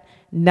do that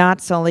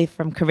not solely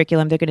from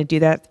curriculum. They're going to do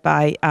that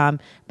by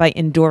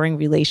enduring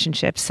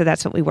relationships. So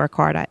that's what we work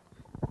hard at.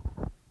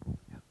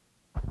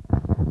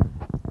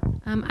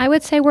 I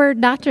would say we're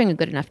not doing a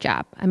good enough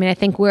job. I mean, I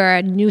think we're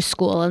a new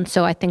school, and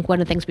so I think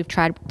one of the things we've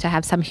tried to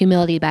have some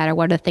humility about are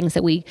what are the things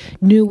that we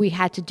knew we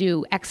had to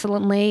do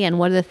excellently, and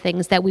what are the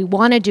things that we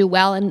want to do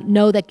well, and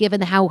know that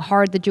given how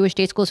hard the Jewish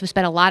day schools have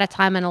spent a lot of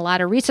time and a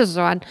lot of resources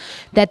on,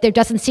 that there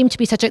doesn't seem to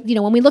be such a,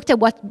 when we looked at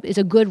what is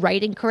a good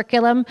writing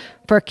curriculum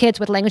for kids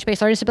with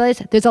language-based learning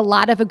disabilities, there's a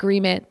lot of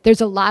agreement,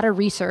 there's a lot of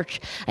research.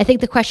 I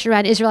think the question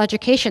around Israel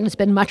education has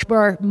been much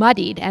more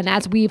muddied, and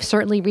as we've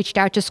certainly reached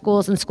out to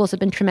schools, and schools have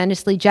been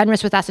tremendously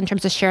generous with us in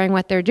terms of sharing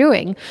what they're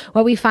doing,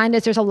 what we find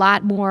is there's a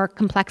lot more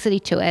complexity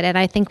to it. And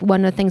I think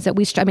one of the things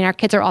that our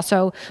kids are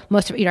also,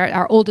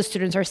 our oldest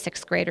students are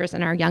 6th graders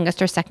and our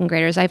youngest are 2nd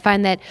graders. I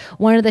find that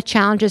one of the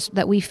challenges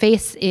that we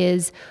face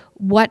is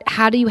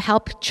how do you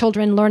help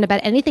children learn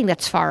about anything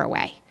that's far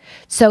away?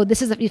 So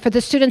this is for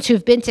the students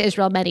who've been to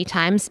Israel many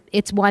times.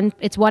 It's one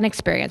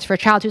experience. For a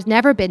child who's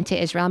never been to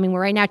Israel, I mean,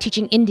 we're right now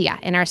teaching India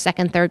in our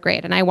 2nd, 3rd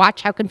grade, and I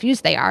watch how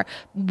confused they are.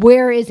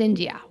 Where is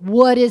India?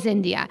 What is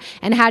India?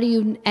 And how do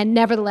you? And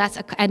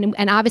nevertheless,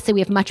 and obviously, we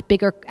have much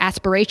bigger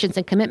aspirations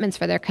and commitments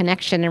for their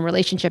connection and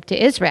relationship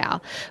to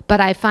Israel.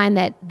 But I find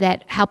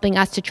that helping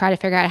us to try to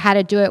figure out how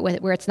to do it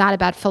where it's not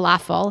about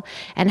falafel,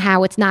 and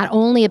how it's not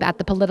only about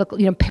the political,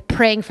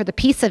 praying for the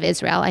peace of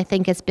Israel, I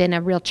think has been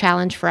a real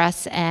challenge for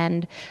us,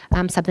 and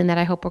something that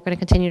I hope we're going to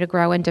continue to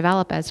grow and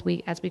develop as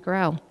we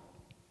grow.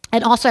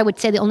 And also, I would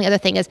say the only other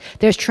thing is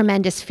there's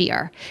tremendous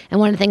fear.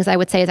 And one of the things I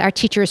would say is our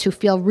teachers who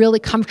feel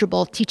really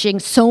comfortable teaching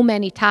so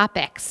many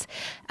topics,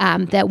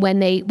 that when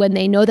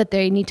they know that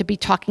they need to be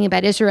talking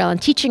about Israel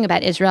and teaching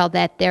about Israel,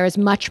 that there is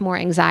much more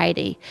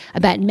anxiety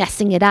about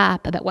messing it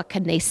up, about what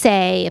can they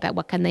say, about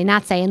what can they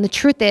not say. And the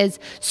truth is,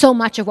 so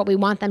much of what we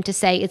want them to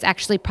say is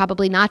actually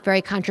probably not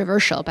very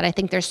controversial, but I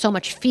think there's so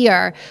much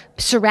fear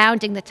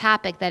surrounding the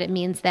topic that it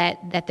means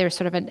that there's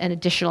sort of an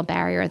additional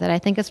barrier that I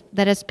think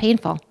is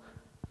painful.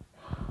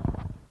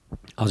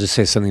 I'll just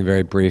say something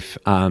very brief.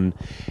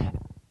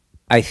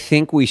 I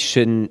think we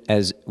shouldn't,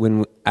 I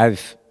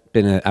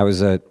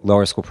was a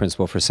lower school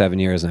principal for 7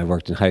 years, and I've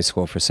worked in high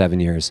school for 7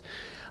 years.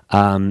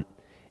 And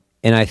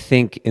I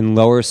think in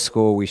lower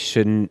school, we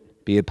shouldn't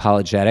be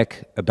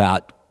apologetic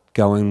about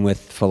going with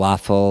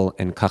falafel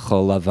and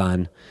kachol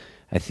lavan.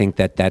 I think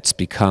that's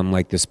become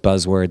like this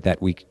buzzword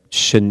that we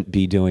shouldn't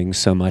be doing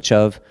so much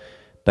of,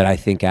 but I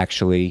think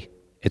actually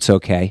it's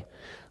okay.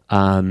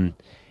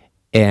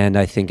 And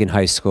I think in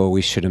high school,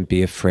 we shouldn't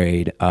be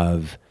afraid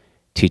of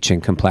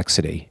teaching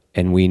complexity.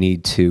 And we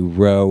need to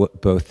row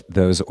both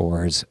those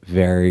oars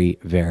very,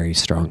 very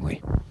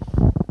strongly.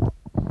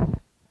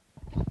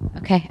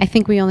 Okay, I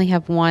think we only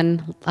have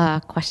one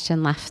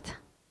question left.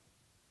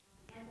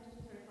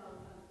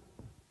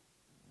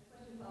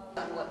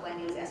 What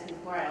Wendy was asking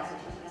before, I also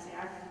teach an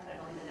SAR, but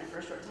I've only been there for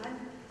a short time.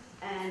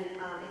 And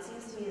it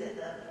seems to me that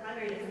the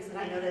primary difference that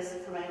I notice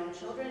for my own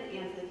children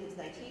and for the kids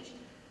that I teach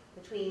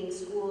between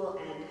school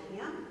and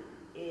camp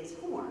is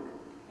homework.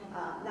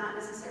 Not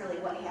necessarily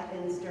what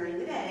happens during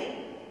the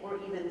day, or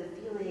even the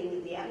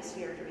feeling, the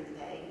atmosphere during the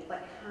day,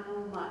 but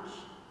how much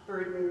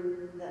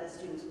burden the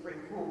students bring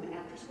home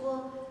after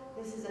school.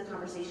 This is a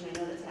conversation I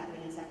know that's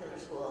happening in secular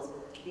schools,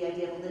 the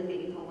idea of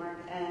eliminating homework,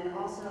 and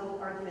also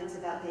arguments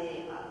about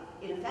the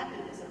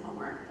ineffectiveness of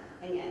homework.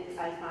 And yet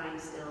I find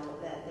still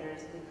that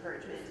there's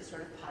encouragement to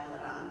sort of pile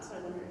it on. So I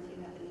wonder if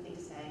you have anything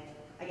to say,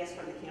 I guess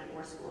from the camp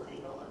or school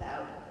angle,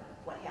 about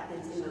what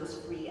happens in those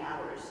free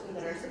hours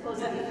that are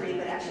supposedly free,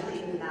 but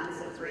actually not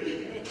so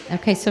free.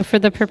 Okay, so for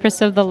the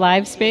purpose of the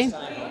live stream,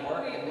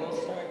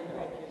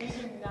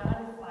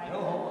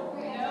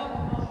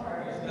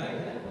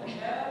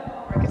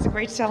 It's a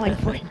great selling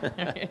point.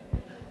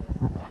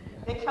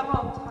 They come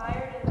home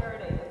tired and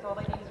dirty. That's all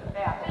they need is a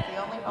bath. It's the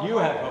only homework. You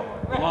have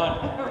homework. Come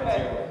on.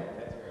 Right.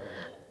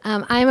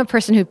 I'm a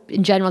person who,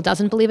 in general,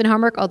 doesn't believe in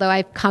homework, although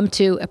I've come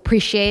to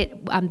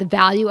appreciate the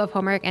value of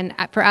homework. And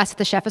for us at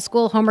the Shefa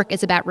School, homework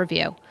is about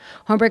review.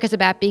 Homework is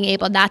about being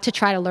able not to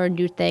try to learn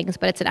new things,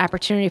 but it's an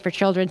opportunity for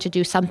children to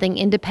do something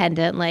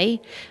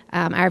independently.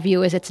 Our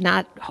view is it's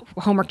not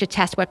homework to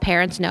test what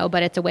parents know,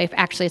 but it's a way,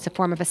 actually it's a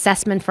form of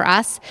assessment for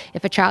us.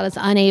 If a child is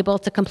unable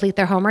to complete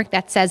their homework,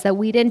 that says that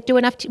we didn't do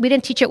enough, we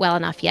didn't teach it well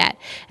enough yet.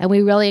 And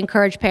we really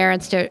encourage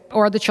parents to,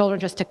 or the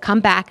children just to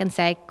come back and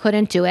say,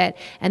 couldn't do it.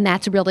 And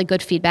that's really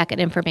good feedback and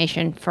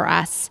information for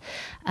us.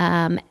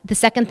 The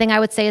second thing I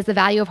would say is the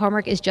value of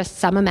homework is just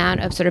some amount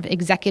of sort of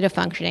executive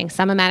functioning,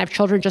 some amount of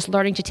children just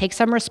learning to take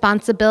some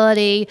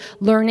responsibility,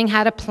 learning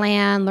how to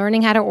plan,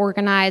 learning how to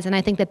organize, and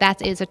I think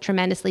that is a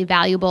tremendously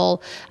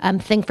valuable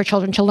thing for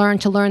children to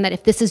learn that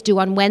if this is due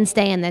on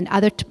Wednesday and then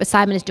other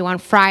assignment is due on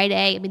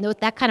Friday, I mean,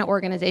 that kind of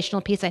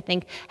organizational piece I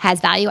think has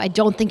value. I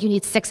don't think you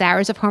need 6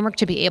 hours of homework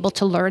to be able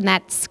to learn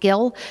that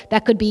skill.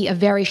 That could be a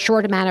very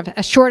short amount of,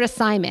 a short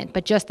assignment,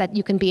 but just that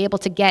you can be able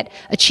to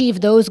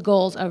achieve those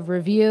goals of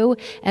review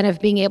and of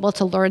being able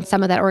to learn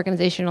some of that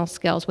organizational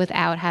skills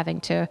without having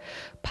to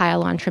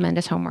pile on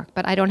tremendous homework.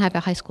 But I don't have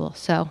a high school,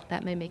 so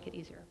that may make it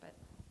easier.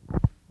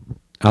 But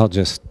I'll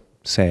just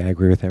say I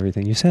agree with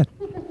everything you said.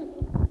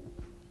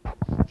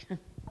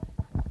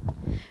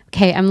 okay,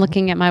 Okay, I'm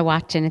looking at my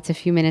watch and it's a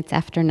few minutes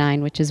after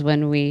 9, which is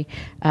when we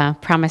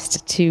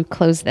promised to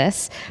close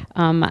this.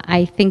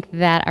 I think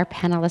that our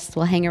panelists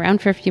will hang around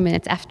for a few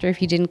minutes after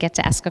if you didn't get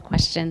to ask a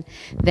question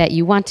that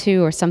you want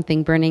to or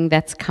something burning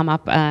that's come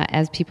up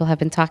as people have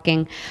been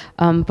talking.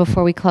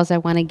 Before we close, I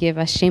want to give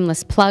a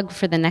shameless plug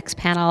for the next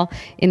panel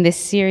in this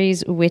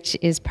series, which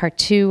is part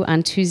 2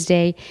 on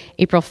Tuesday,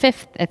 April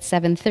 5th at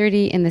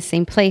 7:30 in the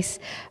same place.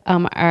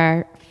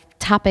 Our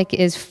topic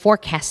is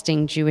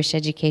forecasting Jewish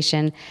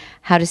education,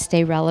 how to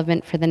stay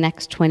relevant for the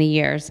next 20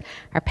 years.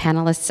 Our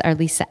panelists are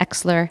Lisa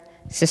Exler,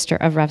 sister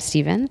of Rav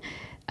Steven,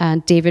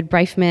 David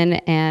Breifman,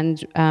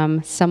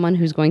 and someone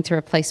who's going to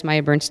replace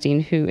Maya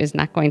Bernstein, who is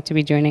not going to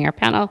be joining our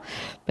panel,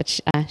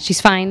 but she's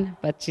fine,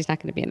 but she's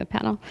not going to be in the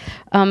panel.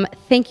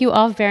 Thank you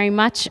all very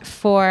much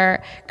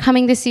for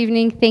coming this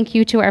evening. Thank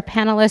you to our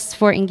panelists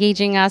for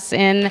engaging us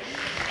in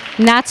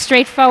not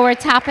straightforward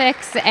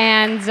topics,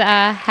 and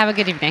have a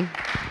good evening.